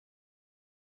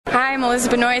Hi, I'm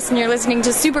Elizabeth Noyce, and you're listening to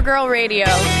Supergirl Radio.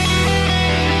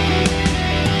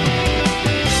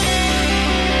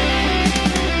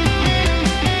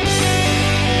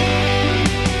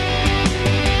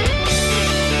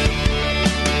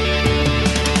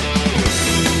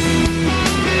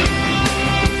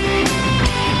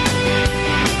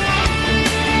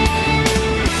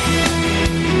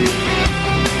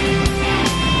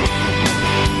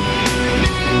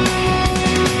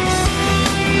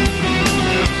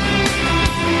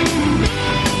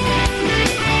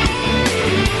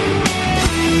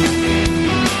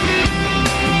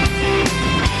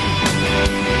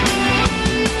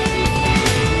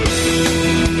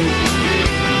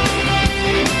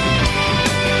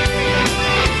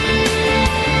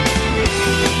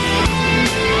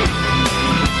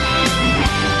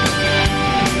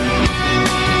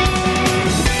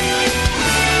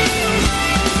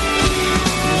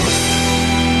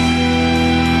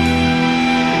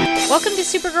 Welcome to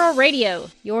Supergirl Radio,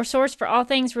 your source for all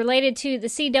things related to the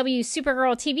CW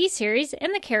Supergirl TV series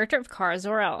and the character of Kara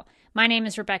Zor-El. My name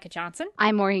is Rebecca Johnson.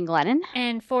 I'm Maureen Glennon.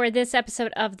 And for this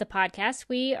episode of the podcast,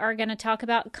 we are going to talk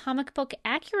about comic book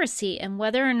accuracy and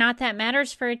whether or not that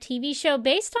matters for a TV show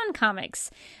based on comics.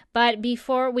 But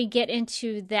before we get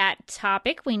into that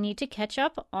topic, we need to catch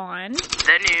up on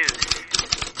the news.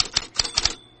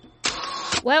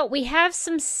 Well, we have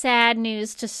some sad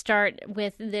news to start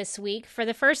with this week. For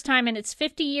the first time in its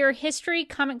 50-year history,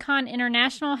 Comic-Con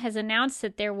International has announced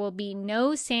that there will be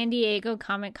no San Diego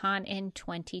Comic-Con in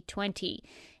 2020.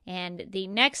 And the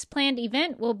next planned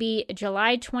event will be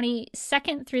July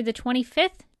 22nd through the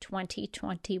 25th,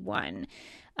 2021.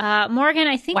 Morgan,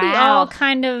 I think we all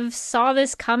kind of saw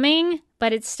this coming,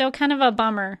 but it's still kind of a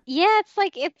bummer. Yeah,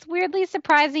 it's weirdly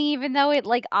surprising, even though it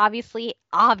obviously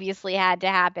had to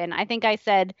happen. I think I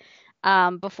said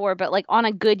before, but on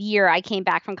a good year, I came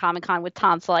back from Comic-Con with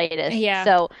tonsillitis. Yeah.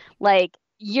 So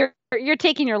you're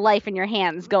taking your life in your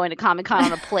hands going to Comic-Con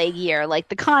on a plague year.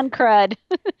 The con crud,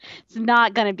 it's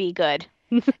not going to be good.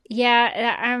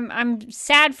 Yeah, I'm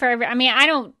sad for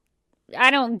I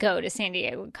don't go to San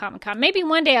Diego Comic-Con. Maybe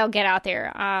one day I'll get out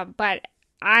there, but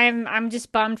I'm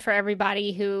just bummed for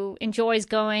everybody who enjoys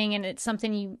going, and it's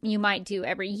something you might do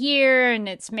every year, and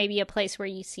it's maybe a place where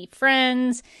you see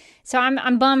friends. So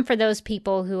I'm bummed for those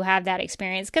people who have that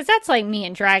experience, because that's like me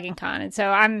and Dragon Con, and so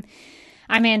I'm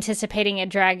anticipating a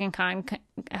Dragon Con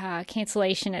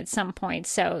cancellation at some point.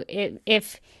 So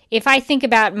if I think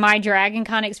about my Dragon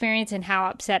Con experience and how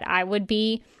upset I would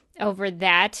be over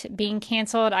that being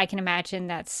canceled, I can imagine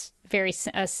that's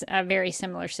a very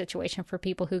similar situation for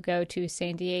people who go to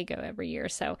San Diego every year.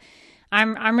 So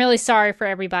I'm really sorry for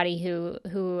everybody who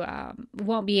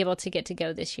won't be able to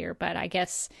go this year, but I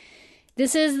guess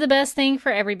this is the best thing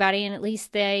for everybody, and at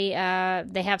least they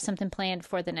have something planned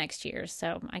for the next year.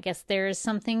 So I guess there is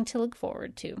something to look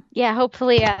forward to. Yeah,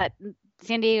 hopefully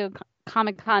San Diego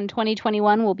Comic-Con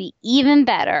 2021 will be even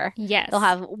better. Yes. They'll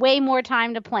have way more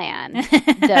time to plan.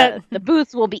 The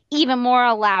booths will be even more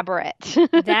elaborate.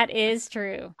 That is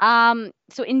true.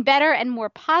 So in better and more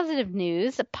positive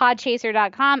news,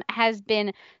 Podchaser.com has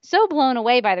been so blown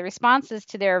away by the responses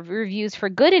to their Reviews for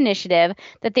Good initiative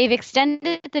that they've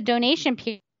extended the donation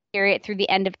period through the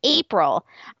end of April,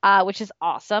 which is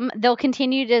awesome. They'll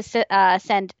continue to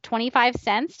send 25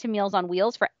 cents to Meals on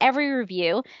Wheels for every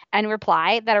review and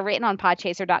reply that are written on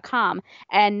Podchaser.com.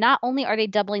 And not only are they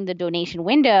doubling the donation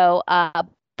window,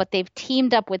 but they've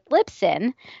teamed up with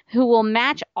Libsyn, who will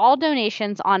match all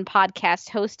donations on podcasts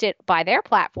hosted by their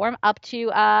platform up to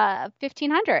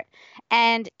 $1,500.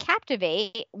 And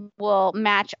Captivate will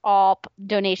match all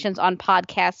donations on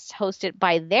podcasts hosted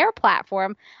by their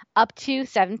platform up to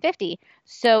 $750.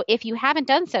 So if you haven't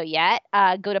done so yet,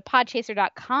 go to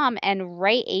podchaser.com and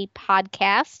write a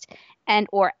podcast and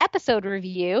or episode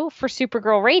review for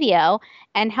Supergirl Radio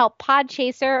and help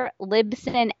Podchaser,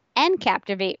 Libsyn, and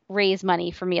Captivate raise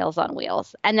money for Meals on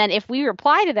Wheels. And then if we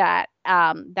reply to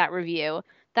that review,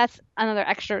 that's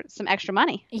some extra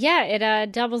money. Yeah,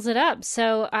 it doubles it up.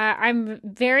 So I'm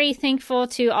very thankful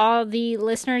to all the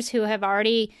listeners who have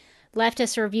already left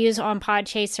us reviews on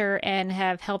Podchaser and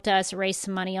have helped us raise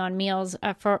some money on meals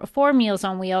for Meals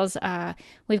on Wheels.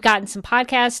 We've gotten some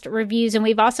podcast reviews, and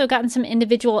we've also gotten some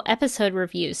individual episode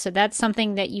reviews. So that's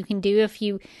something that you can do if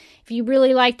you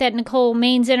really like that Nicole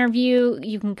Maines interview.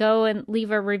 You can go and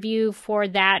leave a review for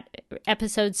that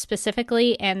episode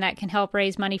specifically, and that can help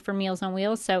raise money for Meals on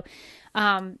Wheels. So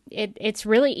it's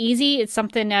really easy. It's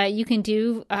something you can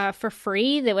do for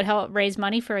free that would help raise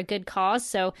money for a good cause.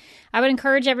 So I would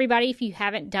encourage everybody, if you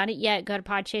haven't done it yet, go to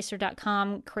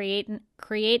podchaser.com, create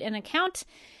an account,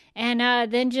 and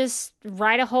then just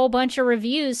write a whole bunch of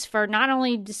reviews for not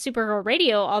only Supergirl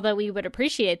Radio, although we would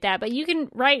appreciate that, but you can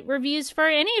write reviews for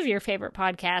any of your favorite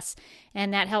podcasts,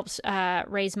 and that helps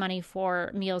raise money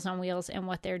for Meals on Wheels and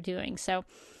what they're doing. So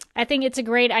I think it's a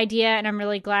great idea, and I'm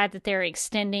really glad that they're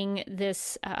extending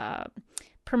this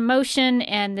promotion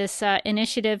and this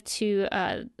initiative to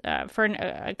for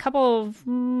a couple of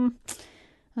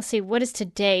let's see, what is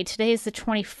today? Today is the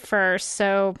 21st,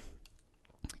 so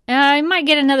I might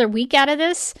get another week out of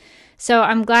this. So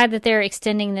I'm glad that they're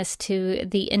extending this to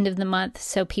the end of the month,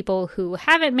 so people who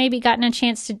haven't maybe gotten a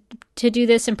chance to do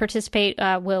this and participate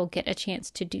will get a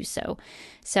chance to do so.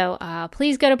 So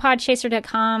please go to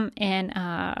podchaser.com and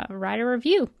write a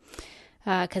review,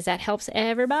 because that helps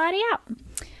everybody out.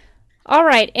 All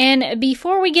right, and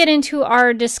before we get into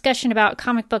our discussion about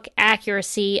comic book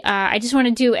accuracy, I just want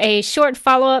to do a short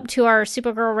follow-up to our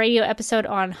Supergirl Radio episode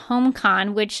on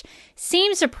HomeCon, which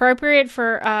seems appropriate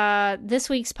for this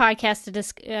week's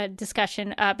podcast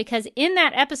discussion, because in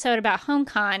that episode about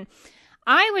HomeCon,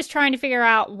 I was trying to figure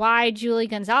out why Julie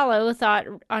Gonzalo thought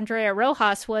Andrea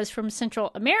Rojas was from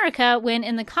Central America when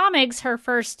in the comics, her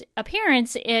first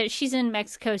appearance, she's in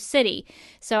Mexico City.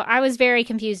 So I was very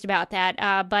confused about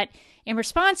that, but in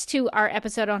response to our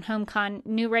episode on HomeCon,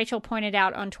 New Rachel pointed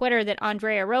out on Twitter that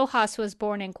Andrea Rojas was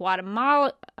born in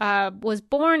Guatemala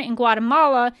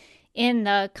in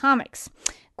the comics.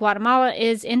 Guatemala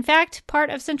is, in fact,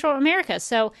 part of Central America.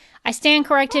 So I stand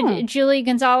corrected, Julie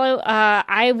Gonzalo.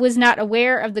 I was not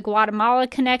aware of the Guatemala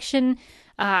connection.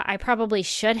 I probably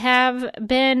should have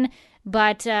been,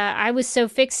 but I was so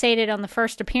fixated on the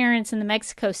first appearance in the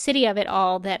Mexico City of it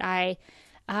all that I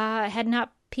had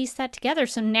not pieced that together.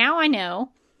 So now I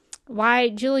know why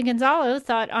Julie Gonzalo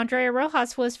thought Andrea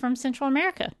Rojas was from Central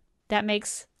America. That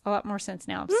makes a lot more sense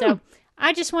now. So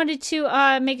I just wanted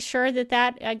to make sure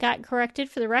that got corrected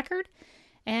for the record.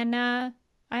 And I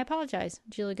apologize,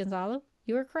 Julie Gonzalo.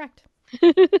 You were correct.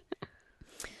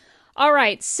 All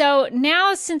right. So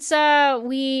now, since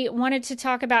we wanted to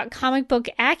talk about comic book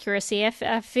accuracy,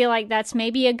 I feel like that's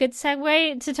maybe a good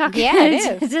segue to talk,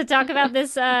 to talk about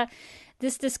this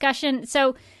this discussion.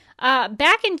 So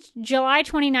back in July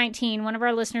 2019, one of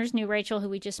our listeners, New Rachel, who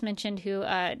we just mentioned, who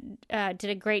did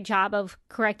a great job of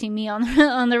correcting me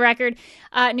on the record,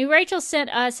 New Rachel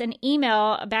sent us an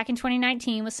email back in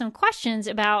 2019 with some questions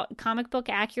about comic book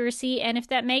accuracy and if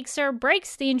that makes or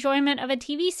breaks the enjoyment of a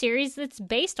TV series that's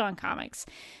based on comics.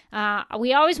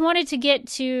 We always wanted to get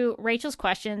to Rachel's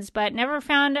questions, but never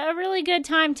found a really good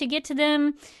time to get to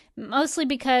them, mostly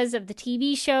because of the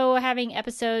TV show having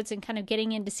episodes and kind of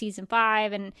getting into season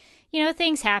 5, and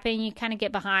things happen, you kind of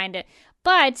get behind it.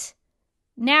 But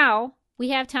now we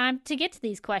have time to get to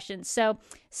these questions. So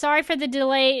sorry for the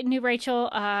delay, New Rachel.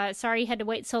 Sorry you had to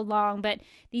wait so long, but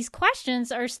these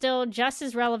questions are still just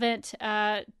as relevant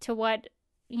to what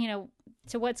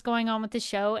to what's going on with the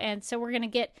show, and so we're going to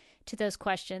get to those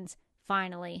questions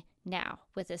finally now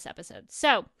with this episode.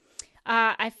 So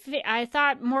I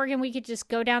thought, Morgan, we could just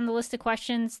go down the list of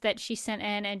questions that she sent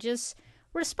in and just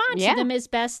respond to them as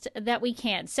best that we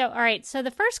can. So, all right. So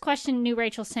the first question New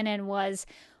Rachel sent in was,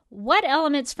 what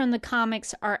elements from the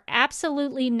comics are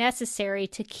absolutely necessary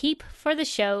to keep for the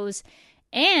shows,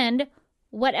 and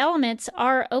what elements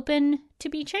are open to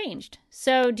be changed?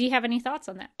 So do you have any thoughts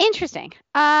on that? Interesting.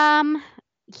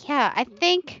 Yeah, I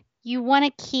think you want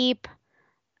to keep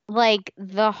like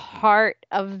the heart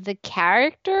of the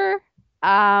character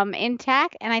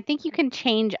intact, and I think you can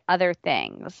change other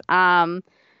things. I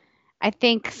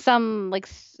think some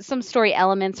story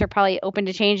elements are probably open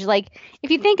to change. Like,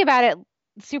 if you think about it,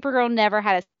 Supergirl never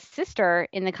had a sister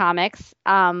in the comics,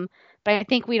 but I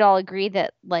think we'd all agree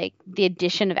that like the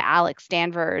addition of Alex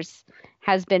Danvers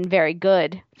has been very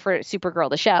good for Supergirl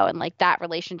the show, and like that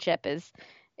relationship is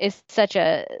such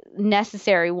a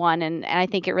necessary one, and I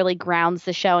think it really grounds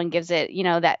the show and gives it,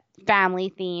 that family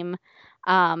theme,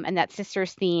 and that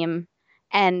sisters theme.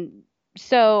 And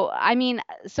so,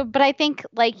 but I think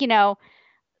like,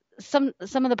 some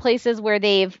of the places where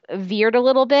they've veered a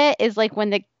little bit is like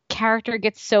when the character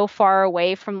gets so far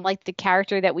away from like the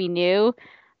character that we knew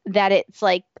that it's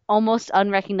like almost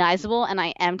unrecognizable. And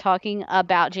I am talking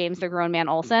about James the Grown Man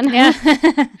Olsen,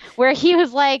 where he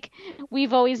was like,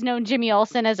 we've always known Jimmy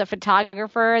Olsen as a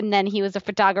photographer, and then he was a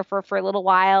photographer for a little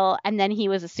while, and then he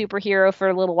was a superhero for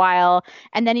a little while,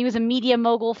 and then he was a media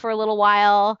mogul for a little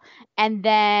while, and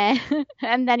then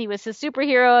he was a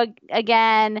superhero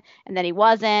again, and then he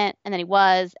wasn't, and then he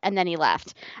was, and then he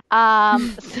left.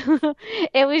 So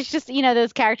it was just,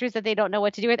 those characters that they don't know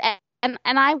what to do with. And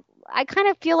I I kind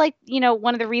of feel like,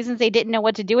 one of the reasons they didn't know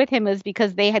what to do with him is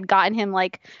because they had gotten him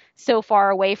like so far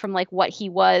away from like what he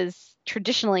was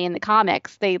traditionally in the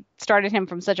comics. They started him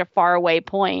from such a far away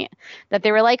point that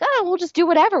they were like, oh, we'll just do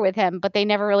whatever with him. But they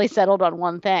never really settled on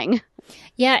one thing.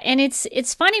 Yeah, and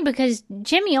it's funny because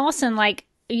Jimmy Olsen, like,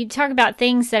 you talk about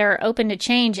things that are open to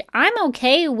change. I'm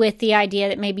okay with the idea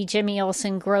that maybe Jimmy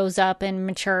Olsen grows up and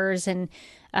matures and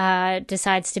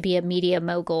decides to be a media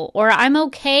mogul, or I'm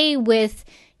okay with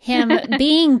him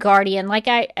being Guardian. Like,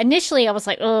 I was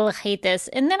like, oh, I hate this,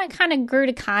 and then I kind of grew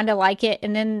to kind of like it,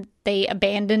 and then they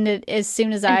abandoned it as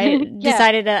soon as I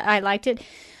decided that I liked it.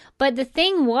 But the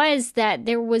thing was that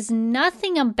there was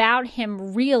nothing about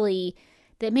him really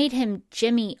that made him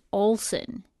Jimmy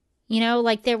Olsen.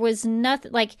 Like, there was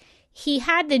nothing, like, he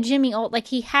had the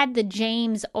he had the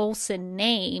James Olsen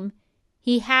name.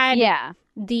 He had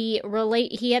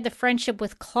he had the friendship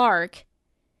with Clark.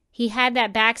 He had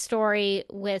that backstory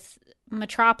with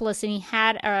Metropolis, and he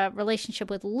had a relationship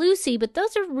with Lucy, but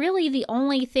those are really the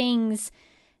only things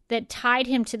that tied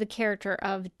him to the character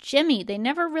of Jimmy. They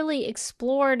never really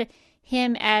explored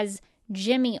him as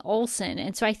Jimmy Olsen,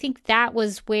 and so I think that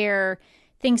was where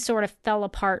things sort of fell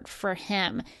apart for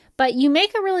him. But you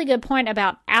make a really good point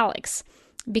about Alex,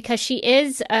 because she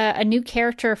is a new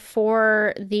character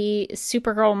for the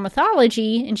Supergirl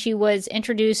mythology, and she was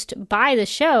introduced by the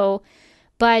show.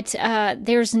 But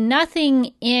there's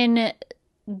nothing in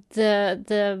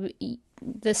the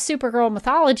Supergirl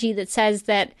mythology that says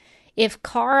that if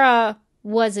Kara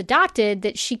was adopted,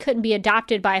 that she couldn't be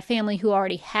adopted by a family who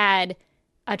already had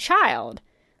a child.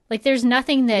 Like, there's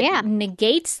nothing that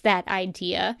negates that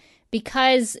idea,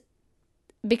 because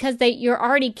you're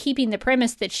already keeping the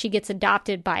premise that she gets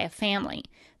adopted by a family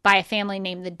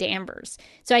named the Danvers.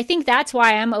 So I think that's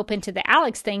why I'm open to the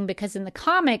Alex thing, because in the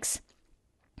comics,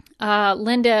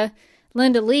 Linda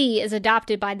Lee is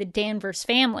adopted by the Danvers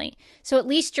family. So at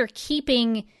least you're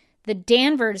keeping the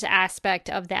Danvers aspect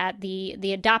of that,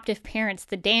 the adoptive parents,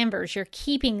 the Danvers, you're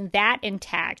keeping that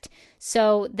intact.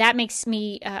 So that makes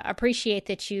me appreciate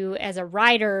that you, as a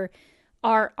writer,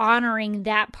 are honoring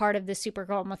that part of the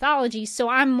Supergirl mythology. So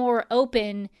I'm more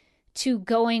open to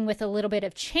going with a little bit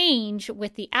of change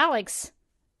with the Alex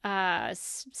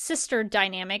sister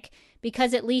dynamic,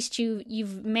 because at least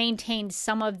you've maintained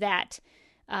some of that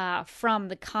from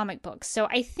the comic books. So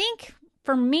I think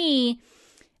for me,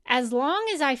 as long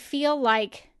as I feel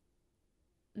like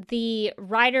the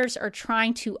writers are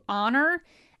trying to honor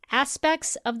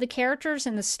aspects of the characters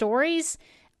and the stories,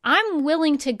 I'm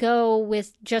willing to go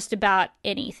with just about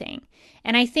anything.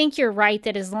 And I think you're right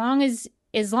that as long as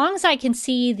I can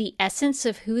see the essence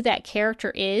of who that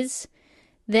character is,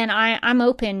 then I'm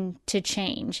open to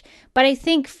change. But I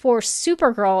think for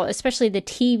Supergirl, especially the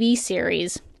TV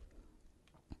series,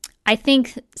 I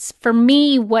think for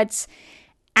me, what's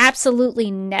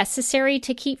absolutely necessary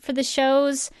to keep for the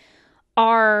shows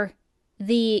are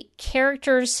the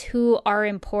characters who are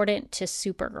important to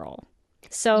Supergirl.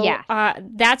 So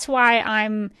that's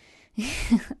why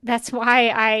that's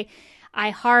why I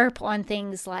harp on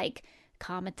things like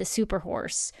Comet the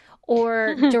Superhorse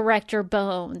or Director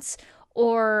Bones,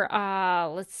 or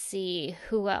let's see,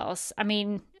 who else? I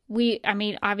mean,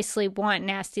 obviously want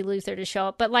Nasty Luther to show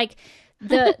up, but like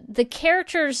the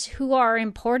characters who are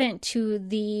important to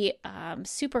the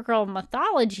Supergirl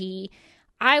mythology,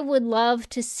 I would love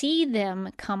to see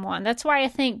them come on. That's why I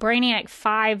think Brainiac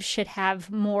 5 should have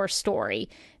more story,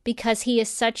 because he is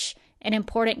such an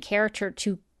important character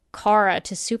to Kara,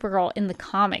 to Supergirl in the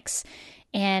comics.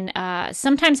 And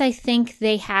sometimes I think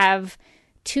they have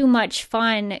too much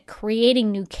fun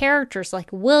creating new characters like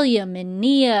William and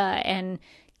Nia and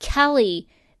Kelly,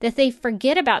 that they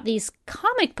forget about these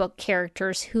comic book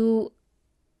characters who,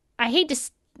 I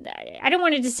don't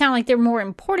want it to sound like they're more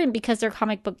important because they're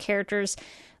comic book characters,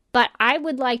 but I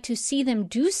would like to see them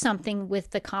do something with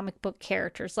the comic book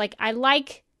characters. Like, I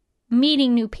like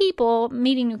meeting new people,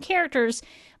 meeting new characters,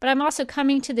 but I'm also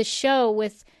coming to the show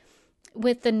with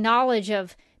the knowledge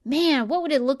of, man, what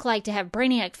would it look like to have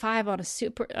Brainiac 5 on a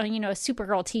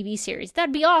Supergirl TV series?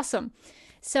 That'd be awesome.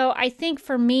 So I think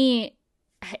for me,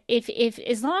 if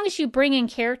as long as you bring in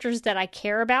characters that I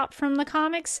care about from the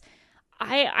comics,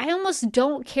 I almost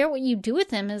don't care what you do with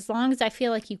them, as long as I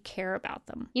feel like you care about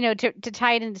them. To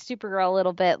tie it into Supergirl a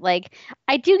little bit, like,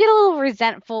 I do get a little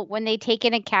resentful when they take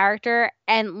in a character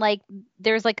and like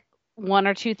there's like one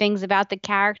or two things about the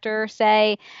character,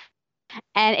 say,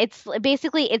 and it's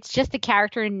basically it's just the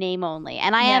character name only.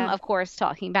 And I am, of course,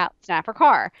 talking about Snapper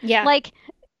Carr. Yeah. Like,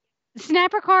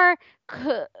 Snapper Carr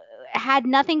had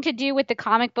nothing to do with the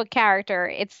comic book character.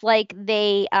 It's like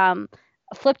they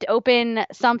flipped open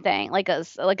something like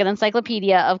an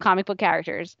encyclopedia of comic book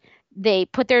characters. They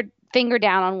put their finger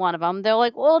down on one of them. They're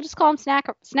like, well, just call him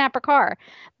Snapper Carr,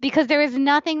 because there was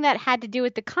nothing that had to do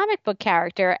with the comic book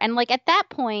character. And like at that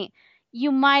point,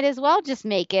 you might as well just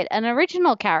make it an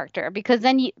original character, because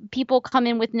then people come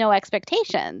in with no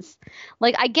expectations.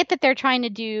 Like I get that they're trying to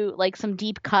do like some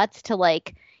deep cuts to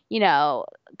like,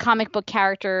 comic book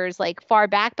characters like far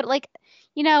back, but like,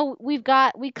 we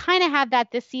kind of have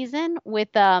that this season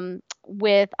with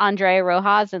Andrea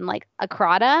Rojas and like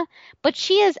Akrada, but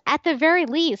she is at the very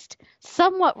least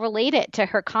somewhat related to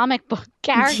her comic book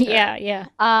character. Yeah.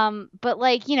 But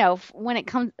like, when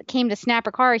it came to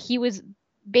Snapper Carr, he was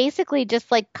basically just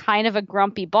like kind of a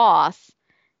grumpy boss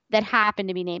that happened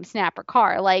to be named Snapper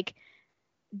Carr. Like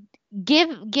give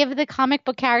the comic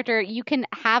book character, you can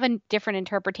have a different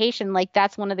interpretation. Like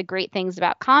that's one of the great things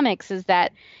about comics is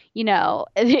that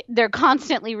they're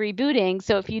constantly rebooting,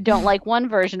 so if you don't like one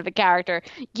version of a character,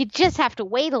 you just have to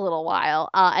wait a little while,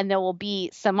 and there will be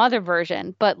some other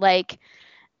version. But like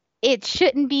it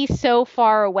shouldn't be so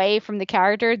far away from the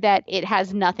character that it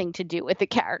has nothing to do with the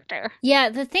character. Yeah,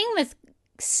 the thing with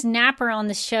Snapper on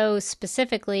the show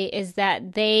specifically is that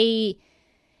I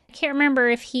can't remember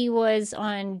if he was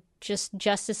on just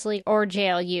Justice League or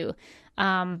JLU.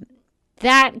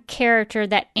 That character,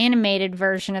 that animated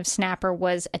version of Snapper,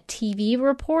 was a TV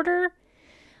reporter.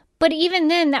 But even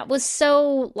then, that was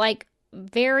so like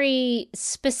very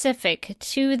specific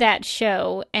to that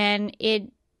show, and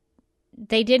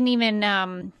they didn't even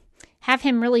have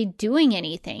him really doing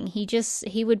anything.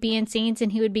 He would be in scenes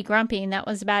and he would be grumpy, and that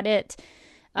was about it.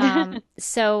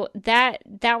 So that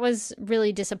was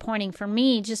really disappointing for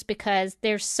me, just because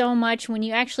there's so much when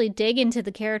you actually dig into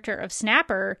the character of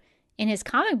Snapper in his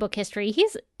comic book history.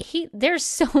 There's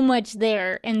so much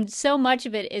there, and so much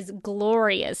of it is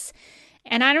glorious.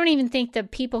 And I don't even think the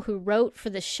people who wrote for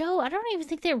the show, I don't even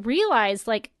think they realized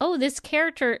like, oh, this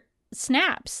character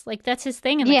snaps. Like that's his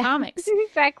thing in the comics.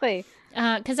 Exactly.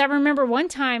 Because I remember one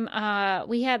time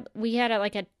we had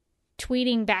a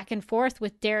tweeting back and forth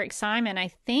with Derek Simon.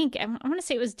 I want to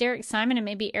say it was Derek Simon and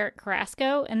maybe Eric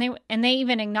Carrasco, and they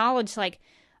even acknowledged like,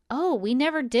 oh, we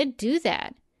never did do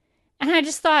that. And I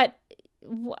just thought,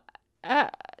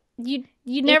 you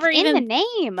never it's even in the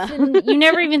name. you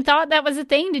never even thought that was a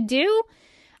thing to do.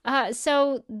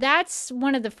 So that's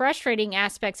one of the frustrating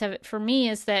aspects of it for me,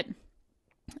 is that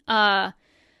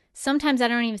sometimes I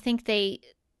don't even think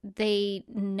they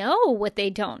know what they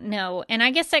don't know. And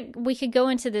I guess we could go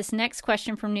into this next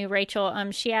question from New Rachel.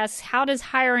 She asks, how does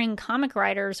hiring comic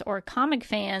writers or comic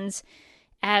fans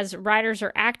as writers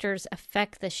or actors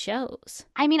affect the shows?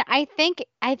 I mean, I think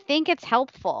it's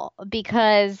helpful,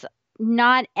 because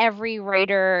not every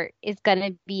writer is going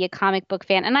to be a comic book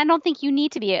fan. And I don't think you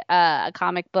need to be a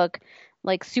comic book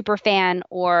like super fan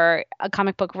or a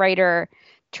comic book writer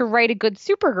to write a good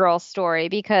Supergirl story,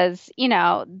 because,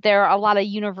 there are a lot of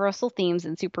universal themes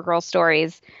in Supergirl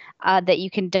stories that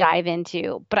you can dive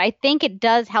into. But I think it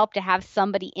does help to have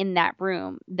somebody in that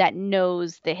room that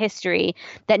knows the history,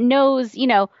 that knows,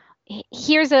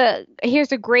 here's a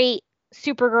great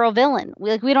Supergirl villain.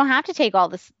 We don't have to take all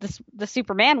the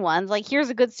Superman ones. Like, here's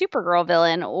a good Supergirl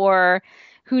villain, or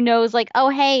who knows, like, oh,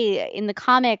 hey, in the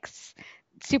comics,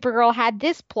 Supergirl had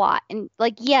this plot, and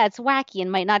like, yeah, it's wacky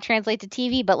and might not translate to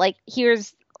TV, but like,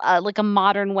 here's like a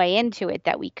modern way into it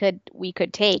that we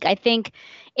could take. I think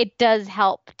it does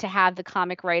help to have the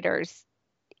comic writers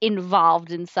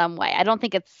involved in some way. I don't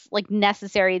think it's like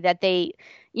necessary that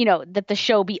that the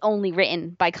show be only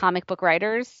written by comic book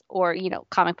writers or,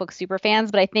 comic book super fans,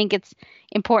 but I think it's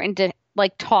important to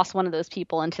like toss one of those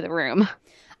people into the room.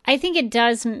 I think it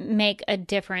does make a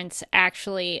difference,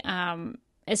 actually.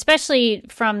 Especially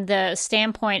from the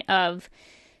standpoint of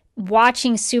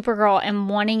watching Supergirl and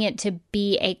wanting it to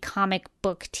be a comic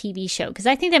book TV show. Because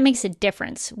I think that makes a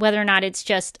difference, whether or not it's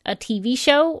just a TV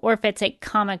show or if it's a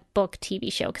comic book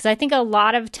TV show. Because I think a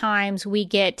lot of times we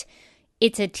get,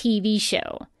 it's a TV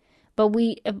show,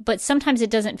 but sometimes it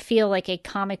doesn't feel like a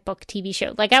comic book TV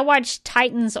show. Like I watched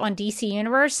Titans on DC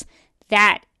Universe.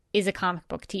 That is a comic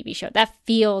book TV show. That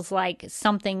feels like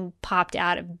something popped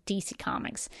out of DC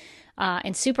Comics.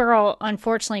 And Supergirl,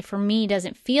 unfortunately for me,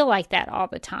 doesn't feel like that all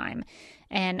the time.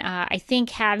 And I think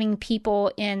having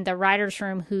people in the writer's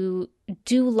room who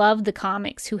do love the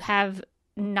comics, who have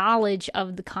knowledge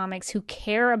of the comics, who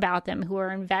care about them, who are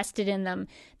invested in them,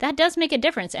 that does make a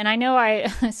difference. And I know I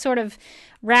sort of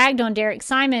ragged on Derek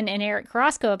Simon and Eric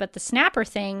Carrasco about the Snapper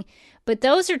thing, But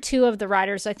those are two of the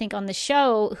writers, I think, on the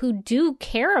show who do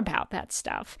care about that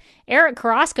stuff. Eric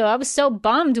Carrasco, I was so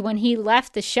bummed when he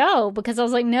left the show because I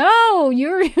was like, no,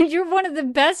 you're one of the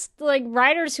best like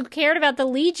writers who cared about the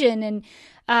Legion and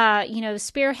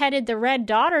spearheaded the Red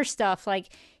Daughter stuff. Like,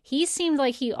 he seemed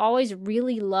like he always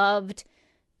really loved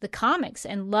the comics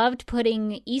and loved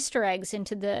putting Easter eggs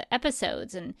into the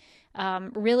episodes and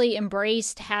really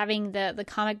embraced having the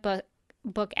comic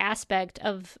book aspect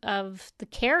of the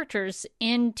characters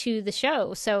into the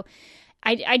show. So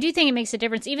I do think it makes a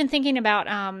difference. Even thinking about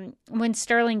when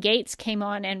Sterling Gates came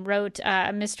on and wrote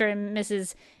Mr. and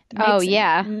Mrs.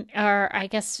 Or I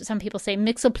guess some people say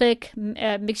Mixoplick,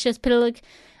 Mixoplick.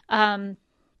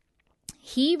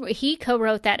 He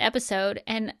co-wrote that episode,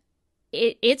 and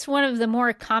it's one of the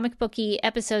more comic booky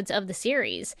episodes of the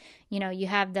series. You know, you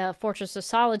have the Fortress of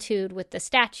Solitude with the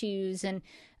statues and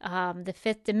the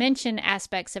fifth dimension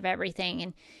aspects of everything.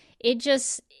 And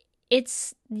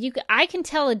I can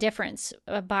tell a difference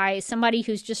by somebody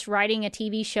who's just writing a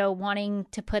TV show wanting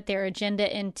to put their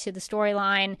agenda into the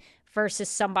storyline versus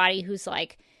somebody who's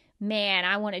like, man,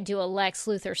 I want to do a Lex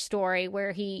Luthor story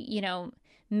where he,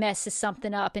 messes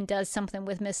something up and does something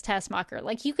with Miss Tessmacher.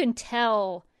 Like, you can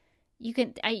tell,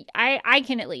 I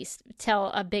can at least tell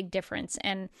a big difference.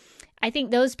 And I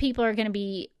think those people are going to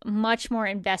be much more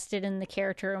invested in the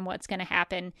character and what's going to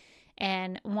happen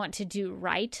and want to do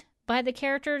right by the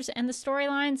characters and the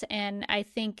storylines. And I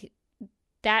think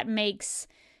that makes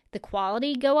the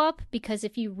quality go up, because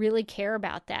if you really care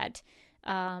about that,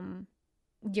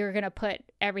 you're going to put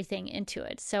everything into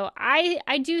it. So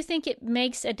I do think it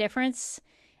makes a difference.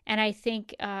 And I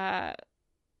think,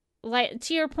 like,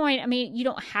 to your point, I mean, you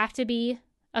don't have to be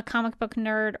a comic book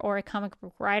nerd or a comic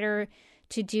book writer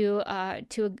to do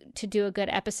to do a good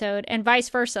episode, and vice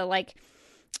versa. Like,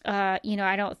 I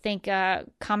don't think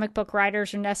comic book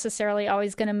writers are necessarily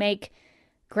always going to make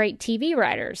great TV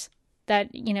writers.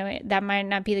 That that might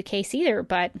not be the case either.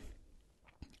 But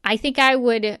I think I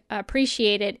would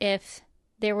appreciate it if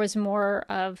there was more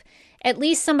of at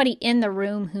least somebody in the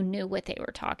room who knew what they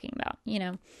were talking about.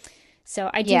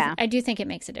 So I do think it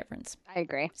makes a difference. I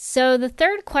agree. So the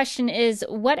third question is,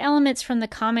 what elements from the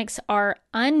comics are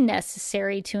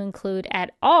unnecessary to include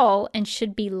at all and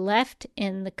should be left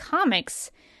in the comics?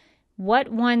 What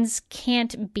ones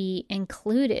can't be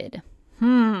included?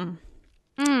 I'm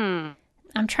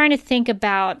trying to think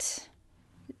about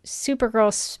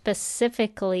Supergirl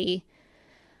specifically.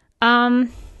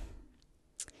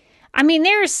 I mean,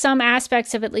 there are some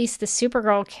aspects of at least the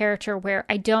Supergirl character where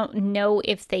I don't know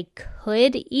if they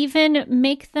could even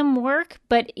make them work.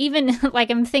 But even,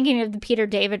 like, I'm thinking of the Peter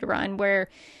David run, where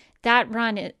that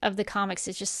run of the comics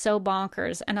is just so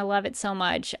bonkers, and I love it so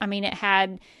much. I mean, it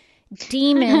had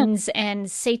demons and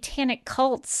satanic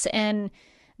cults, and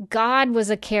God was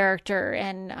a character,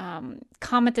 and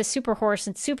Comet the Superhorse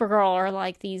and Supergirl are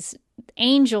like these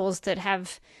angels that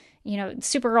have...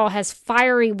 Supergirl has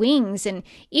fiery wings, and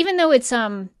even though it's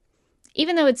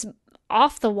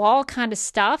off the wall kind of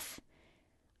stuff,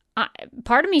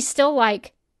 part of me still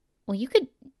like, well, you could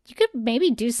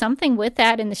maybe do something with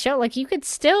that in the show. Like, you can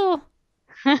still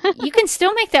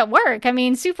make that work. I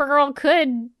mean, Supergirl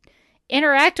could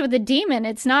interact with a demon.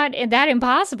 It's not that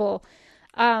impossible.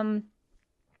 So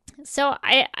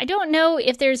I don't know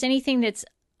if there's anything that's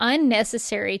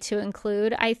unnecessary to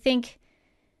include. I think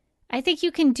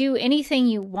you can do anything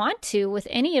you want to with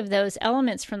any of those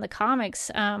elements from the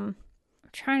comics. I'm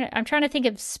trying to think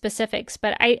of specifics,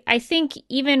 but I think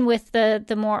even with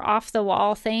the more off the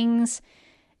wall things,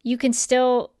 you can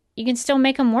still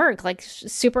make them work. Like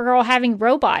Supergirl having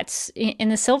robots in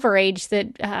the Silver Age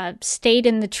that stayed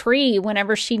in the tree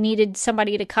whenever she needed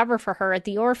somebody to cover for her at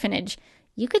the orphanage.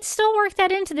 You could still work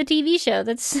that into the TV show.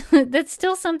 That's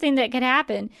still something that could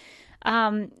happen.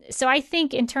 So I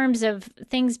think in terms of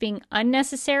things being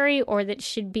unnecessary or that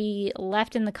should be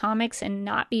left in the comics and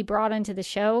not be brought into the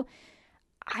show,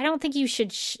 I don't think you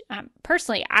should,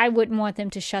 personally, I wouldn't want them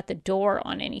to shut the door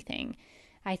on anything.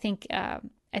 I think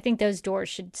those doors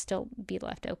should still be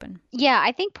left open. Yeah,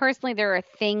 I think personally there are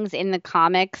things in the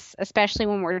comics, especially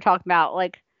when we're talking about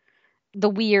like the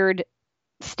weird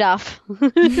stuff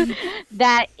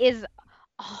that is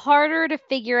harder to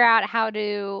figure out how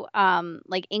to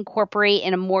like incorporate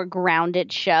in a more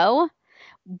grounded show,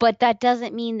 but that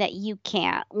doesn't mean that you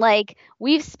can't. Like,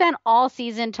 we've spent all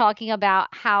season talking about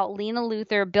how Lena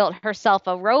Luthor built herself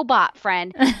a robot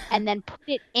friend and then put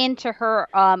it into her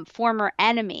former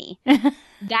enemy.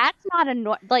 That's not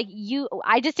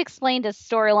I just explained a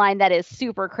storyline that is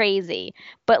super crazy,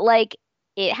 but like,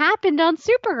 it happened on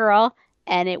Supergirl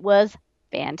and it was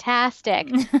Fantastic.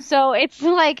 So it's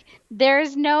like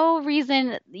there's no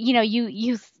reason,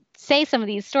 you say some of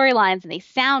these storylines and they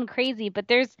sound crazy, but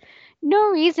there's no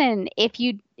reason if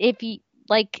you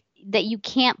like that you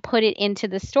can't put it into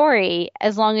the story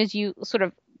as long as you sort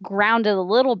of ground it a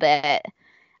little bit,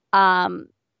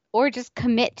 or just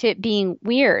commit to it being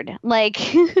weird. Like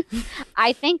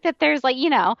I think that there's like,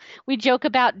 we joke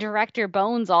about director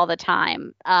bones all the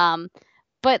time.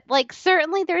 But like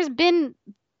certainly there's been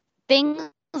things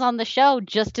on the show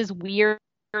just as weird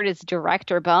as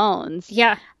Director Bones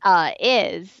Yeah.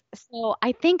 is. So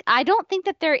I don't think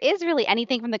that there is really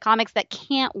anything from the comics that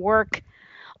can't work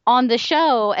on the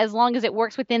show as long as it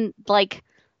works within like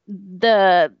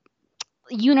the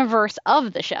universe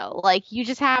of the show. Like you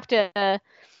just have to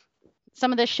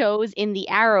some of the shows in the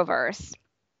Arrowverse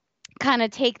kind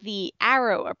of take the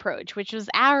Arrow approach, which was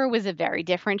Arrow was a very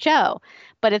different show,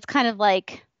 but it's kind of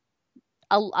like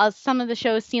some of the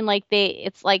shows seem like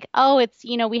it's like, oh, it's,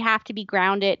 we have to be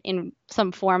grounded in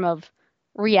some form of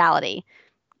reality.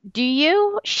 Do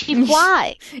you? She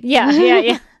flies.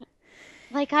 Yeah.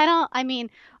 Like, I mean,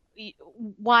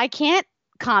 why can't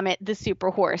Comet the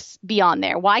super horse be on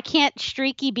there? Why can't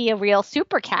Streaky be a real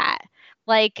super cat?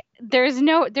 Like, there's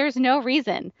no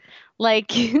reason. Like,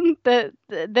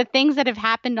 the things that have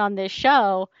happened on this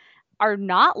show are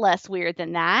not less weird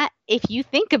than that if you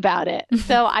think about it.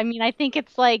 So, I mean, I think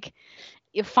it's like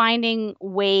finding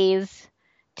ways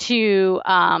to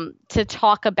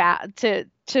talk about to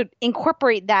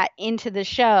incorporate that into the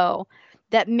show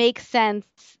that makes sense,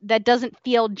 that doesn't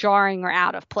feel jarring or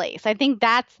out of place. I think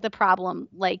that's the problem,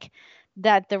 like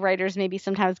that the writers maybe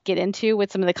sometimes get into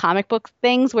with some of the comic book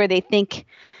things where they think,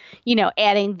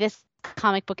 adding this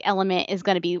comic book element is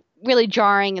going to be really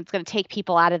jarring. It's going to take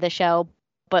people out of the show.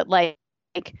 But like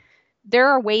there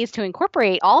are ways to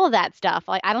incorporate all of that stuff.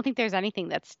 Like I don't think there's anything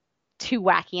that's too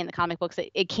wacky in the comic books that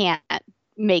it can't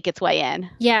make its way in.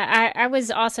 Yeah, I was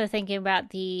also thinking about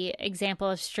the example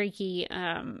of Streaky.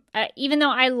 Even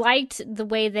though I liked the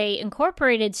way they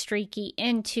incorporated Streaky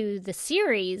into the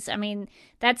series, I mean,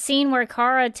 that scene where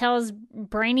Kara tells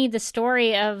Brainy the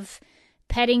story of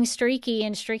petting Streaky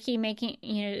and Streaky making,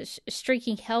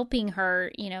 Streaky helping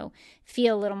her,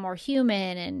 feel a little more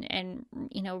human and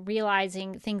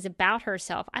realizing things about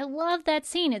herself. I love that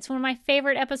scene. It's one of my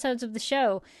favorite episodes of the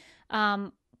show.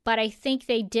 But I think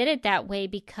they did it that way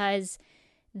because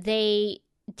they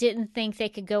didn't think they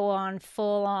could go on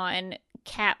full on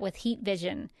cat with heat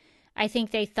vision. I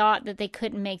think they thought that they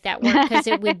couldn't make that work because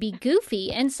it would be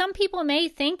goofy. And some people may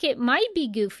think it might be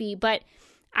goofy, but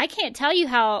I can't tell you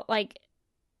how like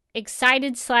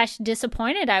excited /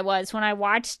 disappointed I was when I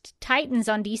watched Titans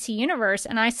on DC Universe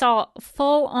and I saw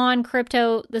full on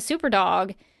Crypto the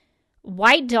Superdog.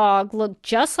 White Dog looked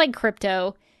just like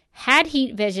Crypto, had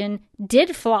heat vision,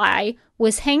 did fly,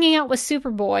 was hanging out with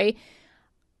Superboy.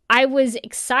 I was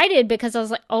excited because I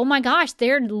was like, oh my gosh,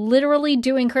 they're literally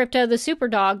doing Crypto the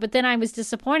Superdog. But then I was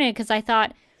disappointed because I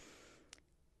thought,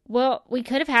 well, we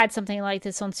could have had something like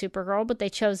this on Supergirl, but they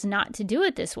chose not to do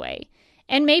it this way.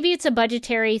 And maybe it's a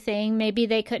budgetary thing. Maybe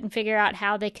they couldn't figure out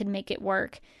how they could make it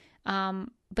work.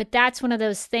 But that's one of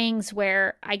those things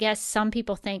where I guess some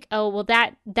people think, oh, well,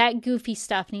 that goofy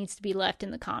stuff needs to be left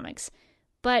in the comics.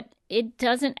 But it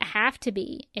doesn't have to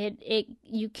be.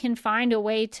 You can find a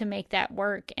way to make that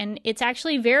work. And it's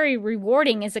actually very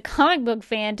rewarding as a comic book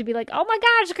fan to be like, oh my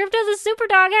gosh, Crypto the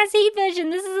Superdog has heat vision.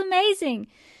 This is amazing.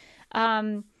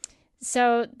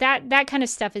 So that kind of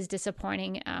stuff is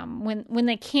disappointing when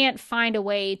they can't find a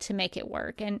way to make it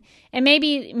work. And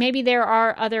maybe there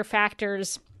are other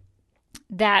factors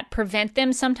that prevent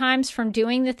them sometimes from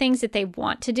doing the things that they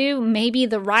want to do. Maybe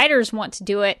the writers want to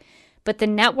do it, but the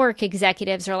network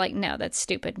executives are like, no, that's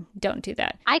stupid. Don't do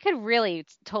that. I could really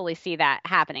totally see that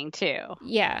happening too.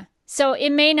 Yeah. So it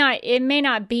may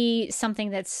not be something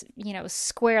that's,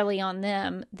 squarely on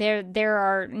them. There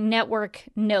are network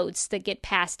notes that get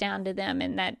passed down to them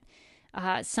and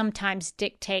that sometimes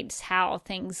dictates how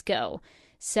things go.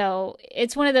 So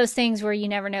it's one of those things where you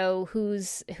never know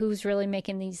who's really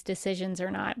making these decisions or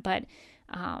not. But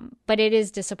it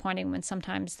is disappointing when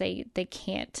sometimes they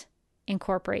can't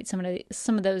incorporate some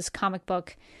of those comic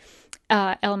book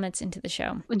elements into the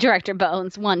show. Director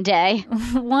Bones, one day.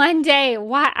 One day.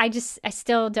 Why? I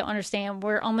still don't understand.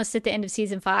 We're almost at the end of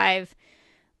season 5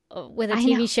 with a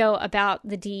TV show about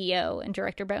the DEO, and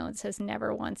Director Bones has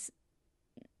never once,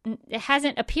 it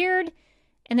hasn't appeared,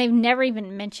 and they've never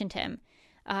even mentioned him.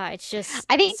 It's just,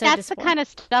 I think that's the kind of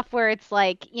stuff where it's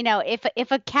like,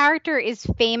 if a character is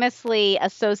famously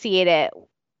associated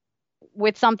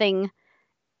with something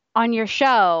on your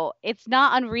show, it's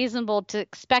not unreasonable to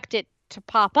expect it to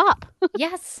pop up.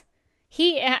 Yes.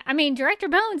 Director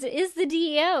Bones is the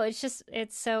DEO.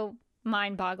 It's so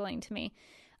mind-boggling to me.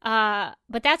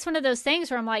 But that's one of those things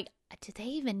where I'm like, do they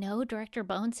even know Director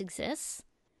Bones exists?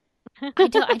 I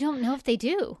don't know if they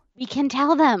do. We can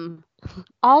tell them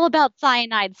all about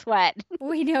cyanide sweat.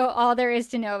 We know all there is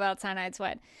to know about cyanide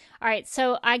sweat. All right,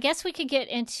 so I guess we could get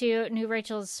into New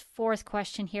Rachel's fourth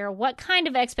question here. What kind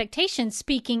of expectations,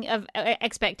 speaking of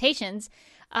expectations,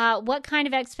 what kind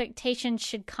of expectations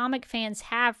should comic fans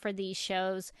have for these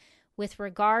shows with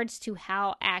regards to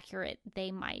how accurate they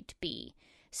might be?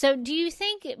 So do you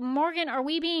think, Morgan, are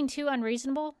we being too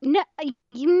unreasonable? No,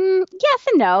 yes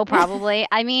and no, probably.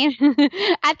 I mean,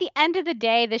 at the end of the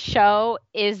day, the show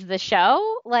is the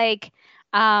show. Like,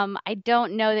 I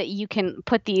don't know that you can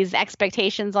put these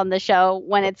expectations on the show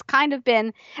when it's kind of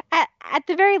been, at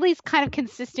the very least, kind of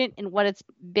consistent in what it's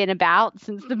been about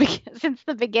since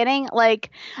the beginning. Like,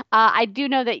 I do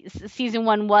know that season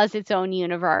 1 was its own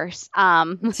universe.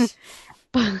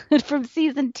 But from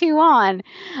season 2 on,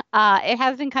 it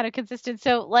has been kind of consistent.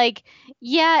 So, like,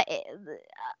 yeah,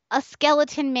 a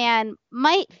skeleton man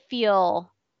might feel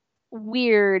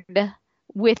weird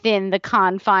within the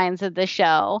confines of the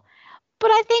show,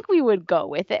 but I think we would go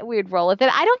with it. We would roll with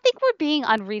it. I don't think we're being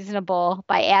unreasonable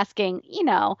by asking,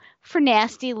 for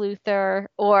Nasty Luther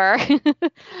or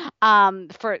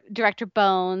for Director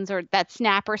Bones or that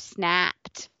Snapper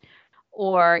Snapped.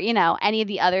 Or, any of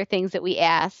the other things that we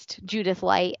asked. Judith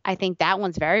Light, I think that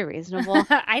one's very reasonable.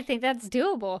 I think that's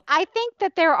doable. I think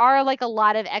that there are like a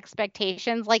lot of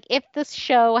expectations. Like if this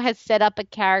show has set up a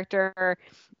character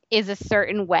is a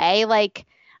certain way, like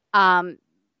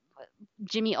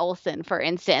Jimmy Olsen, for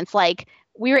instance, like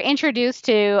we were introduced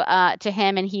to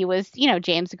him and he was,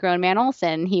 James the Grown Man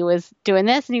Olsen. He was doing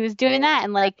this and he was doing that.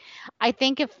 And like, I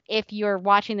think if you're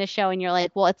watching the show and you're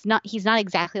like, well, he's not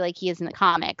exactly like he is in the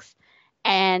comics.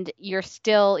 And you're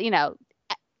still,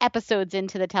 episodes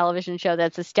into the television show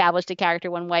that's established a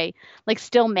character one way, like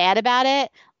still mad about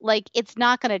it, like it's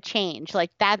not going to change.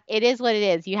 Like that, it is what it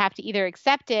is. You have to either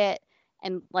accept it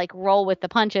and like roll with the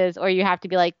punches, or you have to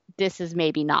be like, this is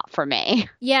maybe not for me.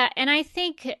 Yeah, and I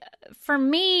think for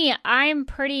me, I'm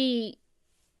pretty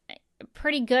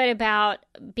good about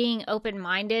being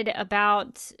open-minded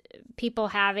about people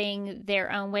having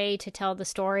their own way to tell the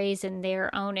stories and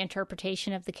their own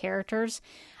interpretation of the characters.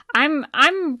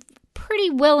 I'm pretty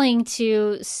willing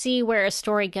to see where a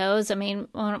story goes. I mean,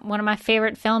 one of my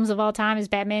favorite films of all time is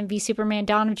Batman v Superman: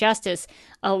 Dawn of Justice.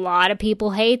 A lot of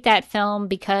people hate that film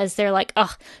because they're like,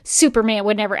 oh, Superman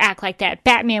would never act like that.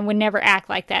 Batman would never act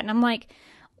like that. And I'm like,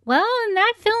 well, in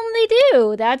that film they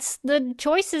do. That's the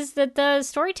choices that the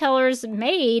storytellers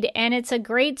made, and it's a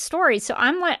great story. So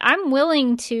I'm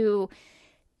willing to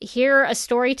hear a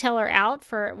storyteller out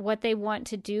for what they want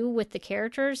to do with the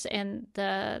characters and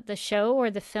the show or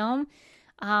the film.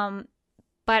 But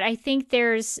I think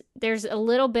there's a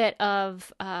little bit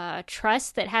of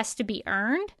trust that has to be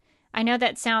earned. I know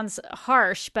that sounds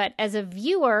harsh, but as a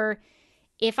viewer,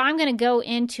 if I'm going to go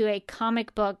into a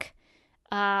comic book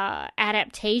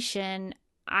adaptation,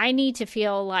 I need to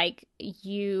feel like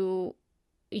you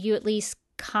at least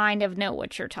kind of know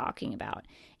what you're talking about.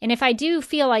 And if I do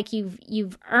feel like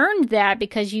you've earned that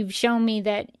because you've shown me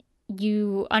that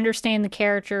you understand the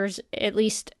characters at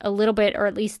least a little bit, or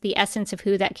at least the essence of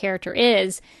who that character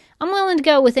is, I'm willing to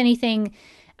go with anything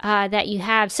that you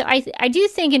have. So I do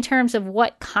think in terms of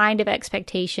what kind of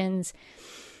expectations,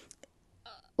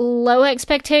 low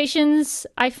expectations,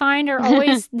 I find, are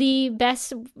always the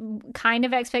best kind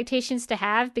of expectations to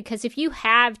have, because if you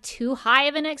have too high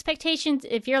of an expectation,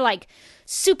 if you're like,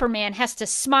 Superman has to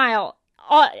smile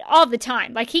all the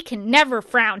time, like he can never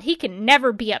frown, he can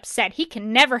never be upset, he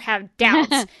can never have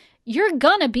doubts, you're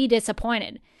gonna be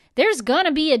disappointed. There's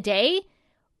gonna be a day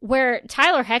where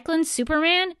Tyler Hoechlin's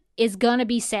Superman is gonna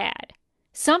be sad.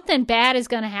 Something bad is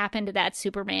going to happen to that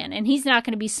Superman, and he's not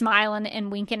going to be smiling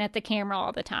and winking at the camera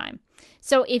all the time.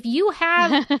 So if you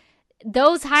have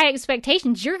those high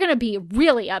expectations, you're going to be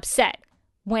really upset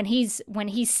when he's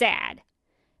sad,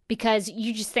 because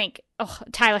you just think, oh,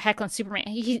 Tyler Hoechlin's Superman,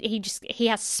 he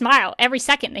has to smile every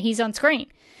second that he's on screen.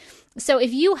 So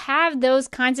if you have those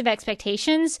kinds of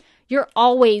expectations, you're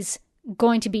always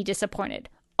going to be disappointed.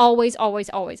 Always, always,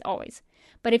 always, always.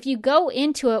 But if you go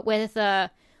into it with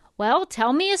well,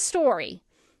 tell me a story,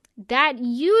 that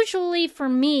usually for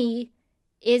me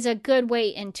is a good way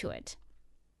into it.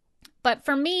 But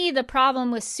for me, the problem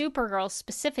with Supergirl,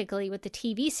 specifically with the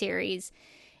TV series,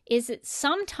 is that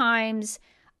sometimes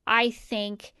I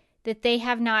think that they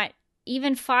have not,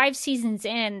 even 5 seasons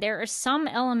in, there are some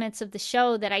elements of the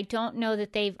show that I don't know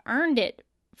that they've earned it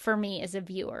for me as a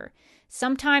viewer.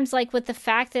 sometimes like with the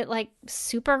fact that like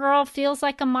Supergirl feels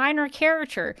like a minor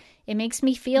character. It makes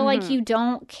me feel like you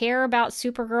don't care about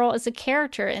Supergirl as a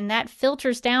character, and that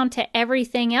filters down to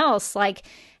everything else, like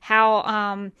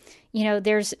how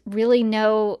there's really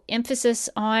no emphasis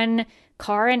on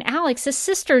Kara and Alex as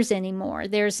sisters anymore.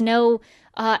 There's no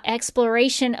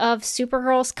exploration of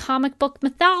Supergirl's comic book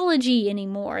mythology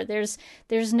anymore. There's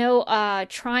no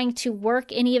trying to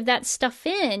work any of that stuff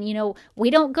in. We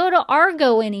don't go to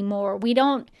Argo anymore. We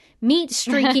don't meet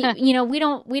streaky. We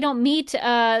don't meet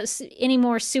any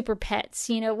more super pets.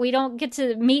 We don't get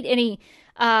to meet any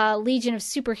Legion of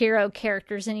Superhero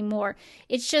characters anymore.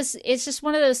 It's just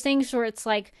one of those things where it's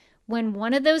like when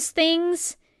one of those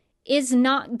things is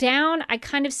knocked down, I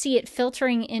kind of see it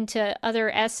filtering into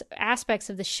other aspects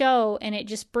of the show, and it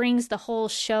just brings the whole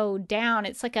show down.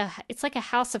 It's like a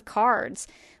house of cards.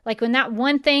 Like when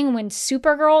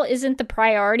Supergirl isn't the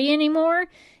priority anymore,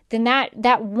 then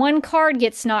that one card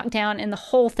gets knocked down and the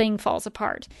whole thing falls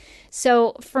apart.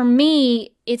 So for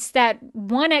me, it's that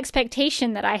one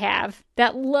expectation that I have,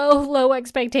 that low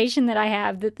expectation that I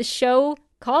have, that the show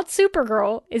called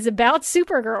Supergirl is about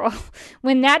Supergirl,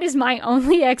 when that is my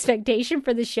only expectation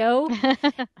for the show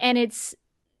and it's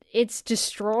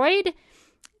destroyed,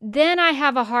 then I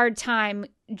have a hard time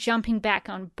jumping back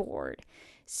on board.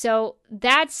 So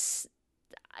that's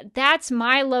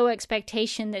my low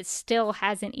expectation that still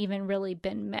hasn't even really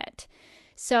been met.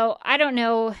 So I don't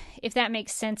know if that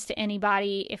makes sense to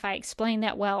anybody, if I explain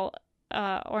that well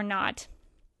or not.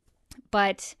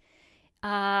 But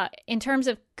in terms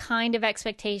of kind of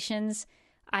expectations,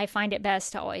 I find it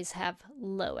best to always have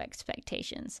low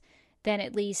expectations. Then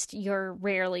at least you're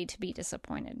rarely to be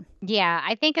disappointed. Yeah,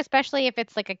 I think especially if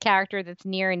it's like a character that's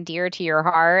near and dear to your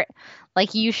heart,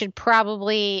 like you should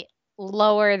probably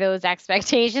lower those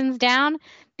expectations down,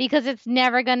 because it's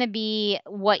never going to be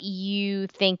what you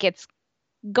think it's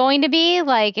going to be.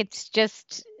 Like it's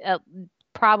just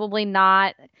probably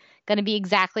not going to be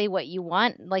exactly what you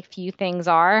want. Like few things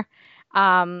are.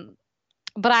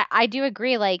 But I do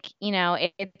agree, like,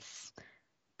 it's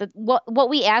what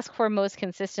we ask for most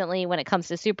consistently when it comes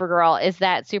to Supergirl is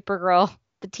that Supergirl,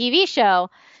 the TV show,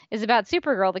 is about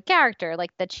Supergirl, the character,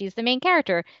 like that she's the main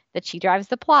character, that she drives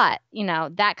the plot,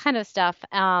 that kind of stuff,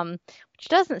 which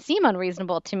doesn't seem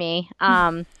unreasonable to me,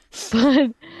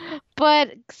 but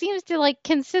seems to like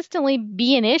consistently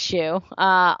be an issue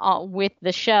with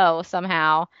the show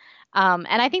somehow.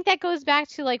 And I think that goes back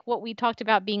to like what we talked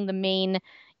about being the main,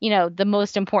 the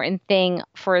most important thing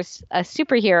for a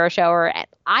superhero show, or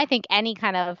I think any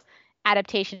kind of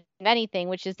adaptation of anything,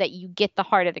 which is that you get the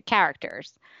heart of the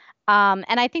characters. And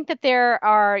I think that there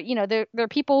are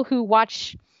people who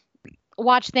watch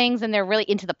things and they're really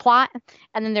into the plot,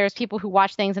 and then there's people who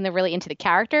watch things and they're really into the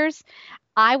characters.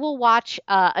 I will watch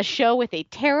a show with a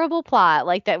terrible plot,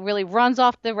 like that really runs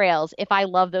off the rails, if I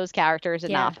love those characters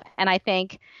enough. And I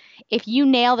think if you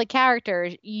nail the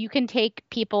characters, you can take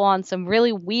people on some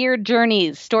really weird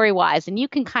journeys story-wise, and you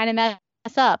can kind of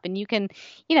mess up, and you can,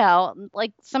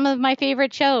 like some of my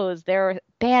favorite shows, they're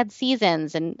bad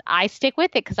seasons, and I stick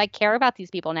with it because I care about these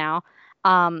people now.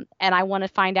 And I want to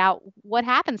find out what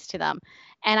happens to them.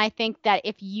 And I think that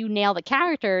if you nail the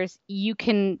characters, you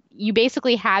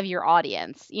basically have your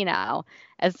audience,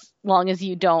 as long as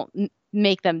you don't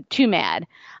make them too mad.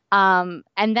 And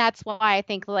that's why I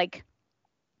think like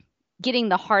getting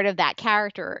the heart of that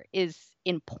character is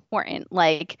important.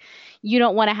 Like you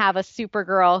don't want to have a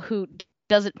Supergirl who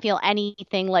doesn't feel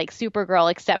anything like Supergirl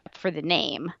except for the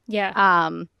name. Yeah.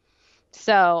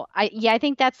 So I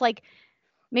think that's like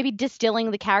maybe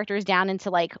distilling the characters down into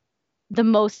like the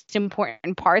most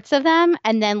important parts of them,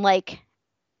 and then like,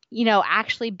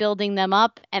 actually building them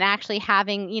up and actually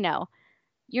having,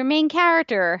 your main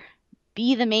character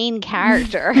be the main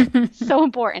character. So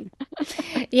important.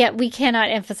 Yeah, we cannot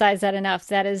emphasize that enough.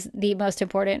 That is the most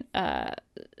important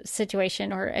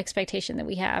situation or expectation that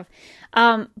we have.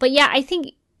 But yeah, I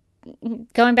think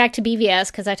going back to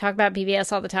BVS, because I talk about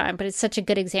BVS all the time, but it's such a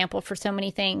good example for so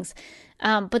many things.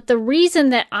 But the reason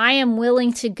that I am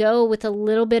willing to go with a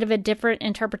little bit of a different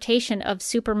interpretation of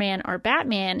Superman or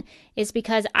Batman is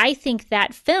because I think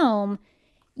that film,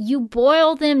 you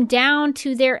boil them down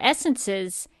to their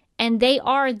essences, and they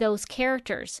are those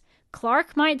characters.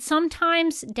 Clark might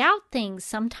sometimes doubt things.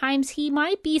 Sometimes he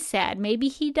might be sad. Maybe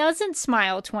he doesn't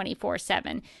smile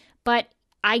 24/7. But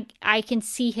I can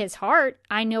see his heart.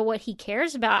 I know what he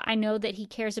cares about. I know that he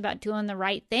cares about doing the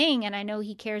right thing, and I know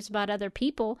he cares about other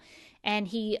people, and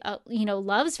he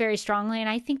loves very strongly. And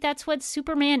I think that's what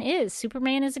Superman is.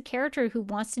 Superman is a character who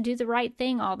wants to do the right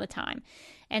thing all the time.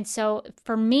 And so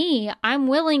for me, I'm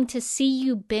willing to see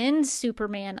you bend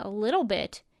Superman a little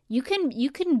bit. you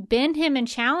can bend him and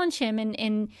challenge him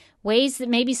in ways that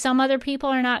maybe some other people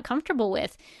are not comfortable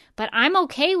with. But I'm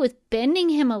okay with bending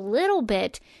him a little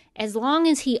bit as long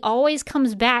as he always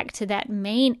comes back to that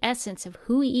main essence of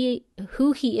who he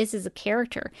is as a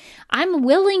character. I'm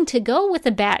willing to go with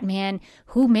a Batman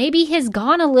who maybe has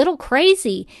gone a little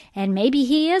crazy, and maybe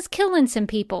he is killing some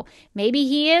people. Maybe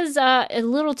he is a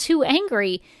little too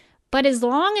angry. But as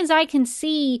long as I can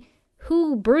see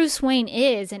who Bruce Wayne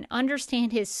is and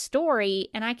understand his story,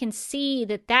 and I can see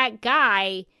that that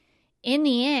guy, in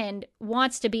the end,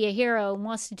 wants to be a hero and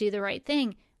wants to do the right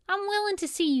thing, I'm willing to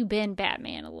see you bend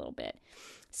Batman a little bit.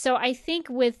 So I think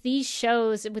with these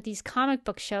shows, with these comic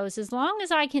book shows, as long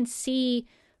as I can see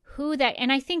who that,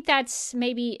 and I think that's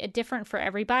maybe different for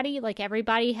everybody. Like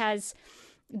everybody has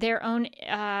their own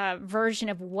version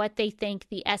of what they think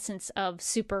the essence of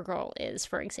Supergirl is,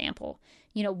 for example.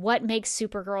 You know, what makes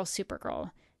Supergirl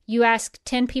Supergirl? You ask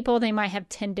 10 people, they might have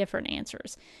 10 different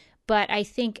answers. But I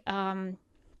think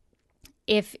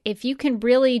if you can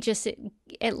really just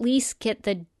at least get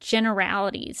the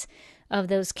generalities of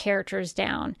those characters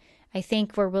down, I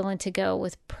think we're willing to go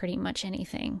with pretty much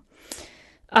anything.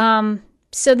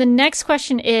 So the next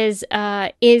question is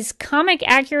comic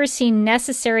accuracy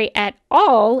necessary at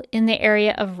all in the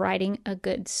area of writing a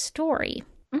good story?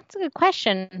 That's a good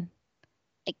question.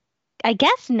 I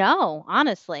guess no,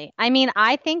 honestly. I mean,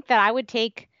 I think that I would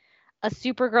take a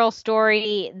Supergirl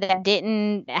story that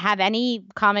didn't have any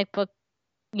comic book,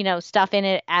 stuff in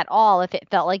it at all if it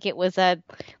felt like it was a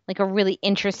really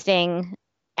interesting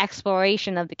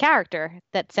exploration of the character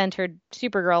that centered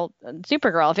Supergirl.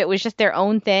 If it was just their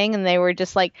own thing and they were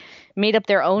just like made up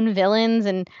their own villains,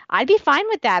 and I'd be fine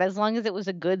with that as long as it was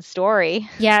a good story.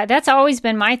 Yeah, that's always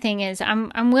been my thing. Is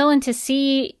I'm willing to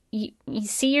see you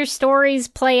see your stories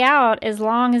play out as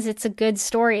long as it's a good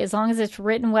story, as long as it's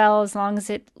written well, as long as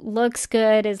it looks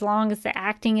good, as long as the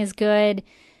acting is good.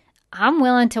 I'm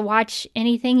willing to watch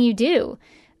anything you do.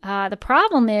 The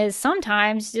problem is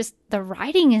sometimes just the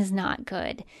writing is not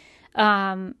good.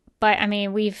 But I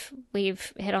mean, we've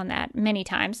hit on that many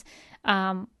times.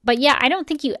 But yeah, I don't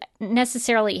think you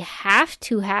necessarily have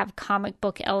to have comic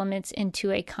book elements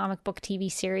into a comic book TV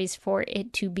series for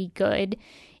it to be good.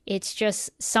 It's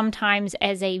just sometimes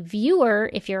as a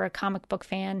viewer, if you're a comic book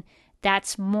fan,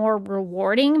 that's more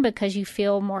rewarding because you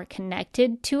feel more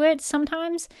connected to it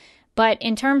sometimes. But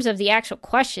in terms of the actual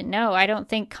question, no, I don't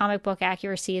think comic book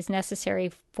accuracy is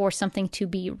necessary for something to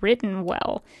be written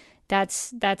well.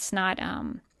 That's not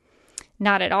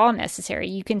at all necessary.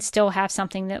 You can still have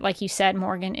something that, like you said,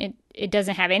 Morgan, it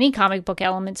doesn't have any comic book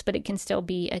elements, but it can still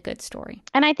be a good story.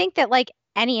 And I think that like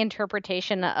any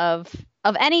interpretation of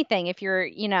anything, if you're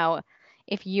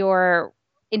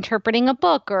interpreting a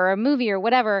book or a movie or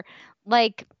whatever,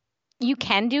 like you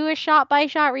can do a shot by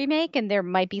shot remake and there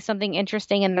might be something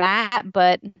interesting in that,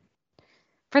 but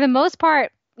for the most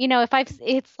part,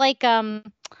 it's like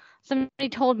somebody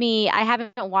told me, I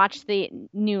haven't watched the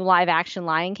new live action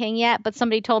Lion King yet, but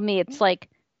somebody told me it's like,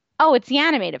 oh, it's the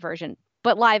animated version,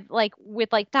 but live, like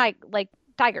with like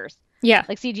tigers. Yeah.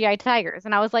 Like CGI tigers.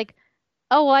 And I was like,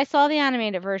 oh, well, I saw the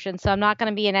animated version, so I'm not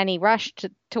going to be in any rush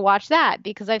to watch that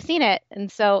because I've seen it. And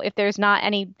so if there's not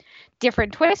any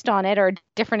different twist on it or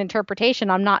different interpretation,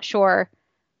 I'm not sure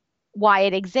why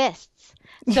it exists.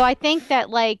 So I think that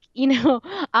with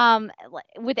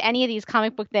any of these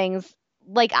comic book things,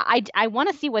 like I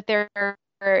want to see what the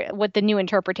new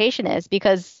interpretation is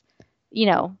because,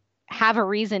 have a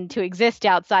reason to exist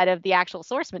outside of the actual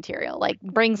source material, like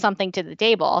bring something to the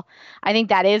table. I think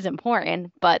that is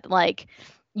important, but like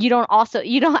you don't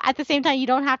at the same time, you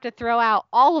don't have to throw out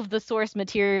all of the source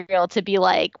material to be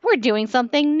like, we're doing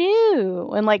something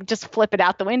new and like just flip it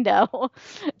out the window.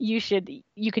 You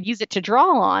could use it to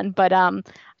draw on, but I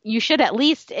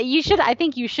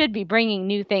think you should be bringing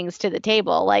new things to the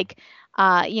table. Like,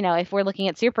 if we're looking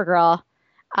at Supergirl,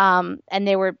 and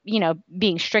they were,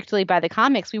 being strictly by the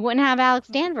comics, we wouldn't have Alex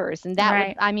Danvers. And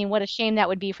that would, what a shame that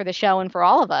would be for the show and for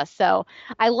all of us. So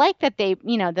I like that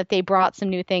they brought some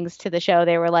new things to the show.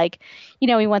 They were like,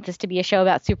 we want this to be a show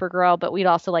about Supergirl, but we'd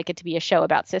also like it to be a show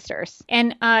about sisters.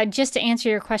 And just to answer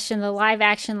your question, the live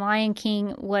action Lion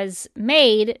King was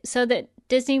made so that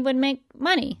Disney would make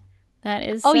money. That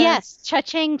is. Oh, yes.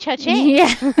 Cha-ching, cha-ching.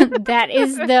 Yeah, that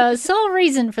is the sole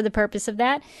reason for the purpose of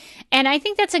that. And I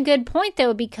think that's a good point,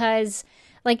 though, because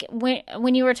like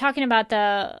when you were talking about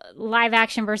the live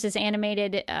action versus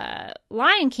animated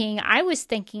Lion King, I was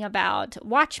thinking about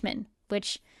Watchmen,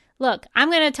 which, look, I'm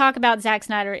going to talk about Zack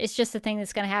Snyder. It's just the thing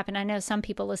that's going to happen. I know some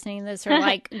people listening to this are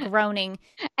like groaning.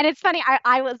 And it's funny.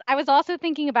 I was also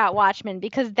thinking about Watchmen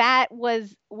because that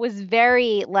was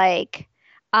very like,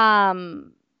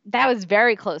 that was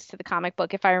very close to the comic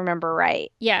book, if I remember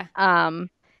right. Yeah.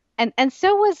 And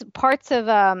so was parts of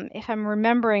if I'm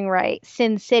remembering right,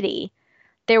 Sin City.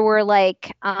 There were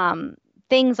like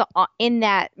things in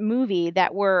that movie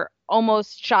that were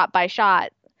almost shot by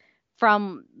shot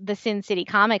from the Sin City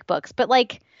comic books. But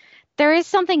like there is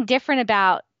something different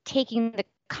about taking the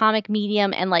comic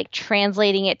medium and like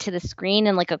translating it to the screen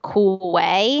in like a cool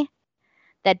way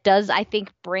that does, I think,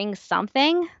 bring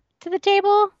something to the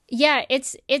table. Yeah,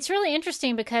 it's really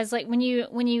interesting because like when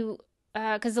you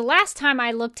because the last time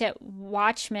I looked at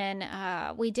Watchmen,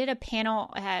 we did a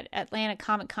panel at Atlanta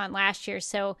Comic Con last year.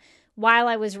 So while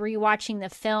I was rewatching the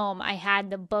film, I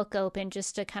had the book open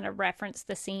just to kind of reference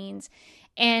the scenes.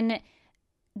 And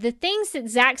the things that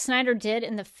Zack Snyder did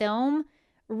in the film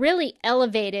really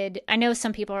elevated. I know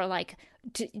some people are like,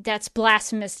 that's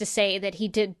blasphemous to say that he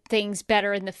did things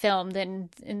better in the film than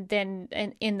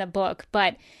in the book,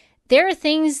 but there are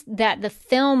things that the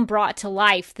film brought to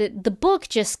life that the book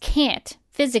just can't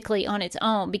physically on its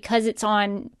own because it's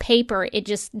on paper. It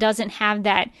just doesn't have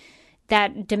that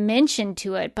dimension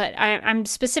to it. But I'm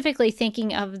specifically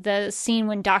thinking of the scene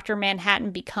when Dr.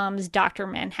 Manhattan becomes Dr.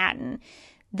 Manhattan.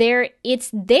 It's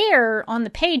there on the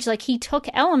page, like he took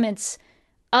elements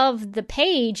of the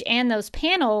page and those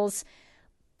panels,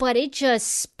 but it just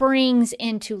springs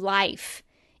into life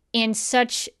in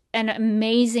such an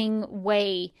amazing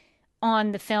way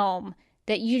on the film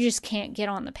that you just can't get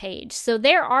on the page. So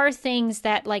there are things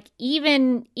that like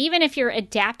even if you're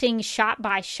adapting shot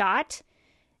by shot,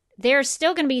 there's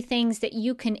still going to be things that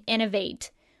you can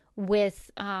innovate with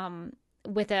a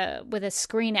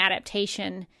screen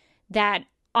adaptation that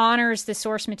honors the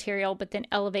source material but then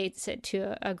elevates it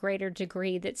to a greater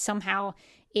degree that somehow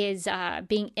is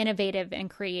being innovative and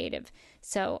creative.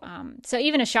 So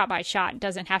even a shot by shot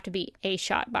doesn't have to be a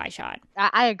shot by shot.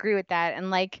 I agree with that. And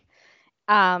like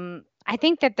I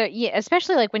think that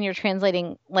especially like when you're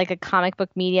translating like a comic book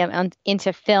medium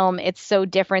into film, it's so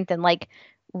different than like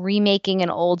remaking an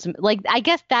old, like I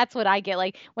guess that's what I get,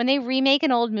 like when they remake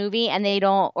an old movie and they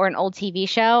don't, or an old TV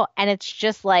show, and it's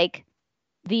just like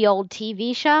the old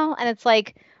TV show, and it's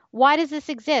like, why does this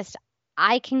exist?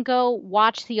 I can go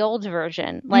watch the old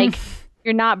version. Like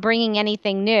you're not bringing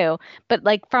anything new, but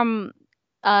like from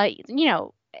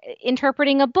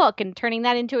interpreting a book and turning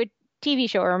that into a TV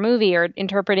show or a movie, or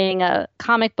interpreting a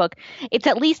comic book, it's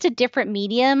at least a different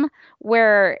medium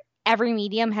where every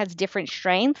medium has different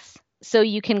strengths. So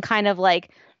you can kind of like,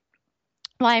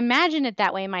 well, I imagine it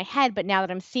that way in my head, but now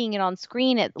that I'm seeing it on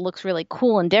screen, it looks really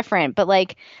cool and different. But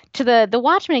like to the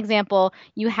Watchmen example,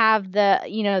 you have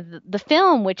the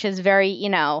film, which is very,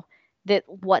 that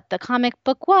what the comic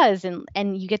book was,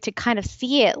 and you get to kind of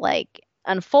see it like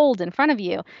unfold in front of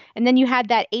you. And then you had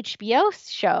that HBO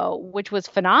show, which was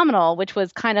phenomenal, which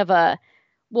was kind of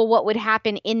what would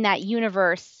happen in that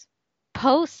universe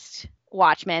post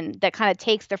Watchmen, that kind of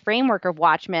takes the framework of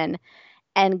Watchmen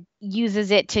and uses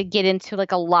it to get into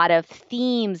like a lot of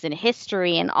themes and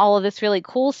history and all of this really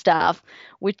cool stuff,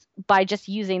 which by just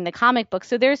using the comic book.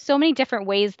 So there's so many different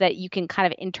ways that you can kind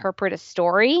of interpret a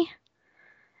story,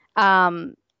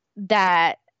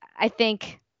 that I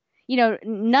think,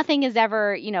 nothing is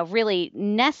ever, really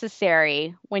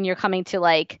necessary when you're coming to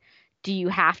like, do you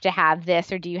have to have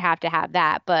this or do you have to have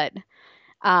that? But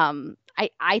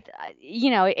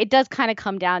it does kind of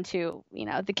come down to,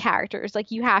 the characters.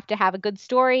 Like you have to have a good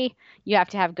story, you have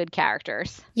to have good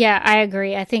characters. Yeah, I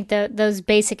agree. I think those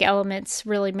basic elements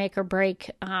really make or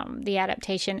break the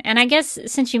adaptation. And I guess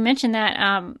since you mentioned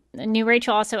that, New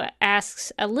Rachel also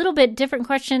asks a little bit different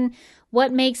question.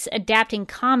 What makes adapting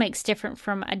comics different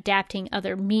from adapting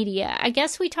other media? I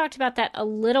guess we talked about that a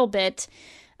little bit,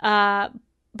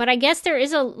 but I guess there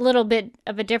is a little bit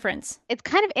of a difference. It's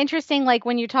kind of interesting, like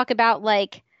when you talk about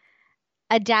like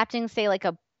adapting, say, like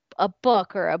a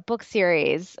book or a book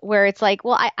series, where it's like,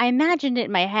 well, I imagined it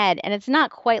in my head and it's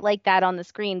not quite like that on the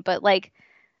screen, but like,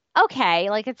 okay,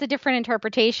 like it's a different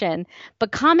interpretation.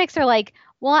 But comics are like,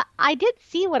 well, I did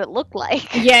see what it looked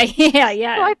like. Yeah.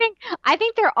 So I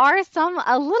think there are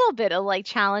a little bit of like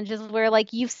challenges where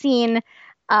like you've seen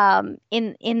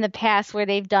in the past where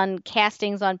they've done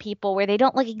castings on people where they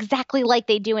don't look exactly like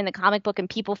they do in the comic book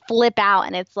and people flip out,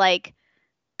 and it's like,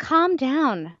 calm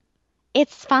down.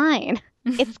 It's fine.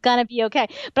 It's gonna be okay.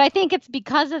 But I think it's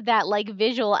because of that like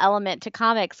visual element to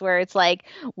comics where it's like,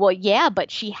 well, yeah, but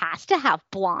she has to have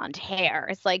blonde hair.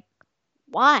 It's like,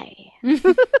 why?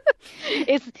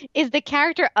 Is the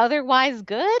character otherwise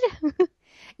good?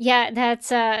 Yeah,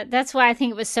 that's why I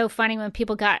think it was so funny when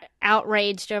people got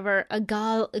outraged over a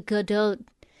Gal Gadot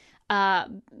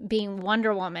being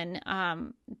Wonder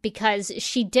Woman, because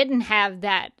she didn't have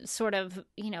that sort of,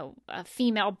 a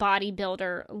female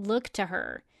bodybuilder look to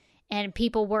her. And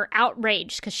people were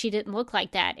outraged because she didn't look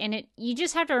like that. And you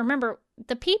just have to remember,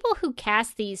 the people who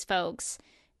cast these folks,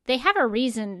 they have a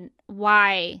reason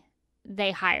why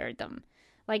they hired them.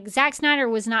 Like, Zack Snyder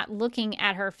was not looking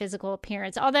at her physical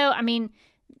appearance. Although, I mean,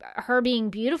 her being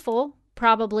beautiful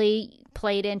probably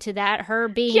played into that. Her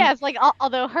being... Yes, like,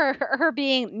 although her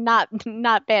being not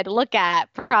bad to look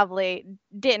at probably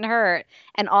didn't hurt.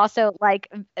 And also, like,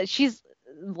 she's,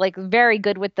 like, very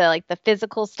good with the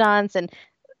physical stunts and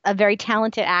a very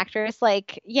talented actress.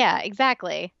 Like, yeah,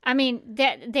 exactly. I mean,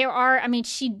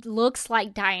 she looks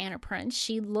like Diana Prince.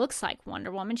 She looks like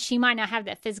Wonder Woman. She might not have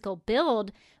that physical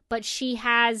build, but she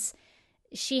has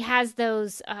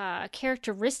those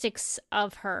characteristics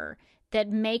of her that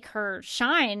make her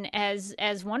shine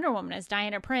as Wonder Woman, as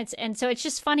Diana Prince. And so it's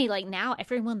just funny, like, now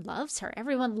everyone loves her.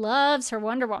 Everyone loves her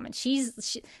Wonder Woman. She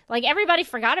like, everybody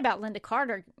forgot about Linda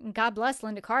Carter. God bless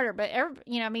Linda Carter. But,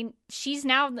 she's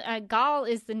now, Gal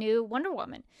is the new Wonder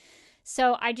Woman.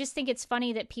 So I just think it's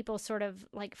funny that people sort of,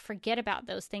 like, forget about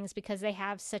those things because they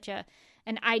have such an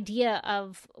idea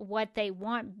of what they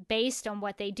want based on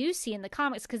what they do see in the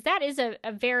comics. Because that is a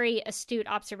very astute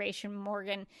observation,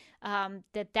 Morgan,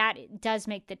 that does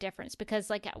make the difference. Because,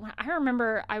 like, I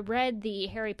remember I read the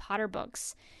Harry Potter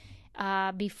books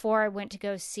before I went to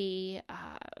go see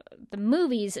the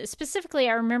movies. Specifically,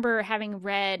 I remember having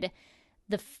read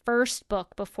the first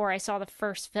book before I saw the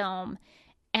first film.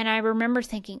 And I remember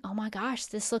thinking, oh my gosh,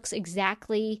 this looks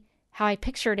exactly how I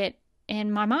pictured it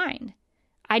in my mind.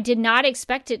 I did not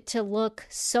expect it to look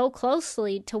so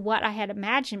closely to what I had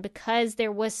imagined because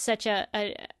there was such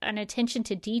an attention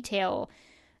to detail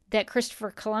that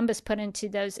Christopher Columbus put into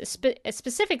those,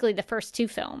 specifically the first two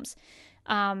films,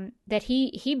 that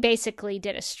he basically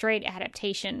did a straight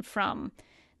adaptation from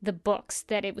the books,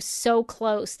 that it was so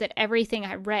close that everything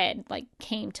I read, like,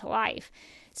 came to life.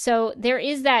 So there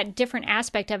is that different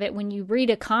aspect of it. When you read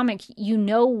a comic, you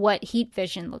know what heat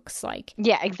vision looks like.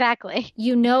 Yeah, exactly.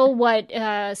 You know what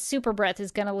super breath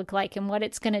is going to look like and what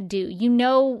it's going to do. You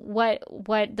know what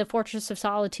the Fortress of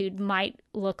Solitude might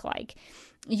look like.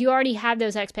 You already have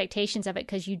those expectations of it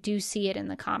because you do see it in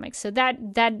the comics. So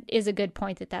that is a good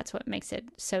point, that's what makes it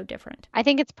so different. I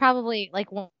think it's probably,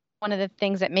 like, one of the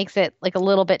things that makes it, like, a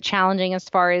little bit challenging as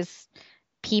far as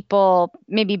people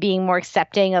maybe being more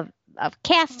accepting of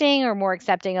casting or more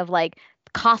accepting of, like,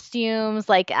 costumes.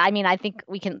 Like, I mean, I think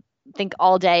we can think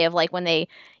all day of, like, when they,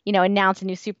 announce a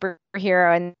new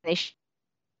superhero and they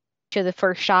show the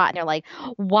first shot and they're like,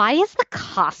 why is the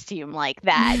costume like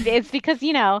that? It's because,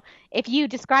 if you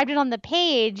described it on the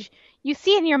page, you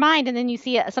see it in your mind and then you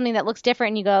see something that looks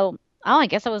different and you go, oh, I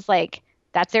guess I was like,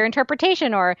 that's their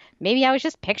interpretation, or maybe I was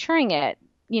just picturing it,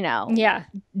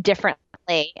 differently.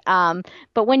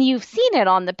 But when you've seen it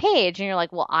on the page and you're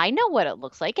like, well, I know what it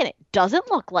looks like and it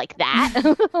doesn't look like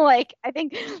that. Like, I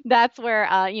think that's where,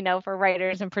 for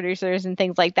writers and producers and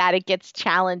things like that, it gets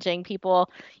challenging. People,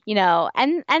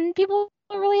 and people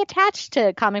are really attached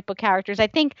to comic book characters. I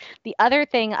think the other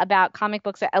thing about comic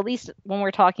books, at least when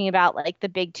we're talking about, like, the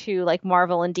big two, like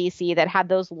Marvel and DC, that have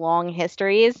those long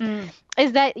histories,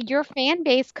 is that your fan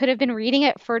base could have been reading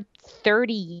it for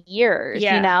 30 years,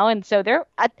 and so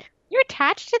you're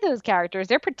attached to those characters.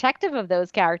 They're protective of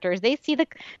those characters. They see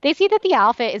that the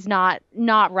outfit is not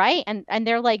right, and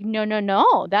they're like,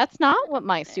 no, that's not what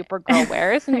my Supergirl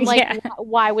wears. And, like,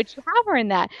 why would you have her in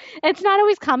that? And it's not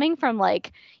always coming from,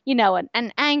 like,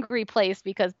 an angry place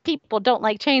because people don't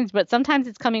like change, but sometimes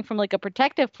it's coming from, like, a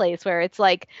protective place where it's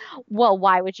like, well,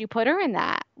 why would you put her in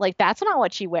that? Like, that's not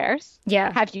what she wears.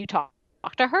 Yeah. Have you talked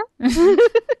to her?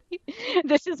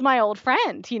 This is my old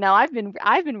friend. I've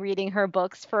been reading her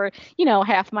books for,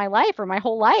 half my life or my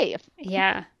whole life.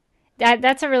 Yeah.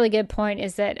 That's a really good point,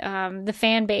 is that the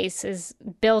fan base is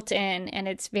built in and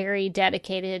it's very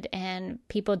dedicated, and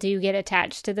people do get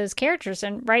attached to those characters,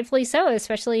 and rightfully so,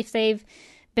 especially if they've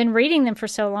been reading them for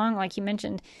so long, like you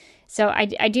mentioned. So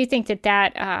I do think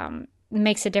that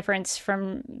makes a difference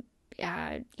from,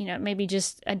 maybe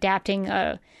just adapting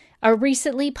a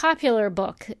recently popular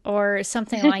book or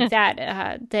something like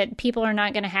that, that people are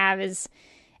not going to have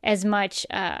as much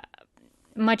of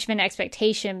an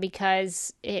expectation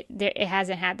because it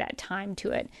hasn't had that time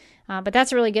to it. But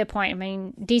that's a really good point. I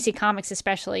mean, DC Comics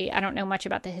especially, I don't know much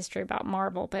about the history about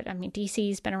Marvel, but I mean,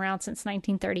 DC's been around since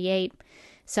 1938.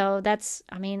 So that's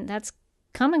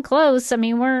coming close. I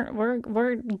mean,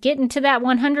 we're getting to that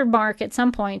 100 mark at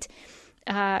some point.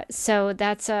 So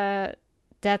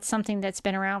that's something that's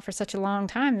been around for such a long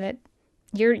time that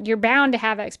you're bound to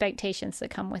have expectations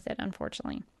that come with it,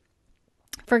 unfortunately.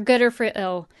 for good or for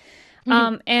ill.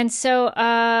 And so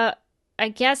I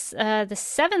guess the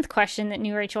seventh question that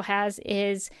New Rachel has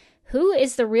is, who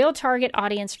is the real target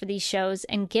audience for these shows?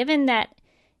 And given that,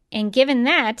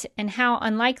 and how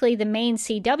unlikely the main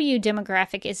CW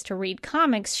demographic is to read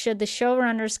comics, should the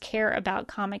showrunners care about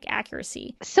comic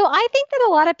accuracy? So I think that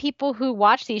a lot of people who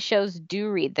watch these shows do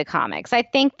read the comics. I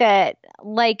think that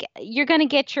like you're going to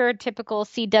get your typical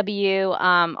CW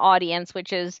audience,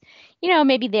 which is,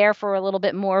 maybe there for a little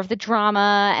bit more of the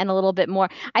drama and a little bit more.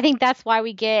 I think that's why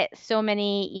we get so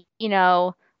many,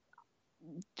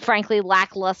 frankly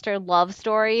lackluster love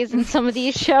stories in some of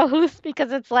these shows,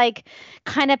 because it's like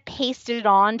kind of pasted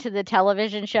on to the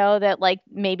television show that like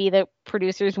maybe the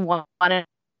producers want to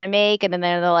make, and then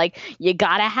they're like, you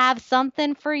gotta have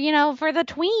something for for the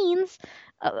tweens.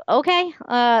 Okay,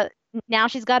 now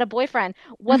she's got a boyfriend.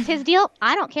 What's his deal?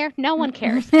 I don't care. No one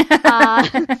cares.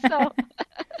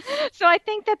 So I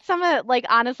think that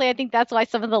honestly, I think that's why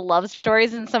some of the love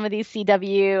stories in some of these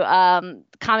CW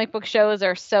comic book shows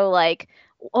are so like,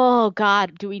 oh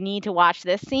God, do we need to watch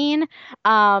this scene?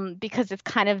 Because it's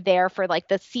kind of there for like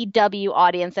the CW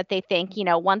audience that they think,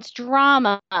 wants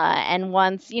drama and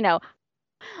wants,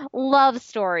 love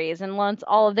stories and wants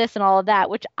all of this and all of that,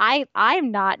 which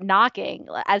I'm not knocking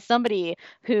as somebody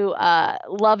who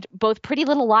loved both Pretty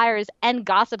Little Liars and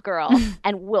Gossip Girl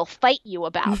and will fight you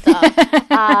about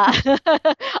them.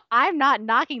 I'm not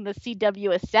knocking the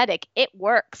CW aesthetic. It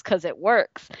works because it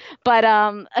works. But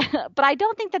but I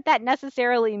don't think that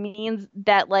necessarily means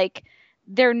that like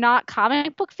they're not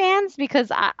comic book fans,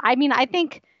 because I mean, I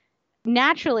think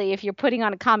naturally if you're putting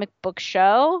on a comic book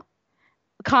show,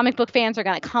 comic book fans are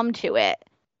going to come to it.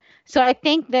 So I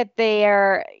think that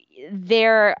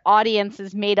their audience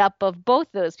is made up of both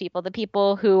those people, the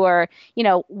people who are,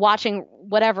 watching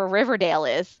whatever Riverdale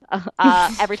is.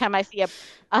 Every time I see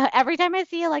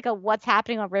like a what's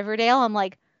happening on Riverdale, I'm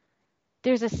like,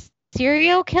 there's a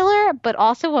serial killer, but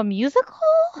also a musical.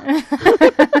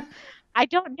 I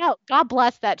don't know. God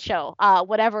bless that show,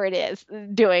 whatever it is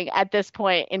doing at this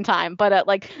point in time. But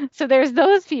so there's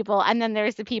those people, and then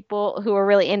there's the people who are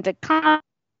really into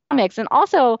comics. And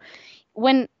also,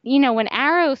 when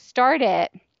Arrow started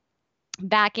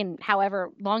back in however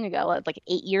long ago, like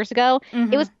 8 years ago,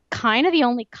 it was kind of the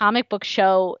only comic book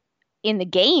show in the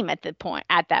game at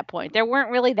that point. There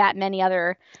weren't really that many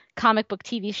other comic book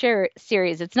TV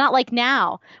series. It's not like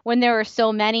now when there are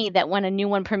so many that when a new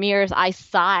one premieres, I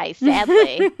sigh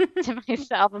sadly to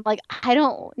myself. I'm like, I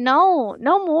don't know,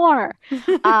 no more.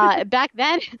 Back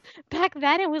then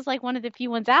it was like one of the few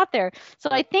ones out there. So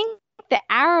I think the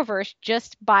Arrowverse,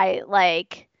 just by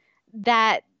like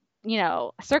that,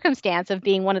 circumstance of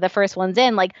being one of the first ones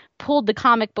in, like pulled the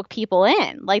comic book people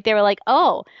in. Like they were like,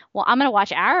 oh, well, I'm going to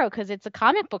watch Arrow because it's a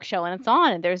comic book show and it's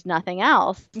on and there's nothing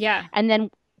else. Yeah. And then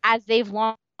as they've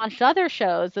launched other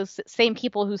shows, those same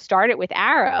people who started with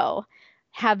Arrow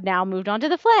have now moved on to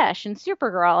The Flash and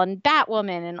Supergirl and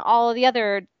Batwoman and all of the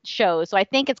other shows. So I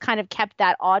think it's kind of kept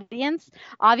that audience.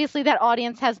 Obviously, that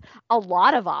audience has a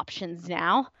lot of options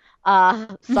now.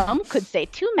 Some could say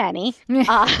too many.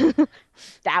 That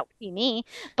would be me.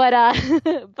 But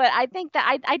I think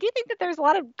that I do think that there's a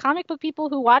lot of comic book people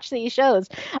who watch these shows,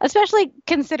 especially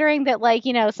considering that, like,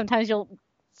 sometimes you'll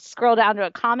scroll down to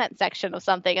a comment section of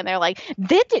something and they're like,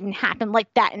 that didn't happen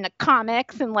like that in the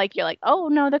comics, and like you're like, oh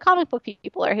no, the comic book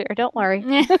people are here, don't worry.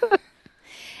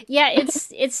 Yeah,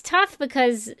 it's tough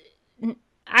because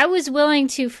I was willing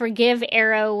to forgive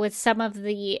Arrow with some of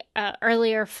the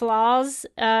earlier flaws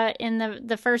in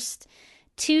the first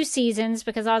two seasons,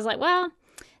 because I was like, well,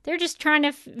 they're just trying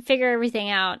to figure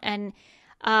everything out, and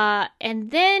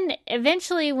then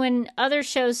eventually when other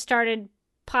shows started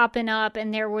popping up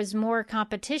and there was more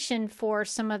competition for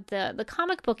some of the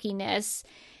comic bookiness,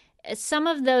 some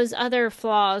of those other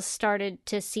flaws started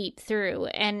to seep through.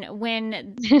 And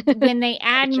when they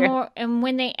add more, and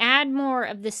when they add more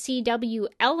of the CW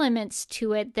elements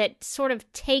to it that sort of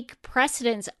take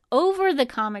precedence over the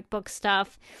comic book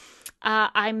stuff,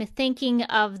 I'm thinking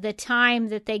of the time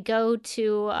that they go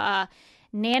to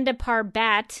Nanda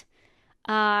Parbat.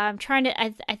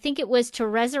 I think it was to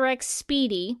resurrect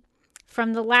Speedy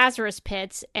from the Lazarus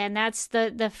Pits, and that's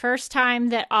the first time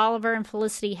that Oliver and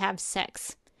Felicity have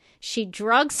sex. She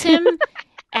drugs him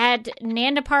at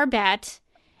Nanda Parbat,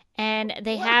 and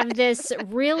they have this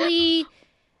really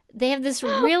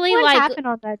what like happened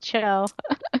on that show?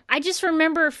 I just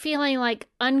remember feeling like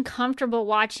uncomfortable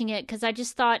watching it, because I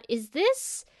just thought,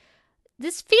 this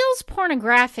feels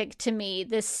pornographic to me,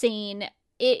 this scene.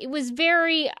 It was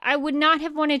very, I would not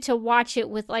have wanted to watch it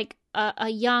with like a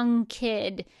young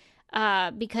kid,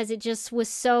 because it just was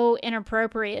so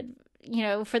inappropriate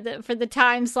for the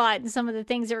time slot and some of the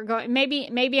things that were going.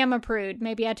 Maybe I'm a prude.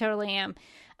 Maybe I totally am.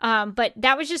 But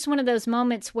that was just one of those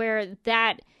moments where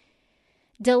that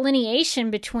delineation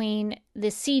between the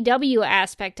CW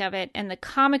aspect of it and the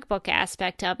comic book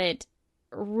aspect of it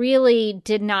really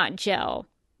did not gel.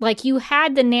 Like, you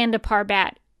had the Nanda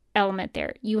Parbat element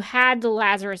there. You had the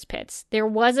Lazarus Pits. There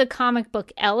was a comic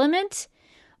book element,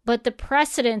 but the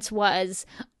precedence was,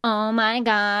 oh my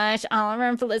gosh, all of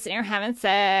them Felicity are having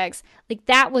sex. Like,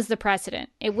 that was the precedent.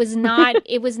 It was not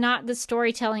the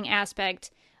storytelling aspect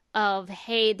of,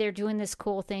 hey, they're doing this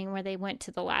cool thing where they went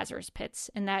to the Lazarus Pits,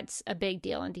 and that's a big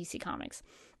deal in DC Comics.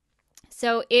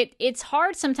 So it's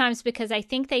hard sometimes because I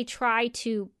think they try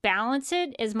to balance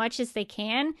it as much as they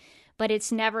can, but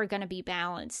it's never going to be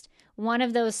balanced. One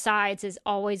of those sides is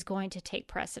always going to take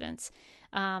precedence.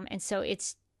 And so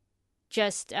it's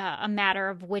just a matter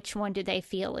of which one do they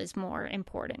feel is more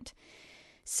important.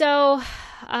 So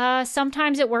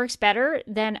sometimes it works better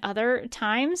than other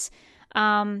times.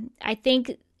 I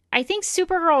think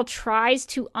Supergirl tries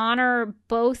to honor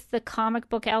both the comic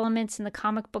book elements and the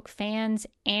comic book fans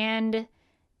and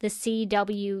the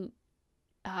CW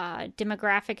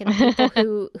demographic and the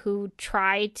people who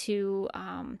try to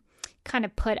kind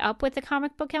of put up with the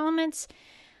comic book elements.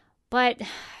 But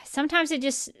sometimes it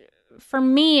just, for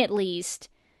me at least,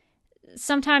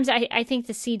 sometimes I think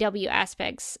the CW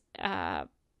aspects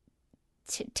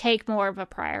take more of a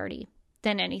priority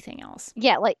than anything else.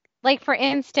 Yeah, like for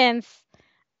instance,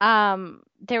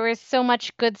 there was so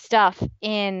much good stuff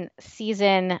in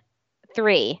season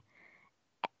 3,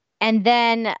 and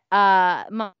then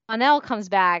Mon-El comes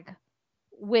back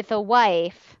with a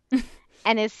wife,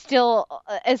 and still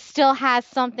has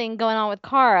something going on with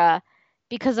Kara,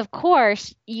 because of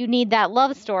course you need that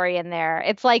love story in there.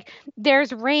 It's like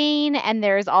there's Rain and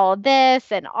there's all of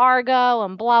this and Argo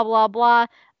and blah blah blah,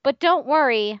 but don't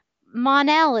worry,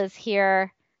 Mon-El is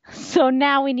here. So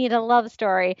now we need a love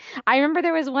story. I remember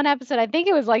there was one episode, I think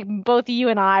it was like both you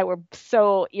and I were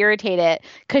so irritated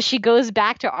because she goes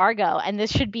back to Argo, and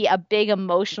this should be a big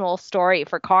emotional story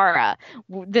for Kara.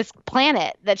 This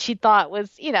planet that she thought was,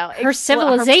 her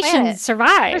civilization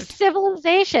survived. Her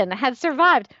civilization had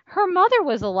survived. Her mother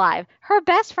was alive. Her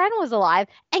best friend was alive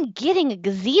and getting a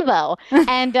gazebo.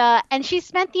 And she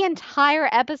spent the entire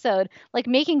episode like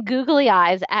making googly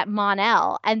eyes at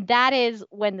Mon-El. And that is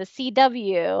when the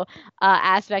CW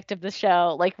aspect of the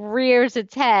show like rears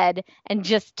its head and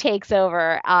just takes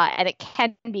over. And it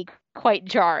can be quite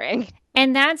jarring.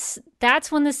 And that's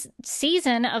when this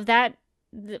season of that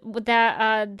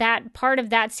part of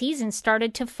that season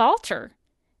started to falter.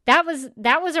 That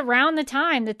was around the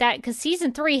time that because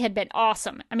season 3 had been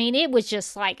awesome. I mean, it was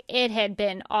just like, it had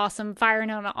been awesome, firing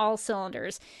on all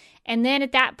cylinders. And then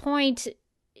at that point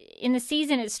in the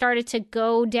season, it started to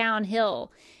go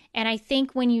downhill. And I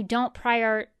think when you don't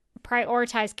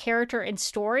prioritize character and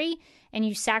story, and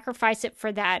you sacrifice it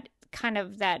for that kind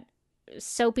of that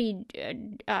soapy,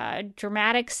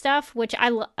 dramatic stuff, which I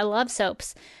love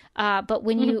soaps. But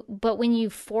when you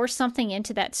force something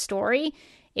into that story,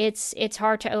 it's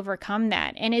hard to overcome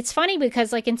that. And it's funny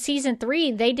because like in season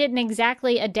 3, they didn't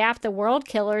exactly adapt the world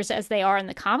killers as they are in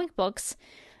the comic books,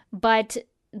 but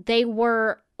they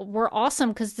were awesome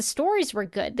because the stories were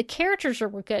good. The characters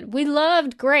were good. We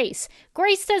loved Grace.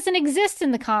 Grace doesn't exist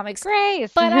in the comics.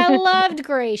 Grace. But I loved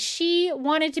Grace. She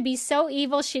wanted to be so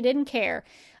evil, she didn't care.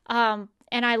 And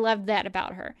I loved that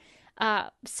about her.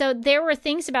 So there were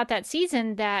things about that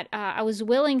season that I was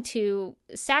willing to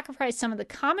sacrifice some of the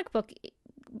comic book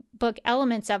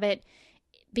elements of it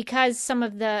because some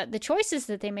of the choices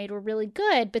that they made were really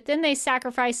good, but then they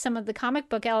sacrificed some of the comic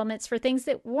book elements for things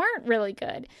that weren't really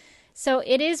good. So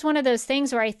it is one of those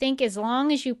things where I think as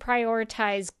long as you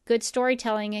prioritize good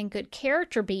storytelling and good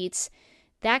character beats,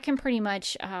 that can pretty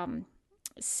much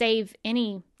save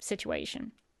any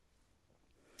situation.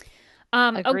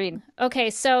 Agreed. Okay,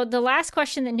 so the last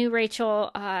question that New Rachel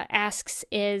asks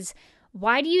is,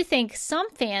 why do you think some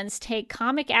fans take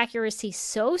comic accuracy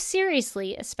so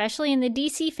seriously, especially in the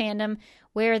DC fandom,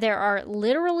 where there are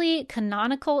literally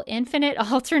canonical infinite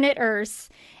alternate Earths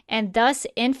and thus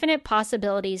infinite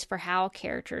possibilities for how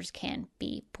characters can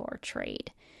be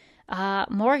portrayed?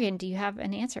 Morgan, do you have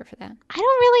an answer for that? I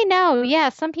don't really know. Yeah,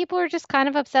 some people are just kind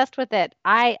of obsessed with it.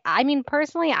 I mean,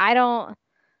 personally, I don't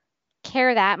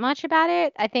care that much about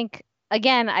it. I think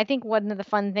one of the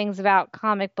fun things about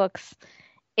comic books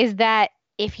is that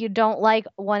if you don't like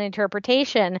one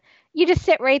interpretation, you just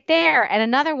sit right there and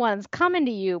another one's coming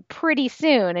to you pretty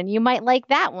soon and you might like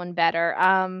that one better.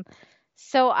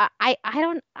 So I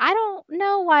don't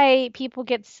know why people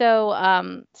get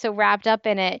so wrapped up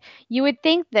in it. You would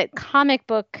think that comic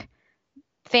book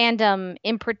fandom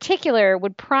in particular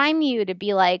would prime you to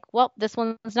be like, well, this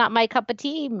one's not my cup of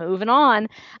tea, moving on.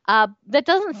 That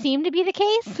doesn't seem to be the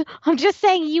case. I'm just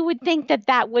saying you would think that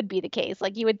that would be the case.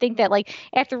 Like you would think that like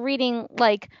after reading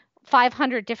like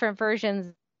 500 different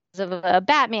versions of a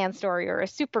Batman story or a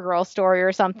Supergirl story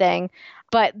or something,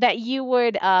 but that you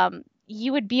would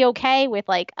be okay with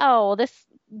like, oh,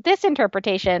 this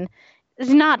interpretation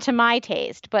is not to my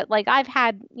taste, but like I've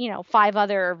had, 5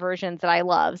 other versions that I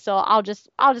love. So I'll just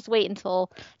wait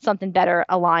until something better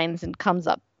aligns and comes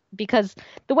up, because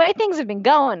the way things have been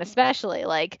going, especially,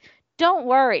 like, don't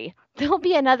worry, there'll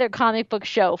be another comic book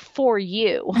show for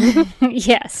you.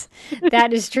 Yes,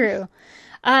 that is true.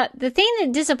 The thing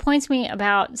that disappoints me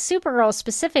about Supergirl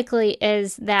specifically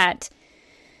is that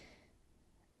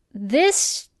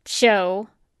this show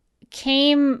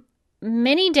came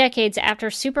many decades after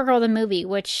Supergirl the movie,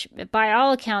 which by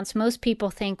all accounts most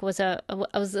people think was a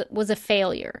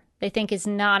failure. They think is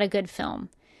not a good film.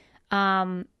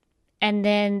 And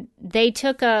then they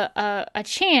took a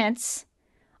chance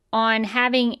on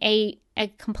having a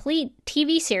complete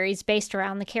TV series based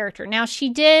around the character. Now, she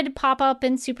did pop up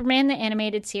in Superman the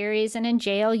Animated Series and in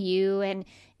JLU and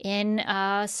in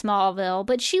Smallville,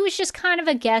 but she was just kind of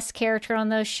a guest character on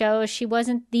those shows. She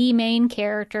wasn't the main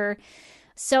character.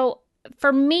 So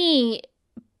for me,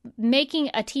 making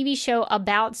a TV show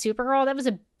about Supergirl, that was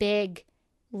a big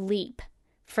leap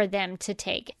for them to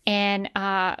take. And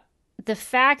the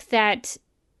fact that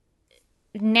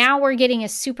now we're getting a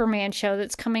Superman show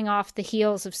that's coming off the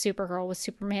heels of Supergirl with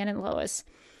Superman and Lois.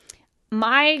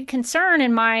 My concern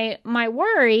and my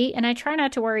worry, and I try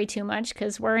not to worry too much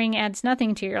because worrying adds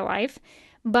nothing to your life,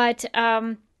 but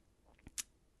when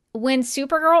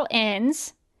Supergirl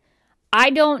ends, I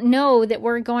don't know that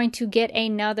we're going to get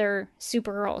another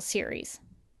Supergirl series.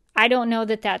 I don't know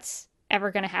that that's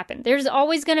ever going to happen. There's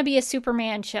always going to be a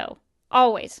Superman show.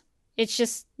 Always. It's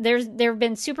just, there have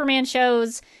been Superman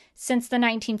shows since the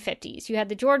 1950s. You had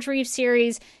the George Reeves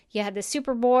series, you had the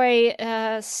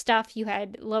Superboy stuff, you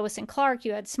had Lois and Clark,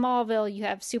 you had Smallville, you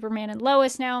have Superman and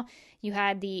Lois now, you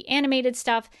had the animated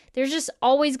stuff. There's just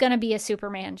always going to be a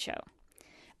Superman show.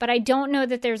 But I don't know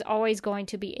that there's always going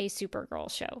to be a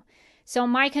Supergirl show. So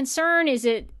my concern is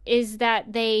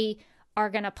that they are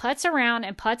going to putz around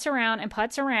and putz around and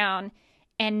putz around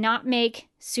and not make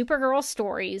Supergirl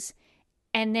stories,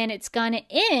 and then it's going to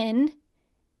end.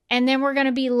 And then we're going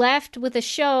to be left with a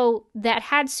show that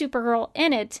had Supergirl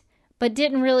in it, but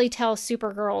didn't really tell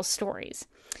Supergirl stories.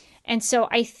 And so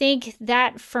I think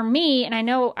that for me, and I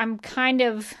know I'm kind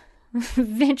of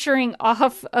venturing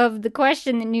off of the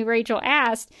question that New Rachel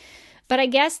asked, but I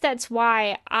guess that's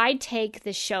why I take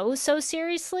the show so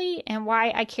seriously and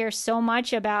why I care so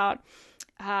much about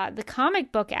the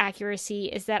comic book accuracy,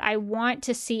 is that I want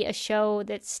to see a show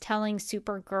that's telling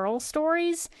Supergirl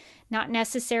stories, not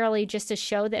necessarily just a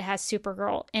show that has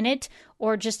Supergirl in it,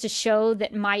 or just a show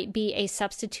that might be a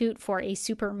substitute for a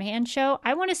Superman show.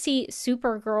 I want to see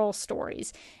Supergirl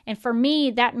stories. And for me,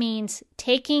 that means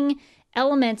taking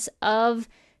elements of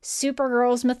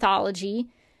Supergirl's mythology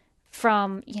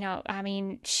from,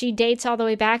 she dates all the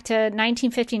way back to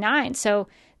 1959. So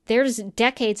there's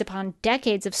decades upon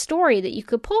decades of story that you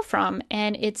could pull from.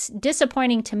 And it's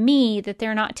disappointing to me that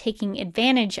they're not taking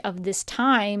advantage of this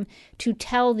time to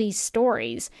tell these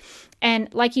stories.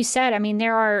 And like you said,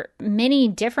 there are many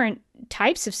different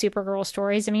types of Supergirl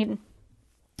stories. Some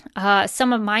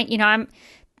of my,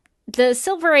 the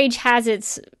Silver Age has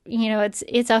its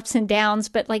ups and downs,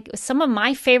 but like some of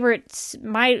my favorite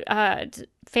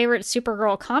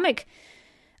Supergirl comic,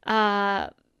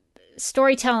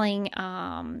 storytelling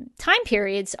time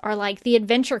periods are like the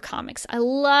adventure comics. I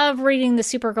love reading the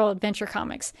Supergirl adventure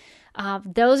comics.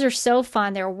 Those are so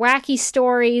fun. They're wacky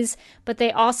stories, but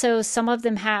they also, some of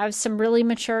them have some really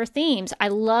mature themes. I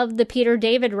love the Peter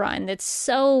David run. That's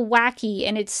so wacky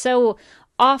and it's so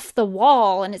off the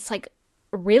wall. And it's like,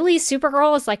 really?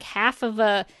 Supergirl is like half of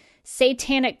a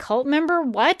satanic cult member?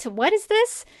 What is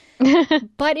this?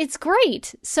 But it's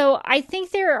great. So I think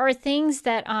there are things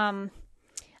that,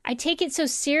 I take it so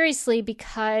seriously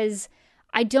because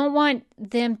I don't want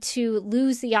them to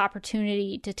lose the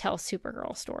opportunity to tell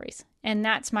Supergirl stories. And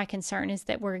that's my concern, is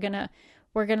that we're going to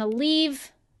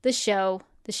leave the show.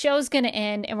 The show's going to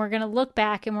end and we're going to look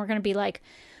back and we're going to be like,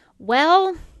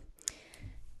 well,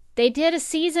 they did a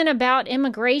season about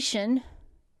immigration.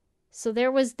 So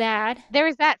there was that. There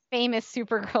was that famous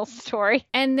Supergirl story.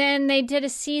 And then they did a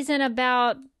season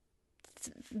about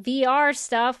VR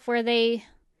stuff where they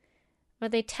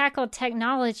tackled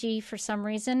technology for some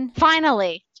reason.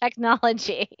 Finally,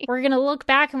 technology. We're going to look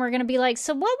back and we're going to be like,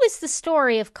 so what was the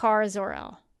story of Kara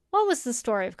Zor-El? What was the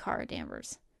story of Kara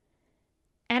Danvers?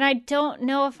 And I don't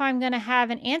know if I'm going to have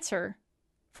an answer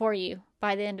for you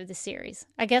by the end of the series.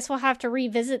 I guess we'll have to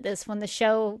revisit this when the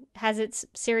show has its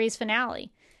series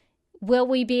finale. Will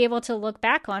we be able to look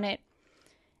back on it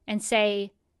and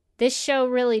say, this show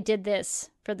really did this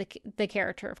for the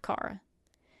character of Kara?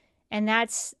 And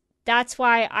that's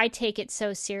why I take it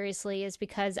so seriously, is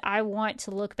because I want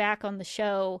to look back on the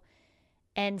show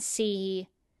and see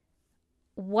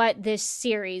what this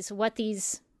series, what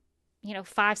these,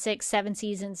 5, 6, 7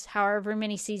 seasons, however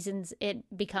many seasons it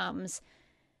becomes,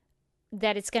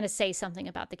 that it's going to say something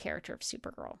about the character of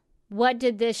Supergirl. What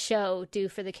did this show do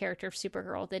for the character of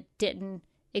Supergirl that didn't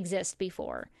exist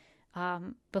before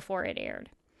it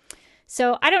aired?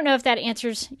 So I don't know if that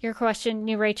answers your question,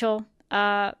 New Rachel,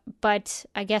 but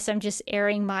I guess I'm just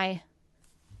airing my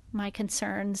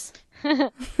concerns,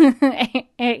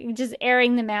 just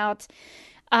airing them out.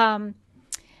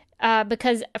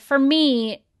 Because for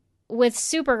me, with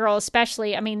Supergirl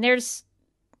especially, I mean, there's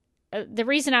the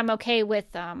reason I'm okay with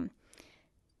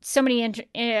so many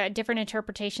different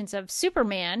interpretations of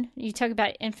Superman. You talk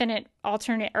about infinite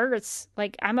alternate Earths.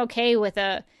 Like, I'm okay with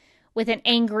an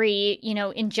angry,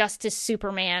 injustice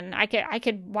Superman. I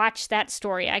could watch that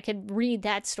story. I could read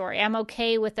that story. I'm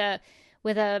okay with a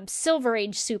Silver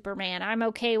Age Superman. I'm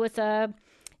okay with a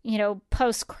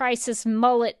post-crisis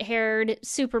mullet-haired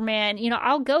Superman.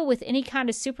 I'll go with any kind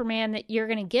of Superman that you're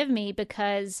going to give me,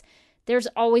 because there's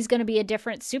always going to be a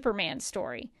different Superman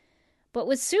story. But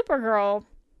with Supergirl,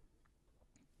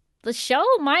 the show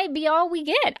might be all we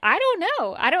get. I don't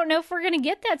know. I don't know if we're going to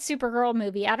get that Supergirl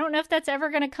movie. I don't know if that's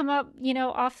ever going to come up,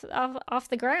 off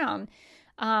the ground.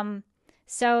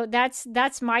 So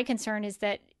that's my concern, is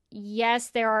that, yes,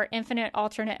 there are infinite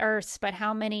alternate Earths, but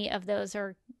how many of those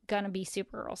are going to be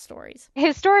Supergirl stories?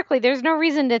 Historically, there's no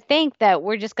reason to think that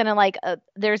we're just going to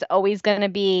there's always going to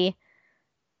be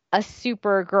a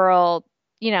Supergirl,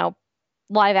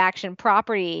 live action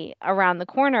property around the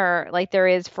corner like there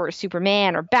is for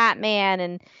Superman or Batman,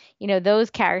 and those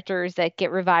characters that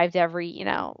get revived every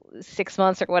 6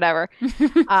 months or whatever.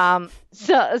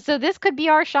 So this could be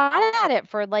our shot at it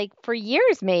for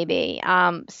years maybe.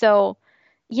 So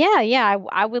yeah,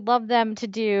 I would love them to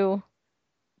do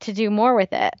more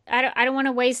with it. I don't want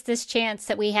to waste this chance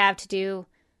that we have to do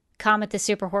Comet the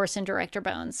Superhorse and Director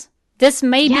Bones. This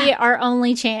may be our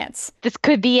only chance. This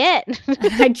could be it.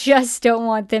 I just don't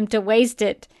want them to waste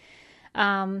it.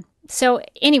 So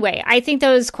anyway, I think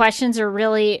those questions are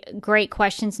really great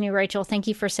questions, New Rachel. Thank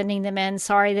you for sending them in.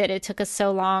 Sorry that it took us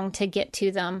so long to get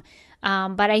to them.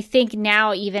 But I think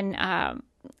now, even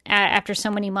after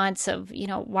so many months of,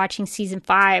 watching season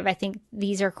 5, I think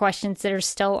these are questions that are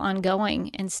still ongoing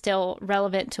and still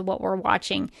relevant to what we're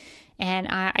watching. And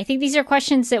I think these are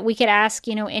questions that we could ask,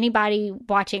 anybody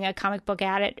watching a comic book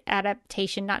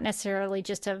adaptation, not necessarily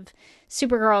just of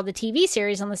Supergirl, the TV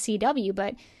series on the CW,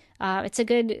 but it's a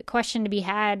good question to be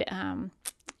had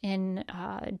in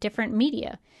different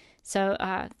media. So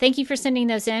thank you for sending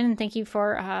those in, and thank you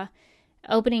for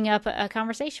opening up a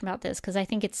conversation about this, because I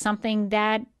think it's something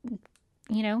that,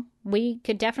 we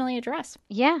could definitely address.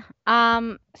 Yeah.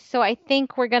 So I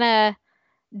think we're going to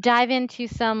dive into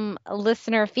some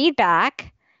listener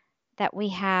feedback that we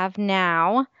have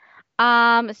now.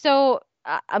 So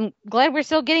I'm glad we're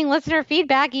still getting listener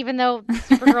feedback, even though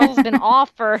Supergirl's been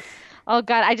off for, oh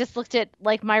God, I just looked at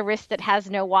my wrist that has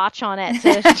no watch on it.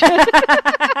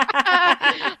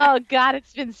 Oh God,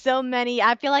 it's been so many.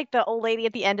 I feel like the old lady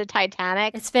at the end of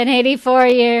Titanic. It's been 84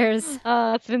 years.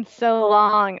 Oh, it's been so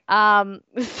long.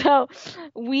 So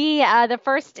the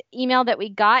first email that we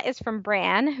got is from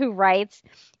Bran, who writes,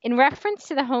 in reference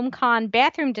to the HomeCon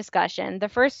bathroom discussion, the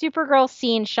first Supergirl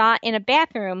scene shot in a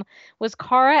bathroom was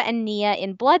Kara and Nia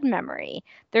in Blood Memory.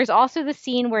 There's also the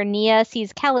scene where Nia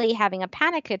sees Kelly having a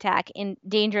panic attack in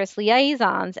Dangerous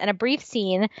Liaisons, and a brief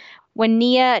scene when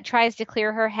Nia tries to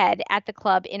clear her head at the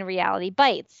club in Reality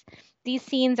Bites. These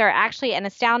scenes are actually an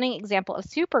astounding example of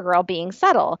Supergirl being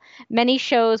subtle. Many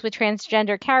shows with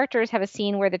transgender characters have a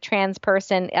scene where the trans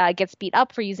person gets beat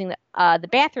up for using the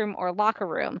bathroom or locker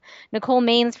room. Nicole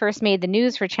Maines first made the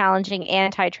news for challenging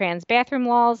anti-trans bathroom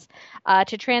laws.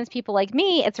 To trans people like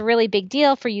me, it's a really big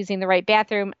deal for using the right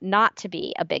bathroom not to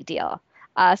be a big deal.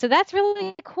 So that's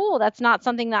really cool. That's not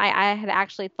something that I had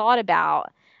actually thought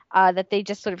about, that they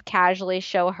just sort of casually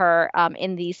show her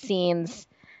in these scenes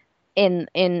in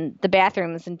the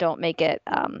bathrooms and don't make it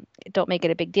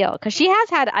a big deal, because she has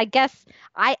had, I guess,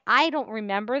 I don't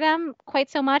remember them quite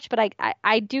so much, but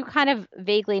I do kind of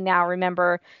vaguely now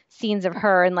remember scenes of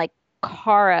her in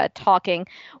Kara talking.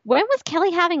 When was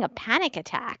Kelly having a panic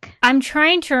attack? I'm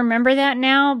trying to remember that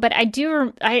now, but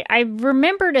I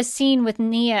remembered a scene with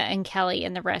Nia and Kelly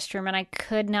in the restroom, and I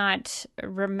could not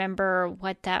remember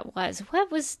what that was.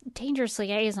 What was Dangerous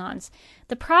Liaisons?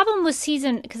 The problem was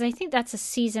because I think that's a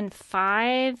season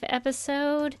 5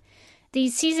 episode.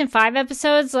 These season 5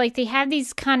 episodes, like, they have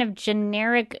these kind of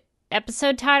generic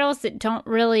episode titles that don't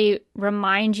really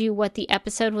remind you what the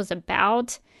episode was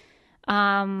about.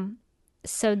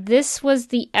 So this was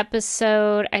the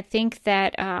episode, I think,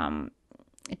 that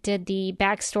did the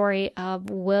backstory of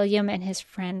William and his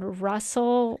friend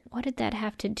Russell. What did that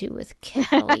have to do with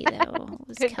Kelly, though?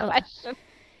 Good question.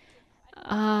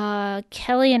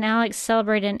 Kelly and Alex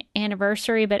celebrate an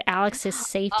anniversary, but Alex's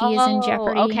safety is in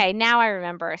jeopardy. Okay, now I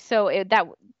remember. So that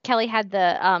Kelly had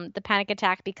the panic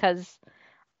attack because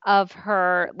of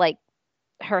her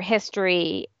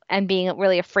history and being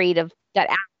really afraid of that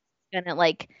Alex was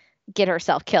gonna get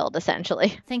herself killed,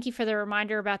 essentially. Thank you for the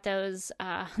reminder about those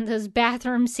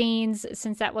bathroom scenes,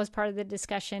 since that was part of the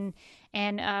discussion,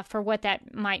 and for what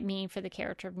that might mean for the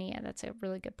character of Nia. That's a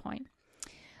really good point.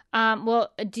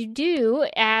 Well, Dudu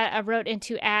wrote in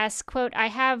to ask, quote, I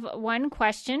have one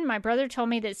question. My brother told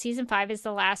me that season 5 is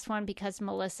the last one because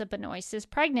Melissa Benoist is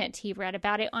pregnant. He read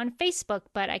about it on Facebook,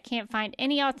 but I can't find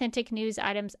any authentic news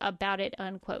items about it,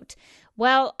 unquote.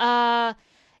 Well,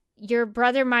 your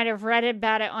brother might have read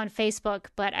about it on Facebook,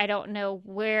 but I don't know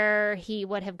where he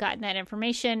would have gotten that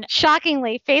information.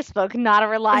 Shockingly, Facebook, not a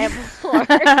reliable source.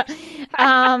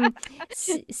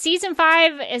 Season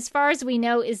 5, as far as we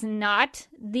know, is not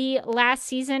the last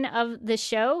season of the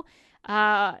show.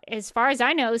 As far as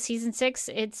I know, season 6,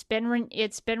 it's been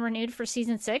renewed for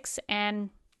season 6,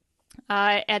 and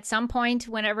at some point,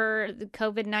 whenever the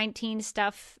COVID-19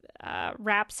 stuff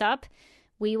wraps up,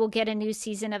 we will get a new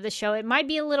season of the show. It might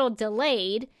be a little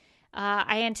delayed.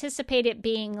 I anticipate it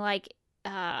being like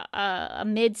a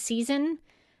mid-season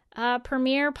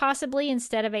premiere, possibly,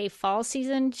 instead of a fall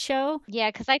season show.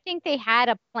 Yeah, because I think they had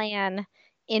a plan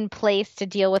in place to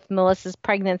deal with Melissa's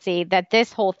pregnancy that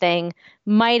this whole thing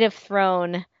might have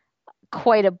thrown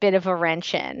quite a bit of a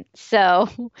wrench in. So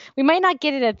we might not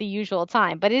get it at the usual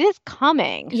time, but it is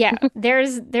coming. Yeah,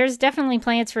 there's definitely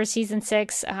plans for season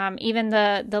 6. Even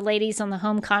the ladies on the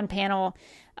HomeCon panel,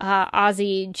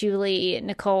 Ozzy, Julie,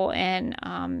 Nicole, and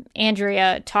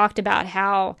Andrea talked about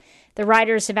how the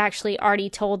writers have actually already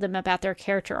told them about their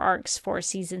character arcs for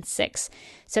season 6.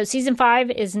 So season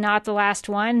 5 is not the last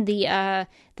one. The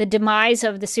demise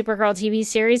of the Supergirl TV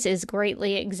series is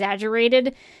greatly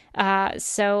exaggerated.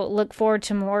 So look forward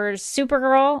to more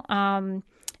Supergirl.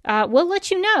 We'll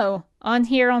let you know on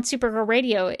Supergirl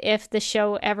Radio if the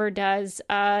show ever does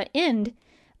end.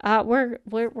 We're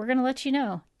gonna let you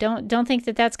know. Don't think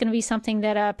that that's gonna be something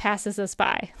that passes us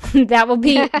by. that will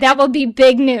be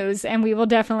big news, and we will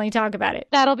definitely talk about it.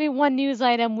 That'll be one news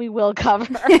item we will cover.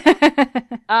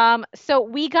 So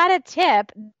we got a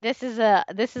tip. This is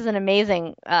an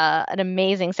amazing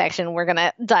section we're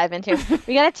gonna dive into.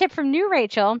 We got a tip from New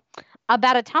Rachel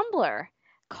about a Tumblr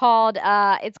called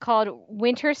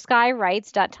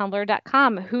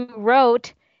winterskywrites.tumblr.com, who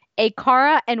wrote a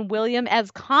Kara and William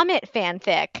as Comet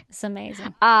fanfic. It's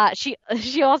amazing. She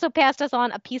also passed us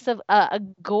on a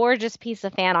gorgeous piece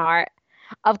of fan art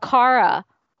of Kara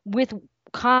with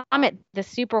Comet the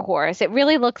super horse. It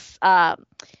really looks like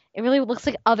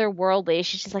otherworldly.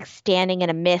 She's just like standing in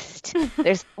a mist.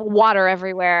 There's water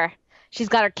everywhere. She's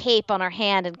got her cape on her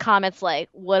hand, and Comet's like,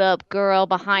 "What up, girl?"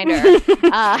 behind her.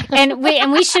 And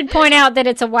we should point out that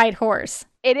it's a white horse.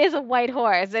 It is a white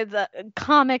horse. It's a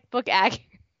comic book accurate.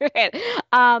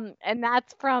 And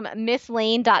that's from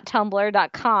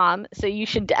misslane.tumblr.com. So you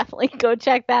should definitely go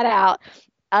check that out.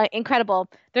 Incredible.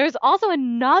 There's also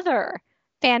another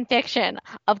fan fiction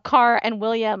of Kara and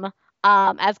William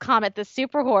as Comet the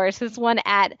super horse. This one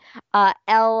at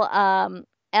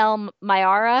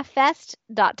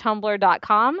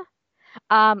elmayarafest.tumblr.com.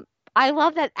 I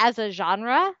love that as a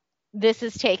genre, this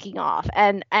is taking off.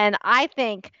 And I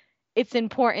think it's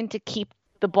important to keep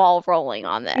the ball rolling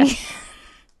on this.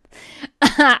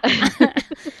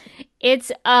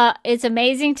 It's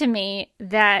amazing to me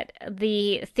that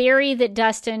the theory that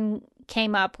Dustin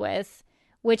came up with,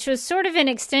 which was sort of an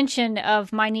extension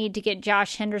of my need to get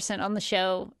Josh Henderson on the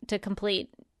show to complete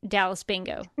Dallas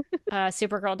Bingo,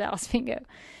 Supergirl Dallas Bingo,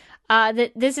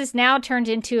 that this is now turned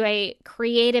into a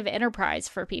creative enterprise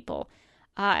for people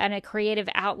and a creative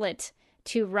outlet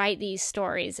to write these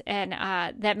stories, and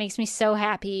that makes me so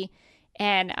happy.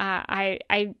 And I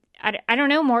don't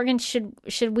know, Morgan,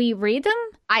 should we read them?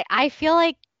 I feel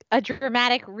like a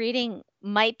dramatic reading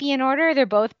might be in order. They're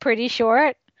both pretty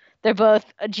short. They're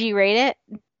both G-rated.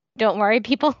 Don't worry,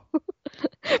 people.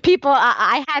 People,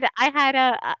 I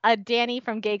had a Danny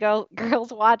from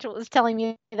Girls Watch was telling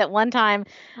me that one time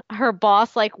her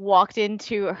boss like walked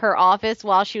into her office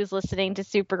while she was listening to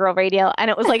Supergirl radio, and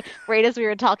it was like right as we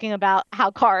were talking about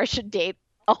how Kara should date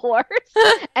a horse,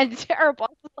 and her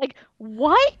boss was like,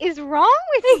 "What is wrong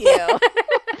with you?"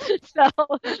 So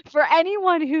for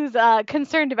anyone who's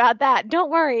concerned about that, don't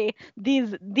worry.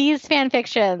 These fan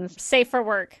fictions. Safe for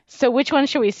work. So which one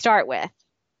should we start with?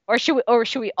 Or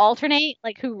should we alternate?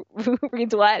 Like who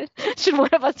reads what? Should one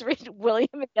of us read William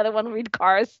and the other one read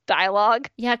Kara's dialogue?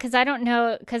 Yeah, because I don't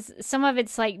know, because some of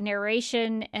it's like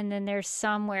narration, and then there's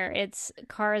some where it's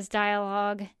Kara's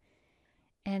dialogue,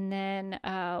 and then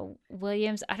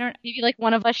William's. I don't. Maybe like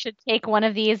one of us should take one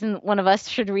of these and one of us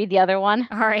should read the other one.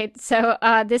 All right, so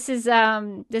this is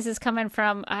coming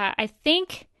from I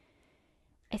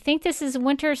think this is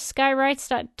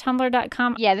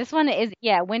winterskywrites.tumblr.com. Yeah, this one is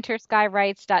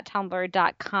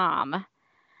winterskywrites.tumblr.com.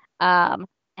 And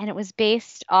it was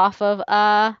based off of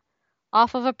a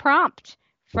prompt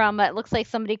from it looks like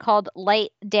somebody called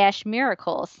Light Dash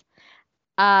Miracles.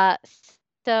 Uh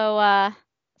so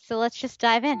let's just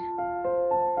dive in.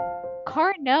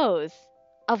 Kara knows,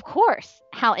 of course,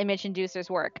 how image inducers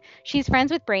work. She's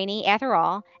friends with Brainy, after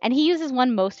all, and he uses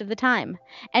one most of the time.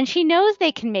 And she knows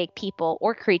they can make people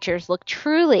or creatures look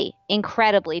truly,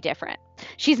 incredibly different.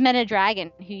 She's met a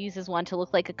dragon who uses one to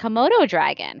look like a Komodo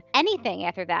dragon. Anything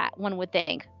after that, one would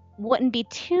think, wouldn't be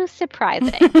too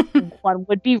surprising. One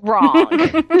would be wrong.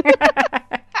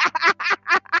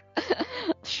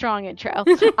 Strong intro.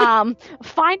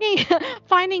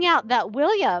 Finding out that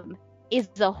William is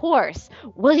a horse.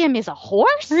 William is a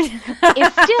horse? Is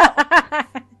still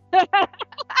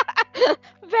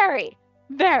very,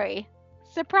 very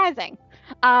surprising.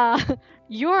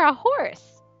 You're a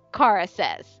horse, Kara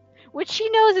says, which she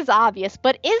knows is obvious,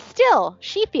 but is still,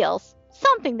 she feels,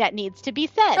 something that needs to be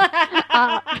said.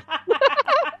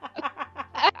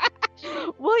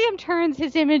 William turns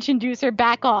his image inducer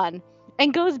back on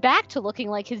and goes back to looking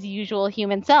like his usual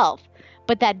human self.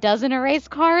 But that doesn't erase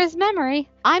Kara's memory.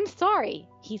 I'm sorry,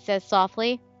 he says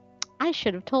softly. I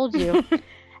should have told you.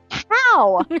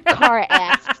 How? Kara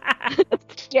asks,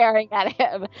 staring at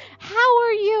him. How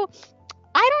are you?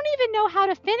 I don't even know how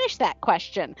to finish that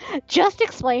question. Just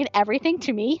explain everything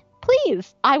to me,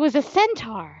 please. I was a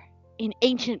centaur in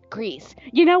ancient Greece.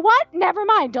 You know what? Never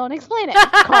mind. Don't explain it.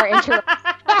 Kara interrupts.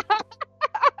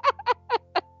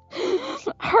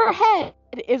 Her head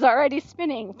is already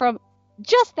spinning from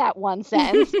just that one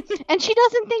sentence, and she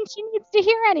doesn't think she needs to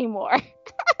hear anymore.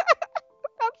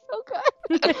 That's so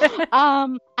good.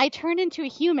 I turn into a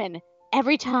human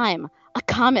every time a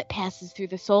comet passes through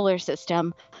the solar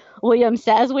system, William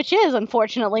says, which is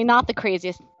unfortunately not the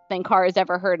craziest thing Kara's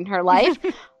ever heard in her life.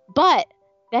 But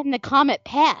then the comet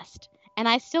passed, and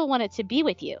I still wanted to be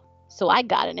with you, so I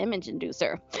got an image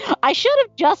inducer. I should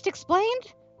have just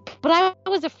explained, but I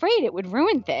was afraid it would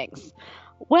ruin things.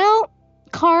 Well,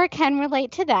 Kara can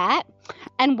relate to that,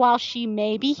 and while she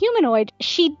may be humanoid,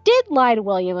 she did lie to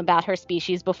William about her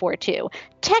species before too.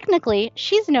 Technically,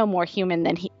 she's no more human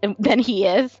than he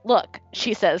is. Look,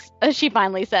 she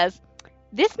finally says,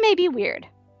 this may be weird,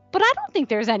 but I don't think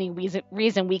there's any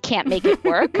reason we can't make it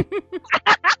work.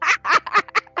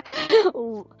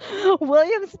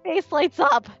 William's face lights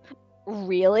up.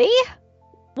 Really?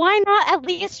 Why not at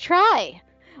least try?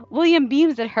 William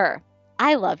beams at her.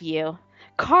 I love you.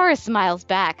 Kara smiles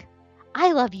back.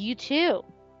 I love you too.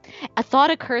 A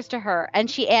thought occurs to her, and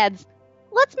she adds,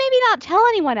 let's maybe not tell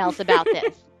anyone else about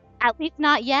this. At least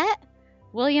not yet.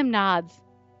 William nods.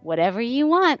 Whatever you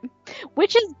want.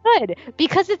 Which is good,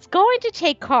 because it's going to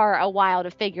take Kara a while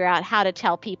to figure out how to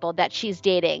tell people that she's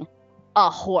dating a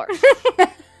horse.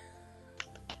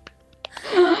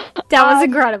 That was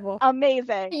incredible.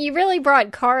 Amazing. You really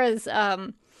brought Kara's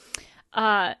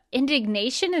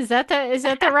indignation. Is that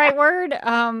the right word?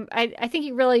 I think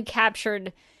you really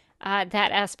captured that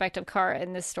aspect of Kara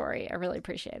in this story. I really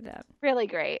appreciate that. Really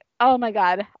great. Oh my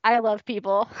God. I love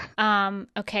people.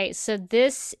 Okay, so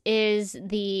this is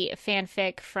the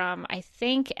fanfic from, I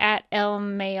think, at El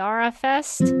Mayara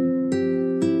Fest.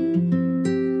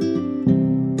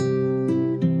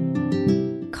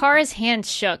 Kara's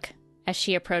hands shook as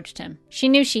she approached him. She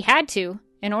knew she had to,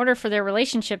 in order for their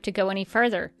relationship to go any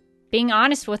further. Being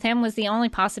honest with him was the only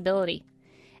possibility.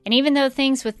 And even though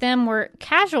things with them were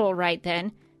casual right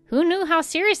then, who knew how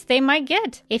serious they might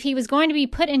get? If he was going to be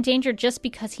put in danger just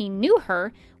because he knew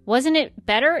her, wasn't it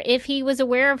better if he was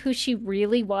aware of who she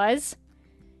really was?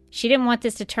 She didn't want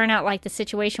this to turn out like the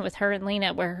situation with her and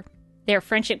Lena, where Their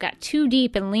friendship got too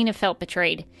deep and Lena felt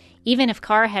betrayed, even if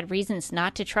Kara had reasons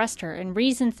not to trust her and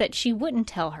reasons that she wouldn't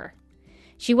tell her.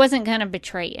 She wasn't going to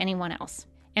betray anyone else.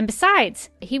 And besides,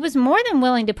 he was more than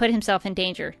willing to put himself in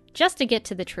danger just to get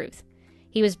to the truth.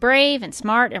 He was brave and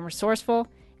smart and resourceful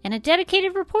and a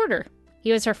dedicated reporter.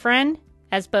 He was her friend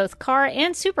as both Kara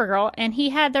and Supergirl, and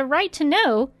he had the right to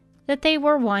know that they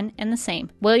were one and the same.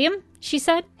 "William," she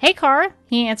said. "Hey, Kara,"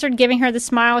 he answered, giving her the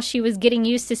smile she was getting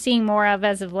used to seeing more of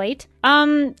as of late.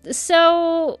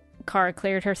 So... Kara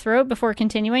cleared her throat before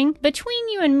continuing. "Between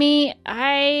you and me,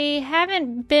 I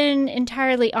haven't been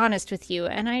entirely honest with you,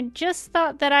 and I just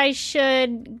thought that I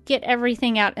should get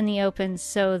everything out in the open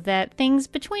so that things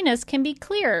between us can be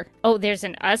clear." "Oh, there's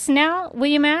an us now?"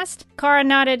 William asked. Kara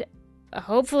nodded.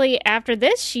 "Hopefully after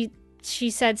this," she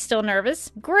said, still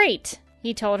nervous. "Great,"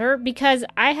 he told her, "because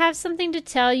I have something to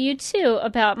tell you, too,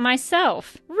 about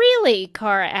myself." "Really?"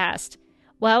 Kara asked.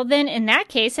 "Well, then, in that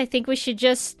case, I think we should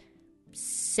just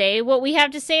say what we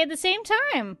have to say at the same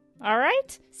time. All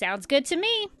right? Sounds good to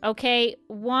me." "Okay,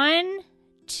 1,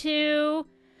 2...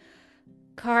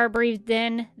 Kara breathed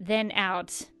in, then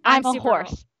out. I'm a Supergirl."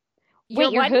 horse.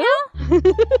 Wait, You're you're what who?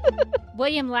 now?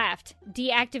 William laughed,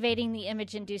 deactivating the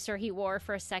image inducer he wore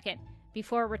for a second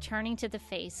before returning to the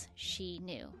face she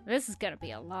knew. This is going to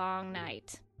be a long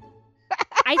night.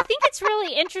 I think it's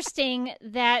really interesting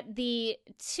that the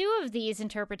two of these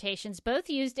interpretations both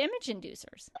used image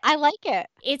inducers. I like it.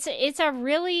 It's a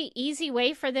really easy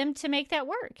way for them to make that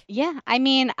work. Yeah, I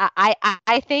mean,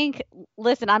 I think,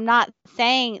 listen, I'm not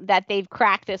saying that they've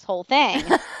cracked this whole thing,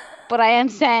 but I am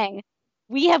saying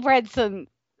we have read some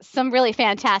really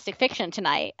fantastic fiction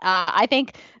tonight. I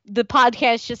think the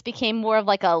podcast just became more of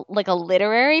like a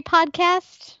literary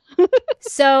podcast.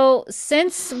 So,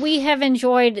 since we have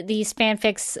enjoyed these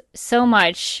fanfics so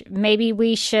much, maybe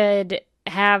we should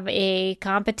have a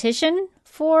competition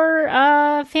for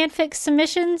fanfic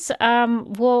submissions.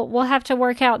 We'll have to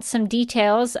work out some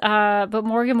details. But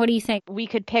Morgan, what do you think? We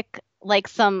could pick like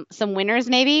some winners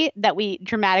maybe that we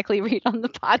dramatically read on the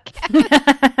podcast.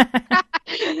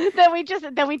 Then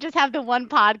we just have the one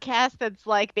podcast that's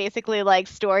like basically like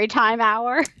story time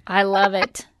hour. I love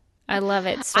it. I love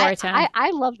it. Story time.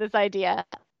 I love this idea.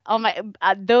 Oh my,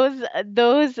 those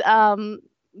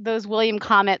William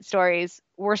comment stories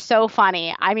were so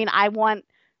funny. I mean, I want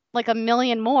like a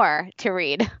million more to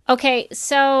read. Okay,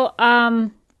 so I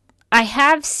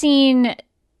have seen,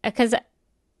 because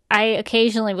I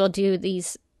occasionally will do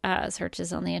these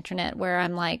searches on the internet where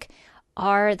I'm like,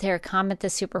 are there Comet the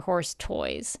Superhorse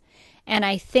toys? And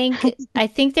I think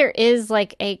there is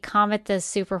like a Comet the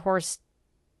Superhorse,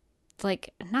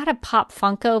 like not a Pop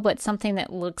Funko, but something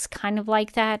that looks kind of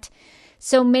like that.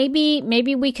 So maybe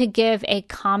we could give a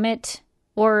Comet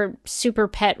or Super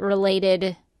Pet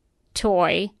related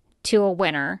toy to a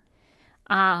winner.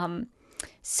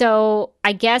 So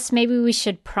I guess maybe we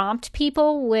should prompt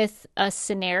people with a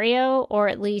scenario, or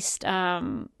at least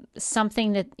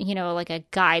something that, you know, like a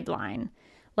guideline.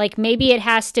 Like maybe it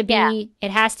has to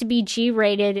be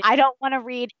G-rated. I don't want to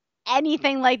read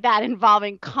anything like that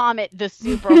involving Comet the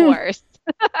Superhorse.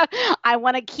 I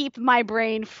want to keep my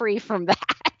brain free from that.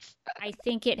 I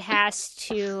think it has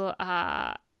to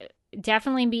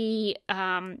definitely be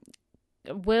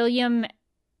William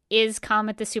is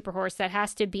Comet the Superhorse. That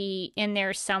has to be in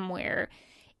there somewhere.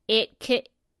 It could,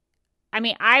 I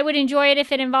mean, I would enjoy it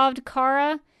if it involved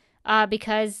Kara,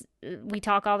 because we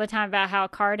talk all the time about how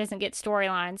Kara doesn't get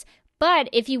storylines. But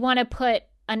if you want to put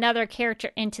another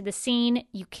character into the scene,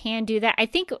 you can do that. I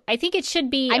think it should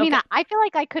be. I mean, I feel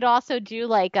like I could also do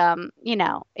like you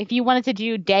know, if you wanted to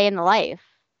do day in the life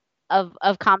of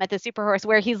Comet the Superhorse,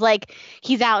 where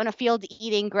he's out in a field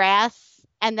eating grass,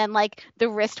 and then like the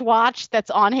wristwatch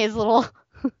that's on his little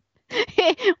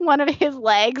one of his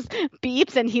legs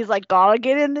beeps, and he's like, gotta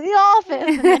get into the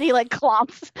office, and then he like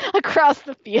clomps across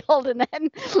the field, and then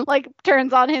like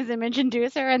turns on his image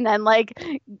inducer, and then like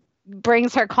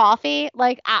brings her coffee.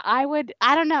 Like I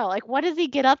don't know, like what does he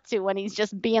get up to when he's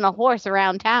just being a horse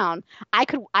around town? I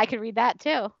could read that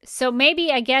too. So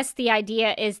maybe, I guess the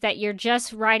idea is that you're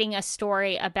just writing a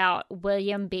story about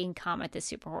William being Comet the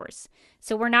Superhorse.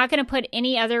 So we're not going to put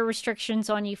any other restrictions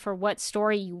on you for what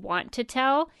story you want to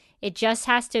tell. It just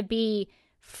has to be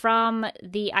from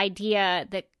the idea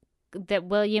that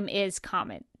William is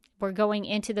Comet. We're going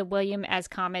into the William as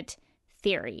Comet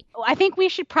theory. I think we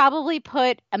should probably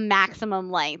put a maximum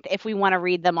length if we want to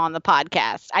read them on the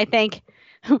podcast. I think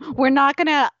we're not going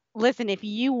to listen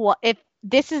if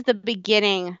this is the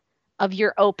beginning of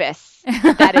your opus,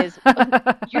 that is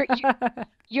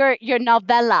your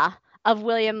novella of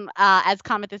William as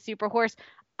Comet the Superhorse.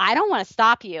 I don't want to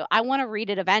stop you. I want to read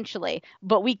it eventually,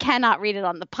 but we cannot read it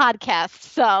on the podcast.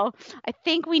 So I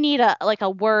think we need a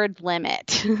word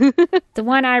limit. The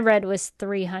one I read was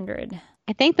 300.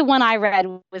 I think the one I read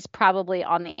was probably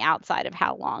on the outside of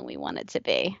how long we want it to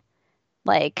be.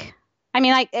 Like, I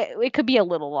mean, it could be a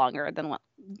little longer than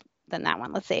that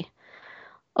one. Let's see.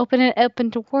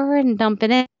 Open to Word and dump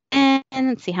it in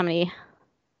and see how many.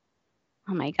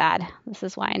 Oh my God, this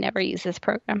is why I never use this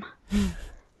program.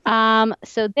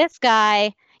 So this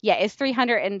guy, is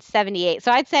 378.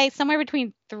 So I'd say somewhere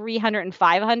between 300 and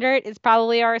 500 is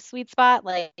probably our sweet spot.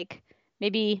 Like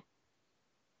maybe,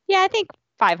 I think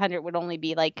 500 would only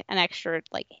be like an extra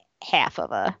like half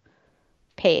of a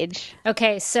page.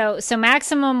 Okay, so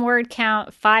maximum word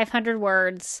count 500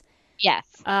 words. Yes.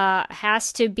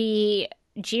 Has to be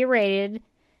G-rated,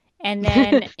 and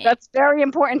then that's very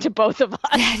important to both of us.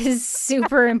 That is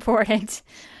super important.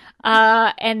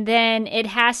 And then it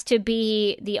has to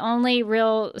be, the only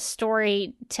real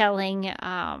storytelling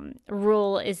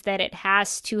rule is that it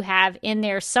has to have in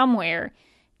there somewhere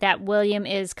that William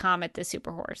is Comet the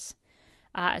Superhorse.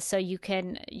 So you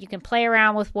can play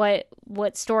around with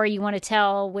what story you want to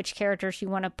tell, which characters you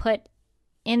want to put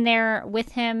in there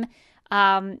with him.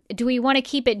 Do we want to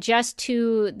keep it just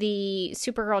to the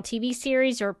Supergirl TV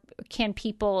series, or can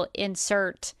people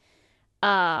insert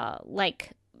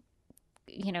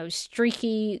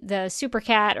Streaky the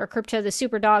Supercat or Crypto the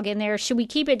Superdog in there? Should we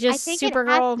keep it just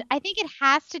Supergirl? I think it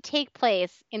has to take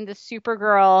place in the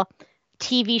Supergirl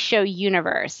TV show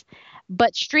universe.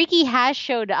 But Streaky has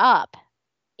showed up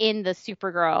in the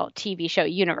Supergirl TV show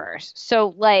universe.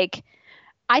 So, like,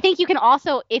 I think you can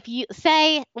also, if you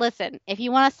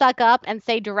want to suck up and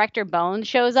say Director Bones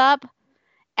shows up,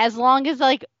 as long as,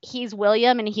 like, he's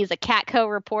William and he's a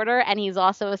Catco reporter and he's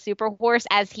also a Superhorse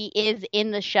as he is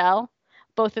in the show,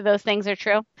 both of those things are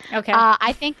true. Okay.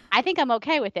 I think I'm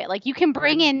okay with it. Like, you can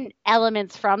bring in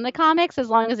elements from the comics as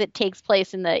long as it takes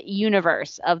place in the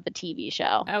universe of the TV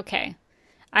show. Okay.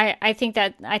 I think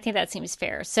that seems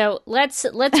fair. So let's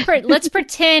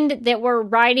pretend that we're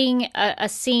writing a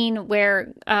scene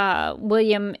where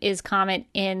William is Comet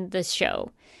in the show,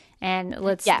 and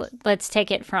let's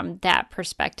take it from that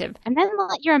perspective. And then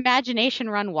let your imagination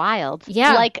run wild.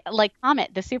 Yeah, like Comet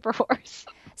the Superhorse.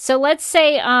 So let's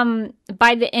say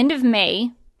by the end of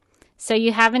May, so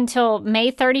you have until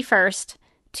May 31st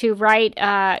to write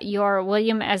your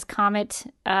William as Comet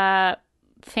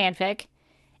fanfic.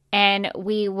 And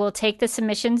we will take the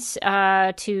submissions to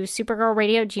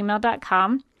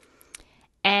supergirlradio@gmail.com.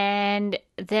 And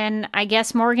then I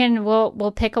guess Morgan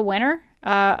will pick a winner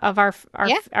of our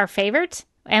favorite.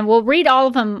 And we'll read all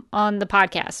of them on the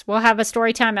podcast. We'll have a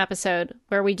storytime episode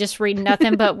where we just read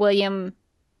nothing but William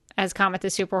as Comet the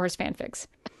Superhorse fanfics.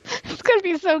 It's going to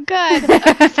be so good.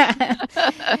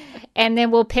 And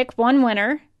then we'll pick one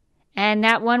winner. And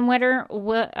that one winner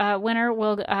will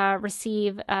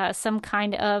receive some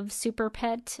kind of Super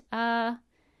Pet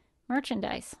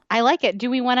merchandise. I like it. Do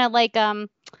we want to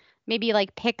maybe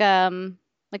pick a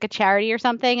charity or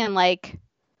something and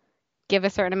give a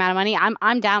certain amount of money?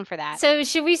 I'm down for that. So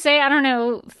should we say, I don't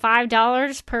know,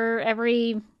 $5 per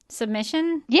every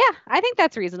submission? Yeah, I think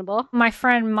that's reasonable. My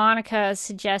friend Monica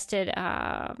suggested.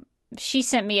 She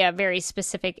sent me a very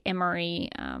specific Emory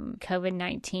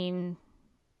COVID-19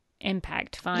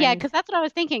 impact fund. Yeah, because that's what I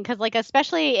was thinking. Because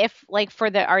especially if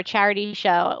for our charity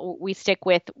show we stick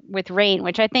with RAIN,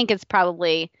 which I think is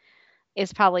probably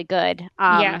good.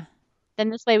 Yeah. Then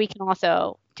this way we can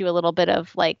also do a little bit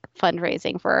of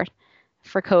fundraising for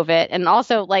COVID, and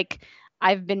also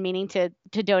I've been meaning to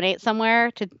donate somewhere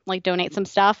to donate some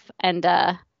stuff, and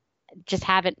just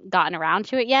haven't gotten around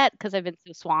to it yet because I've been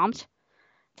so swamped.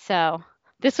 So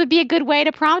this would be a good way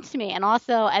to prompt me, and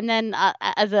then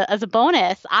as a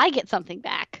bonus, I get something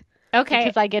back. Okay,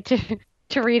 because I get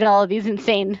to read all of these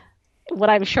insane, what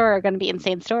I'm sure are going to be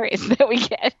insane stories that we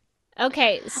get.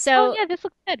 Okay, so this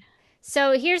looks good.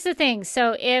 So here's the thing.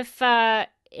 So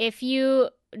if you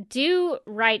do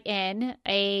write in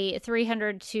a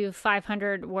 300 to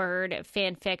 500 word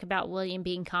fanfic about William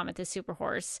being Comet the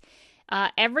Superhorse,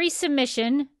 every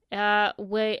submission that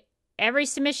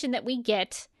we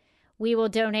get, we will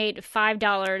donate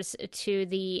 $5 to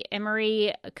the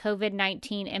Emory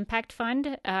COVID-19 Impact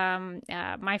Fund.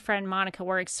 My friend Monica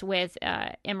works with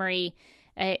Emory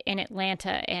in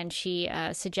Atlanta, and she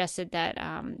suggested that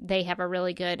they have a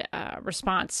really good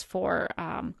response for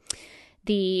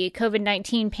the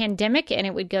COVID-19 pandemic, and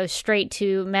it would go straight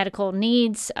to medical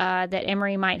needs that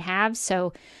Emory might have.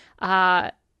 So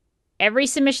every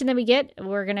submission that we get,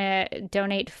 we're going to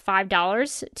donate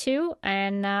 $5 to,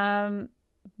 and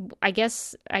I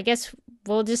guess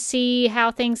we'll just see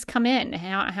how things come in,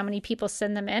 how many people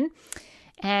send them in.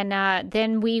 And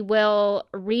then we will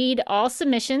read all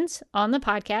submissions on the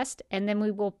podcast, and then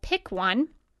we will pick one.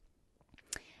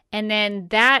 And then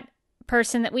that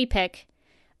person that we pick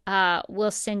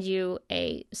will send you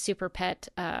a Super Pet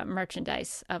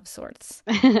merchandise of sorts.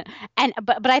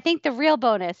 But I think the real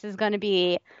bonus is going to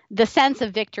be the sense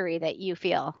of victory that you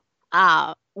feel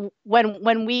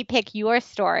when we pick your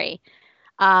story.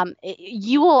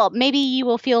 You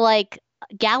will feel like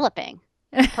galloping,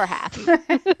 perhaps.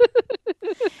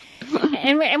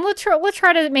 and we'll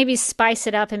try to maybe spice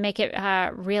it up and make it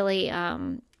really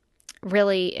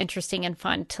interesting and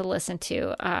fun to listen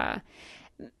to.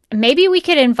 Maybe we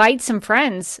could invite some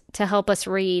friends to help us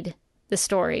read the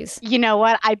stories. You know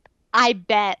what? I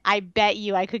bet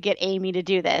you I could get Amy to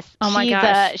do this. Oh my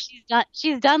gosh.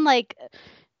 She's done like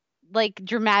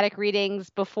dramatic readings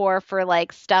before for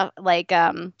like stuff like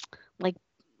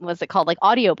what's it called? Like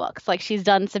audiobooks. Like she's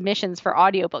done submissions for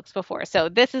audiobooks before. So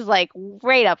this is like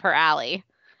right up her alley.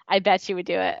 I bet she would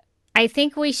do it. I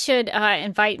think we should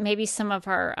invite maybe some of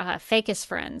our fakest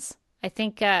friends. I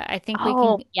think we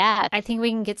can. Yes. I think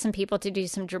we can get some people to do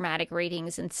some dramatic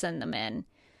readings and send them in.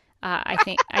 I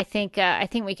think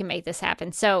we can make this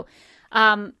happen. So,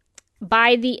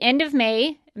 by the end of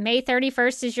May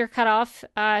 31st is your cutoff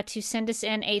to send us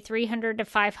in a 300 to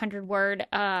 500 word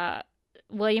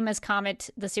William as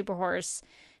Comet, the Super Horse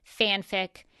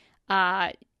fanfic.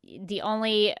 The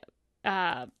only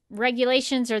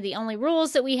regulations or the only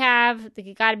rules that we have,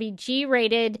 they got to be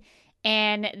G-rated.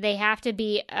 And they have to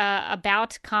be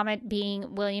about Comet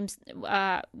being William's. They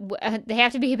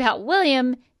have to be about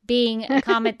William being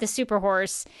Comet the Super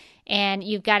Horse, and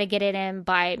you've got to get it in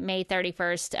by May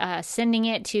 31st. Sending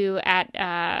it to at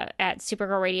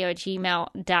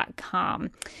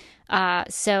supergirlradio@gmail.com.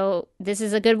 So this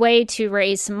is a good way to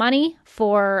raise some money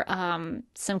for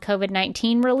some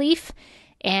COVID-19 relief,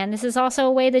 and this is also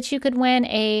a way that you could win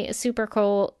a super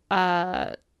cool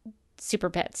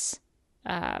Super Pets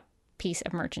piece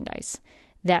of merchandise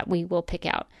that we will pick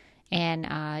out and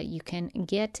you can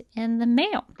get in the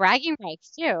mail. Bragging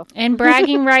rights too. And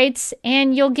bragging rights,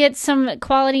 and you'll get some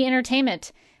quality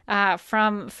entertainment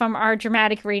from our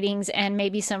dramatic readings and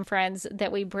maybe some friends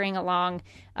that we bring along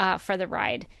for the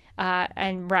ride.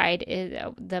 And ride,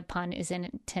 the pun is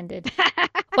intended.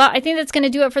 Well, I think that's going to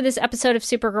do it for this episode of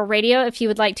Supergirl Radio. If you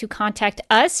would like to contact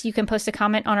us, you can post a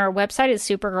comment on our website at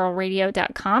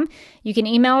supergirlradio.com. You can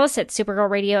email us at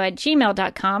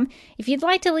supergirlradio@gmail.com. If you'd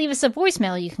like to leave us a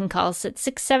voicemail, you can call us at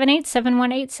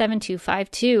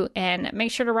 678-718-7252. And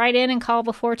make sure to write in and call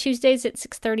before Tuesdays at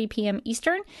 6:30 p.m.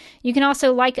 Eastern. You can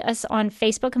also like us on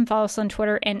Facebook and follow us on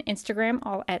Twitter and Instagram,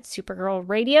 all at Supergirl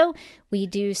Radio. We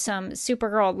do some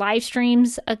Supergirl live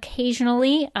streams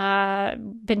occasionally.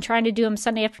 Been trying to do them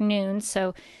Sunday afternoons,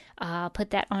 so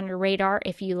put that on your radar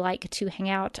if you like to hang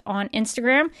out on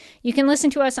Instagram. You can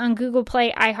listen to us on Google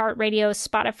Play, iHeartRadio,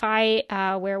 Spotify,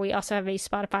 where we also have a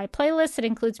Spotify playlist that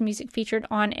includes music featured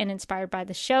on and inspired by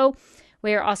the show.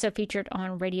 We are also featured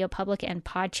on Radio Public and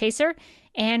Podchaser.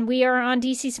 And we are on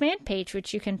DC's fan page,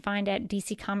 which you can find at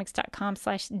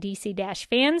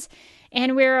dccomics.com/DC-fans.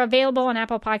 And we're available on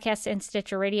Apple Podcasts and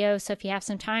Stitcher Radio. So if you have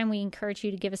some time, we encourage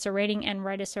you to give us a rating and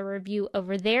write us a review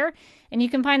over there. And you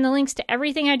can find the links to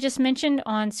everything I just mentioned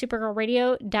on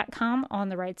supergirlradio.com on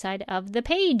the right side of the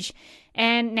page.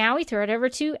 And now we throw it over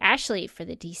to Ashley for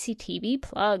the DC TV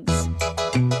plugs.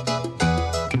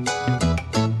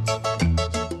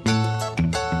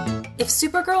 If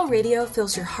Supergirl Radio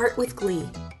fills your heart with glee,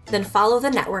 then follow the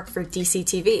network for DC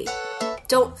TV.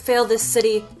 Don't fail this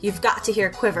city, you've got to hear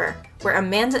Quiver, where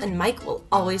Amanda and Mike will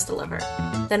always deliver.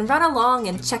 Then run along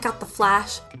and check out The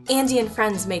Flash. Andy and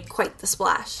friends make quite the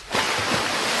splash.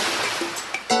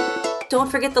 Don't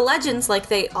forget the legends like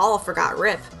they all forgot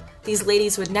Rip. These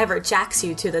ladies would never jax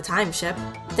you to the time ship.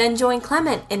 Then join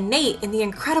Clement and Nate in The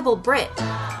Incredible Brit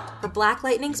for Black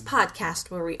Lightning's podcast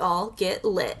where we all get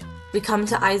lit. We come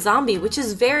to iZombie, which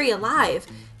is very alive,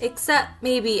 except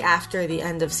maybe after the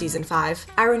end of Season 5.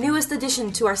 Our newest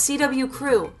addition to our CW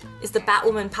crew is the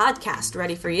Batwoman podcast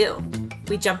ready for you.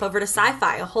 We jump over to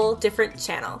Sci-Fi, a whole different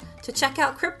channel, to check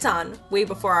out Krypton, way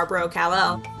before our bro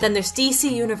Kal-El. Then there's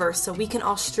DC Universe, so we can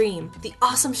all stream the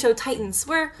awesome show Titans,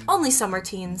 where only some are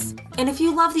teens. And if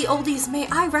you love the oldies, may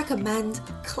I recommend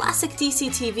classic DC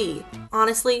TV.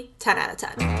 Honestly, 10 out of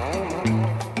 10.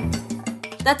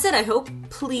 That's it, I hope.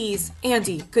 Please,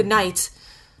 Andy, good night.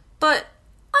 But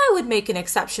I would make an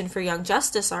exception for Young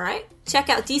Justice, all right? Check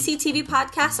out DCTV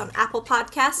Podcasts on Apple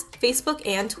Podcasts, Facebook,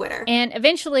 and Twitter. And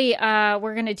eventually,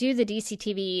 we're going to do the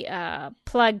DCTV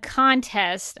plug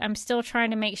contest. I'm still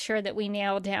trying to make sure that we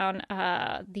nail down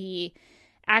the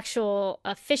actual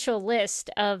official list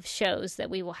of shows that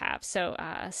we will have. So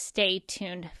stay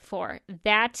tuned for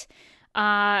that.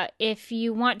 If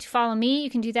you want to follow me, you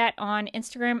can do that on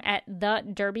Instagram at The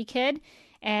Derby Kid.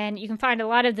 And you can find a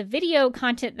lot of the video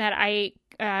content that I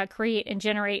create and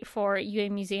generate for UA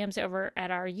Museums over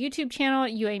at our YouTube channel,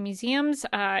 UA Museums.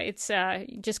 It's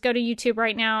just go to YouTube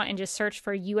right now and just search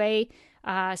for UA,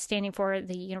 standing for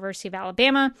the University of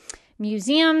Alabama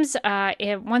Museums.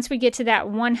 Once we get to that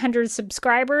 100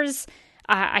 subscribers,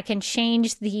 I can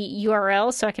change the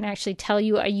URL so I can actually tell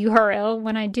you a URL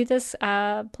when I do this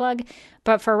plug.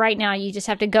 But for right now, you just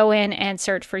have to go in and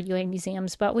search for UA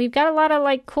Museums. But we've got a lot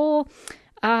of cool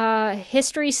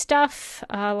history stuff,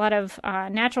 a lot of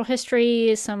natural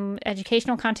history, some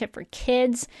educational content for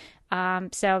kids.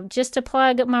 So just to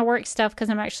plug my work stuff, because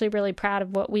I'm actually really proud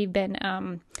of what we've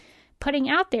been putting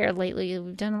out there lately.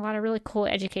 We've done a lot of really cool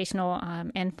educational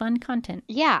and fun content.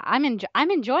 Yeah, I'm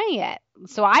enjoying it.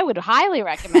 So I would highly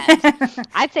recommend.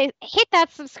 I'd say hit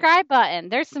that subscribe button.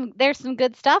 There's some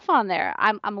good stuff on there.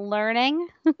 I'm learning.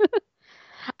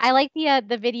 I like the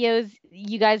videos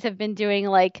you guys have been doing,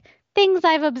 things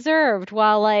I've observed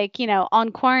while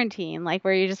on quarantine,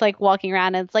 where you're just walking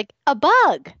around and it's a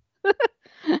bug.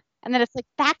 And then it's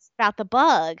that's about the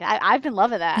bug. I've been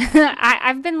loving that.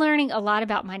 I've been learning a lot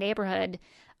about my neighborhood,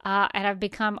 and I've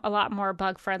become a lot more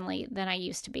bug friendly than I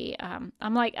used to be. I'm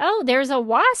oh, there's a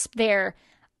wasp there.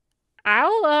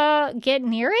 I'll get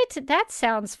near it. That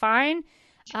sounds fine.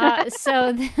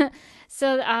 So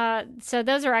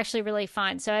those are actually really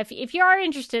fun. So if you are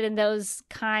interested in those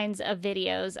kinds of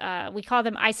videos, we call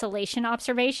them isolation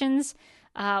observations,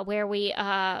 where we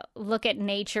look at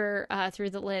nature through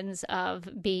the lens of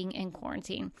being in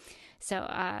quarantine. So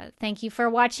thank you for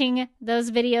watching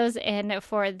those videos and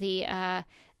for the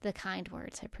kind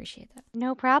words. I appreciate that.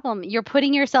 No problem. You're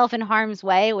putting yourself in harm's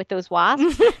way with those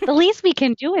wasps. The least we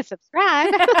can do is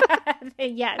subscribe.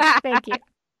 Yes, thank you.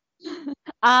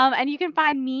 And you can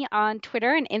find me on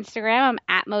Twitter and Instagram. I'm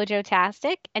at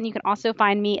Mojotastic. And you can also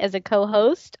find me as a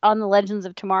co-host on the Legends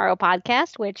of Tomorrow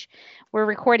podcast, which we're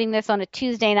recording this on a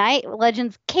Tuesday night.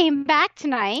 Legends came back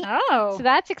tonight. Oh. So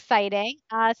that's exciting.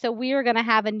 So we are going to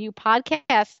have a new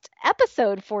podcast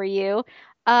episode for you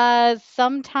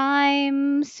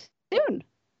sometime soon.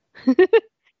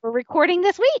 We're recording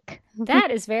this week. That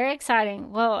is very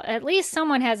exciting. Well, at least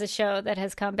someone has a show that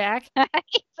has come back.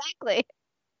 Exactly.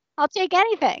 I'll take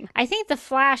anything. I think The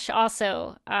Flash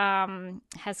also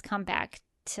has come back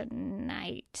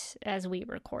tonight as we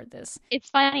record this. It's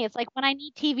funny. It's when I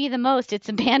need TV the most, it's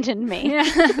abandoned me.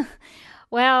 Yeah.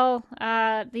 Well,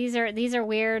 these are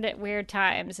weird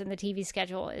times, and the TV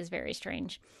schedule is very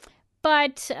strange.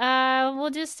 But we'll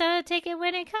just take it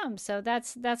when it comes. So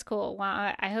that's cool.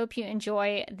 Well, I hope you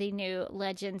enjoy the new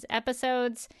Legends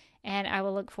episodes. And I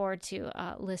will look forward to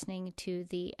listening to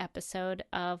the episode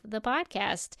of the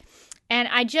podcast. And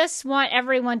I just want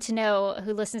everyone to know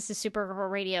who listens to Supergirl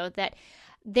Radio that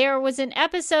there was an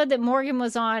episode that Morgan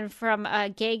was on from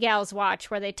Gay Gals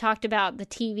Watch where they talked about the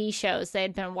TV shows they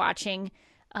had been watching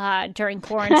during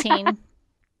quarantine.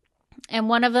 And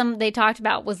one of them they talked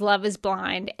about was Love is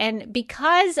Blind. And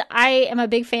because I am a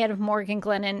big fan of Morgan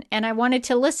Glennon and I wanted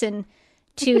to listen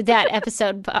to that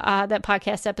episode, that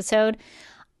podcast episode,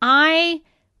 I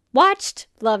watched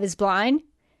Love is Blind,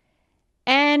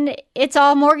 and it's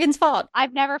all Morgan's fault.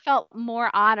 I've never felt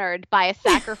more honored by a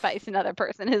sacrifice another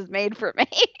person has made for me.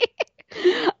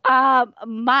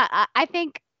 I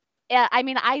think,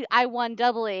 I won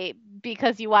doubly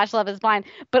because you watched Love is Blind,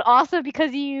 but also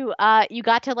because you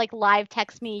got to live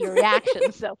text me your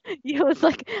reactions. So it was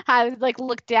I was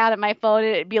look down at my phone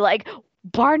and it'd be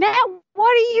Barnett, what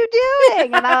are you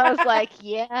doing? And I was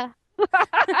yeah.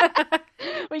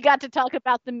 We got to talk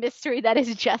about the mystery that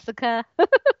is Jessica.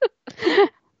 The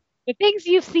things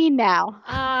you've seen now.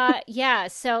 Yeah.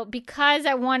 So because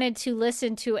I wanted to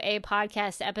listen to a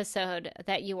podcast episode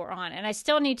that you were on, and I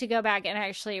still need to go back and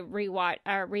actually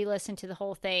re-listen to the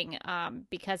whole thing,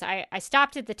 because I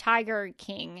stopped at the Tiger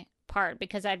King part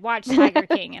because I'd watched Tiger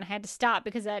King and I had to stop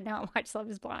because I had not watched Love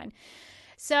is Blind.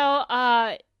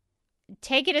 So,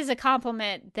 take it as a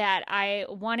compliment that I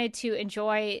wanted to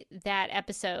enjoy that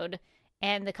episode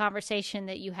and the conversation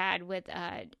that you had with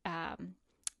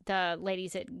the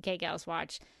ladies at Gay Gals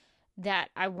Watch, that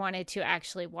I wanted to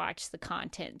actually watch the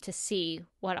content to see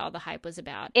what all the hype was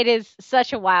about. It is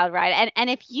such a wild ride. And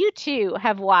if you too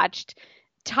have watched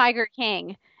Tiger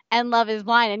King and Love is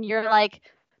Blind and you're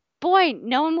boy,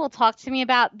 no one will talk to me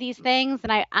about these things,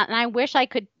 and I wish I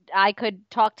could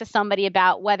talk to somebody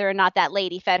about whether or not that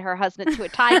lady fed her husband to a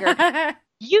tiger.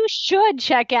 You should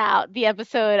check out the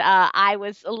episode I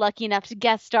was lucky enough to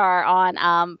guest star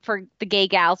on for the Gay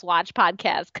Gals Watch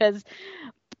podcast, because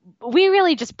we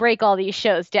really just break all these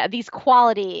shows down, these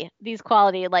quality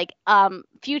like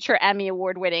future Emmy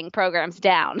award winning programs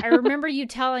down. I remember you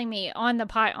telling me on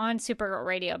Supergirl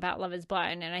Radio about Love Is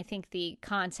Blind, and I think the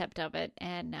concept of it,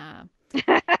 and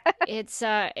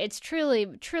it's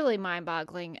truly mind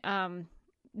boggling.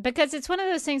 Because it's one of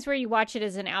those things where you watch it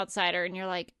as an outsider and you're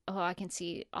like, oh, I can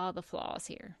see all the flaws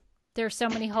here. There's so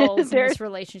many holes in this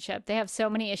relationship. They have so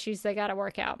many issues they got to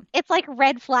work out. It's like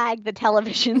Red Flag, the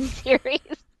television series.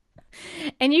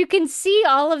 And you can see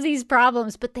all of these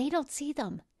problems, but they don't see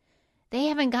them. They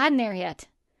haven't gotten there yet.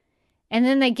 And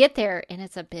then they get there and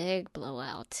it's a big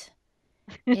blowout.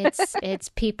 It's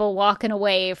people walking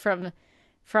away from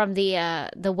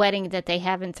the wedding that they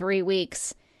have in 3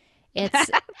 weeks.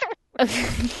 It's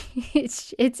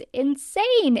it's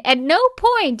insane. At no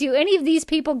point do any of these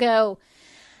people go,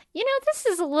 this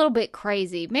is a little bit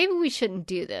crazy. Maybe we shouldn't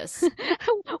do this.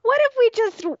 What if we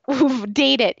just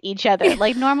dated each other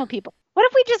like normal people? What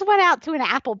if we just went out to an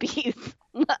Applebee's?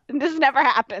 This never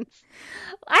happens.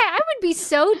 I would be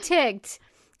so ticked,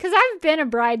 because I've been a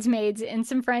bridesmaid in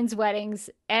some friends' weddings,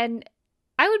 and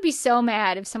I would be so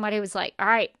mad if somebody was like, all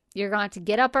right, you're going to have to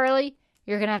get up early.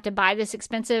 You're going to have to buy this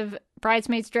expensive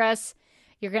bridesmaid's dress.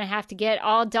 You're going to have to get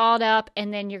all dolled up,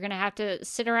 and then you're going to have to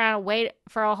sit around and wait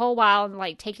for a whole while and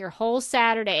like take your whole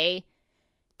Saturday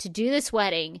to do this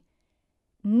wedding,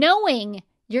 knowing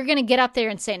you're going to get up there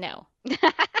and say no.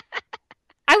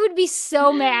 I would be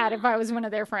so mad if I was one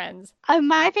of their friends.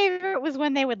 My favorite was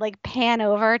when they would like pan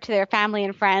over to their family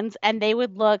and friends, and they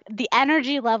would look. The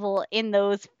energy level in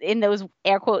those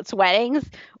air quotes weddings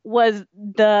was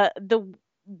the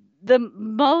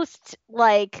most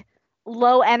like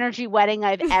low energy wedding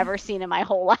I've ever seen in my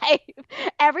whole life.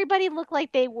 Everybody looked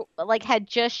like they had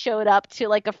just showed up to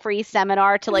like a free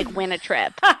seminar to like win a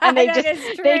trip, and they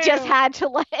just had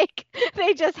to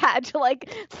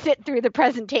sit through the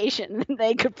presentation and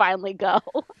they could finally go.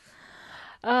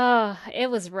 Oh, it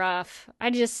was rough.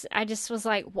 I just was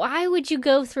like, why would you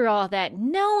go through all that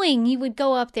knowing you would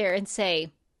go up there and say,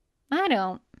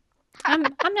 I'm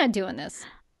not doing this.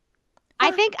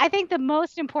 I think the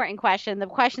most important question, the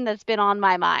question that's been on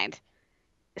my mind,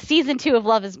 season 2 of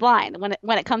Love Is Blind,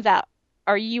 when it comes out,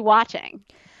 are you watching?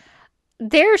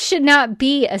 There should not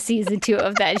be a season 2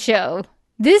 of that show.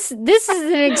 This is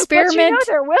an experiment. But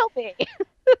there will be.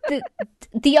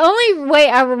 The only way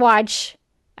I would watch,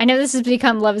 I know this has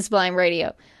become Love Is Blind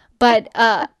Radio, but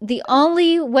the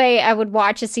only way I would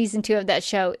watch a season 2 of that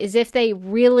show is if they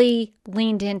really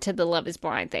leaned into the Love Is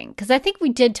Blind thing. Because I think we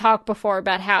did talk before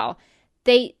about how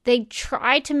they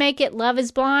try to make it Love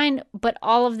Is Blind, but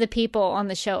all of the people on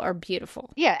the show are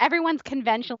beautiful. Yeah, everyone's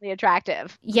conventionally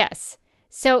attractive. Yes.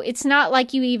 So it's not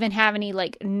like you even have any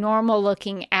like normal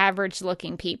looking, average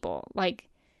looking people. Like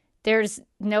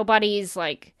nobody's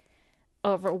like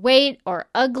overweight or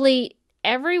ugly.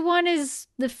 Everyone is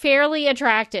fairly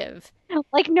attractive.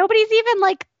 Like nobody's even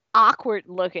like awkward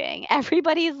looking.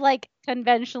 Everybody's like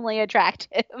conventionally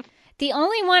attractive. The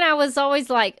only one I was always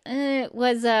like,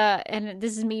 was, and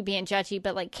this is me being judgy,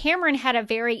 but like Cameron had a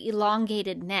very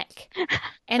elongated neck.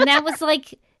 And that was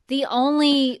like the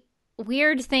only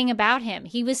weird thing about him.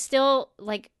 He was still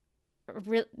like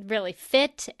really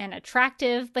fit and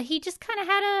attractive, but he just kind of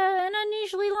had an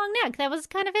unusually long neck. That was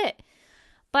kind of it.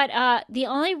 But the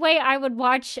only way I would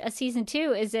watch a season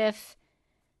 2 is if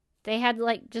they had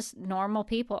like just normal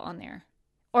people on there.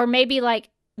 Or maybe like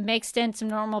mixed in some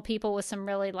normal people with some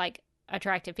really like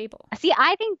attractive people. See,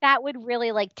 I think that would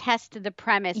really like test the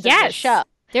premise of yes, the show.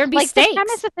 There'd be like stakes. The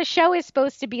premise of the show is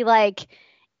supposed to be like,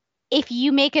 if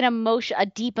you make a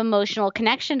deep emotional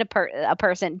connection to a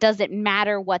person, does it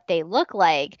matter what they look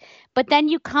like? But then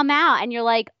you come out and you're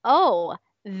like, oh,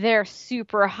 they're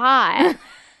super hot.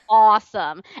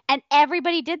 Awesome. And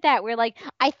everybody did that. We're like,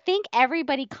 I think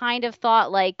everybody kind of thought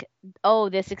like, oh,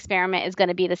 this experiment is going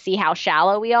to be to see how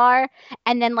shallow we are.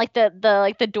 And then like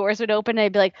the doors would open and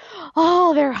they'd be like,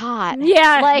 oh, they're hot.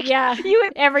 Yeah. Like yeah. you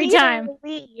would every time.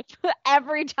 Leave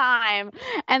every time.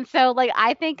 And so like,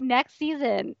 I think next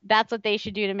season, that's what they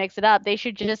should do to mix it up. They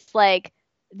should just like,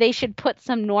 they should put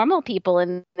some normal people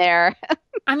in there.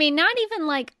 I mean, not even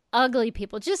like ugly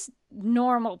people, just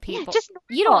normal people.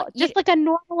 Yeah, just like a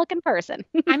normal looking person.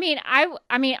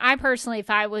 I personally, if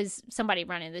I was somebody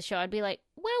running the show, I'd be like,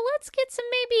 well, let's get some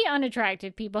maybe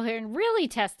unattractive people here and really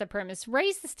test the premise,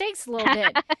 raise the stakes a little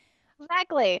bit.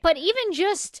 Exactly. But even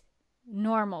just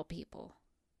normal people.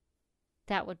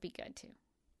 That would be good too.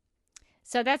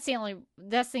 So that's the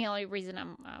only reason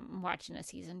I'm watching a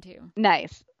season 2.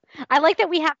 Nice. I like that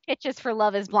we have pitches for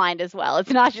Love is Blind as well.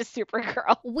 It's not just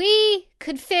Supergirl. We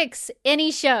could fix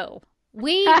any show.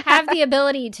 We have the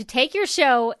ability to take your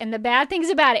show and the bad things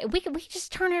about it. We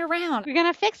just turn it around. We're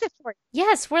gonna fix it for you.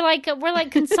 Yes, we're like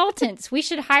consultants. We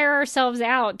should hire ourselves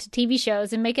out to TV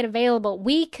shows and make it available.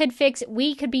 We could fix it.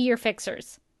 We could be your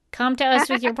fixers. Come to us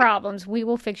with your problems. We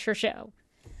will fix your show.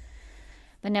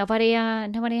 But nobody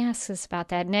asks us about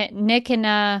that. Nick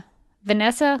and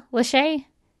Vanessa Lachey,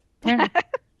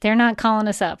 they're not calling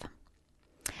us up.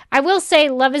 I will say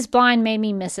Love is Blind made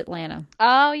me miss Atlanta.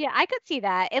 Oh, yeah, I could see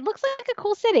that. It looks like a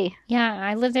cool city. Yeah,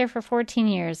 I lived there for 14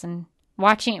 years, and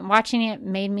watching it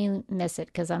made me miss it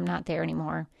because I'm not there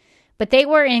anymore. But they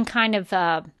were in kind of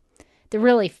the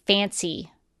really fancy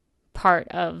part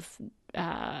of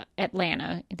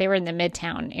Atlanta. They were in the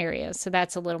Midtown area, so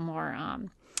that's a little more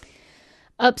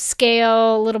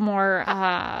upscale, a little more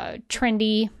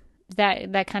trendy,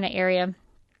 that kind of area.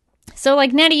 So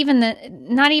like not even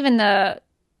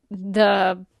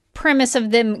the premise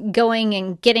of them going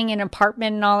and getting an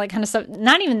apartment and all that kind of stuff,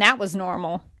 not even that was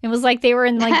normal. It was like they were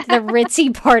in like the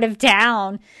ritzy part of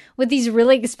town with these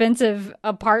really expensive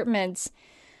apartments.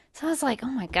 So I was like, oh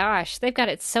my gosh, they've got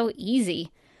it so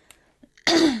easy.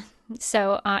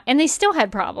 So, and they still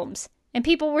had problems. And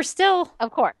people were still,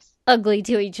 of course, ugly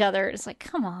to each other. It's like,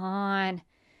 come on.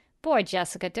 Boy,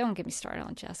 Jessica, don't get me started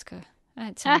on Jessica.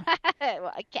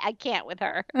 Well, I can't with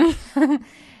her.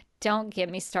 Don't get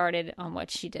me started on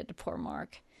what she did to poor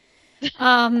Mark.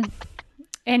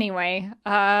 Anyway,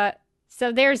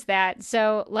 so there's that.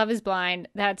 So Love is Blind.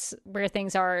 That's where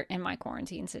things are in my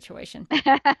quarantine situation.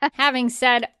 Having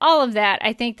said all of that,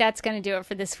 I think that's going to do it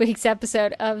for this week's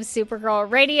episode of Supergirl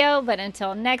Radio. But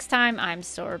until next time, I'm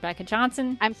still Rebecca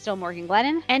Johnson. I'm still Morgan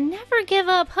Glennon. And never give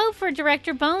up hope for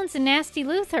Director Bones and Nasty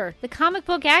Luther. The comic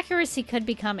book accuracy could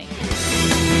be coming.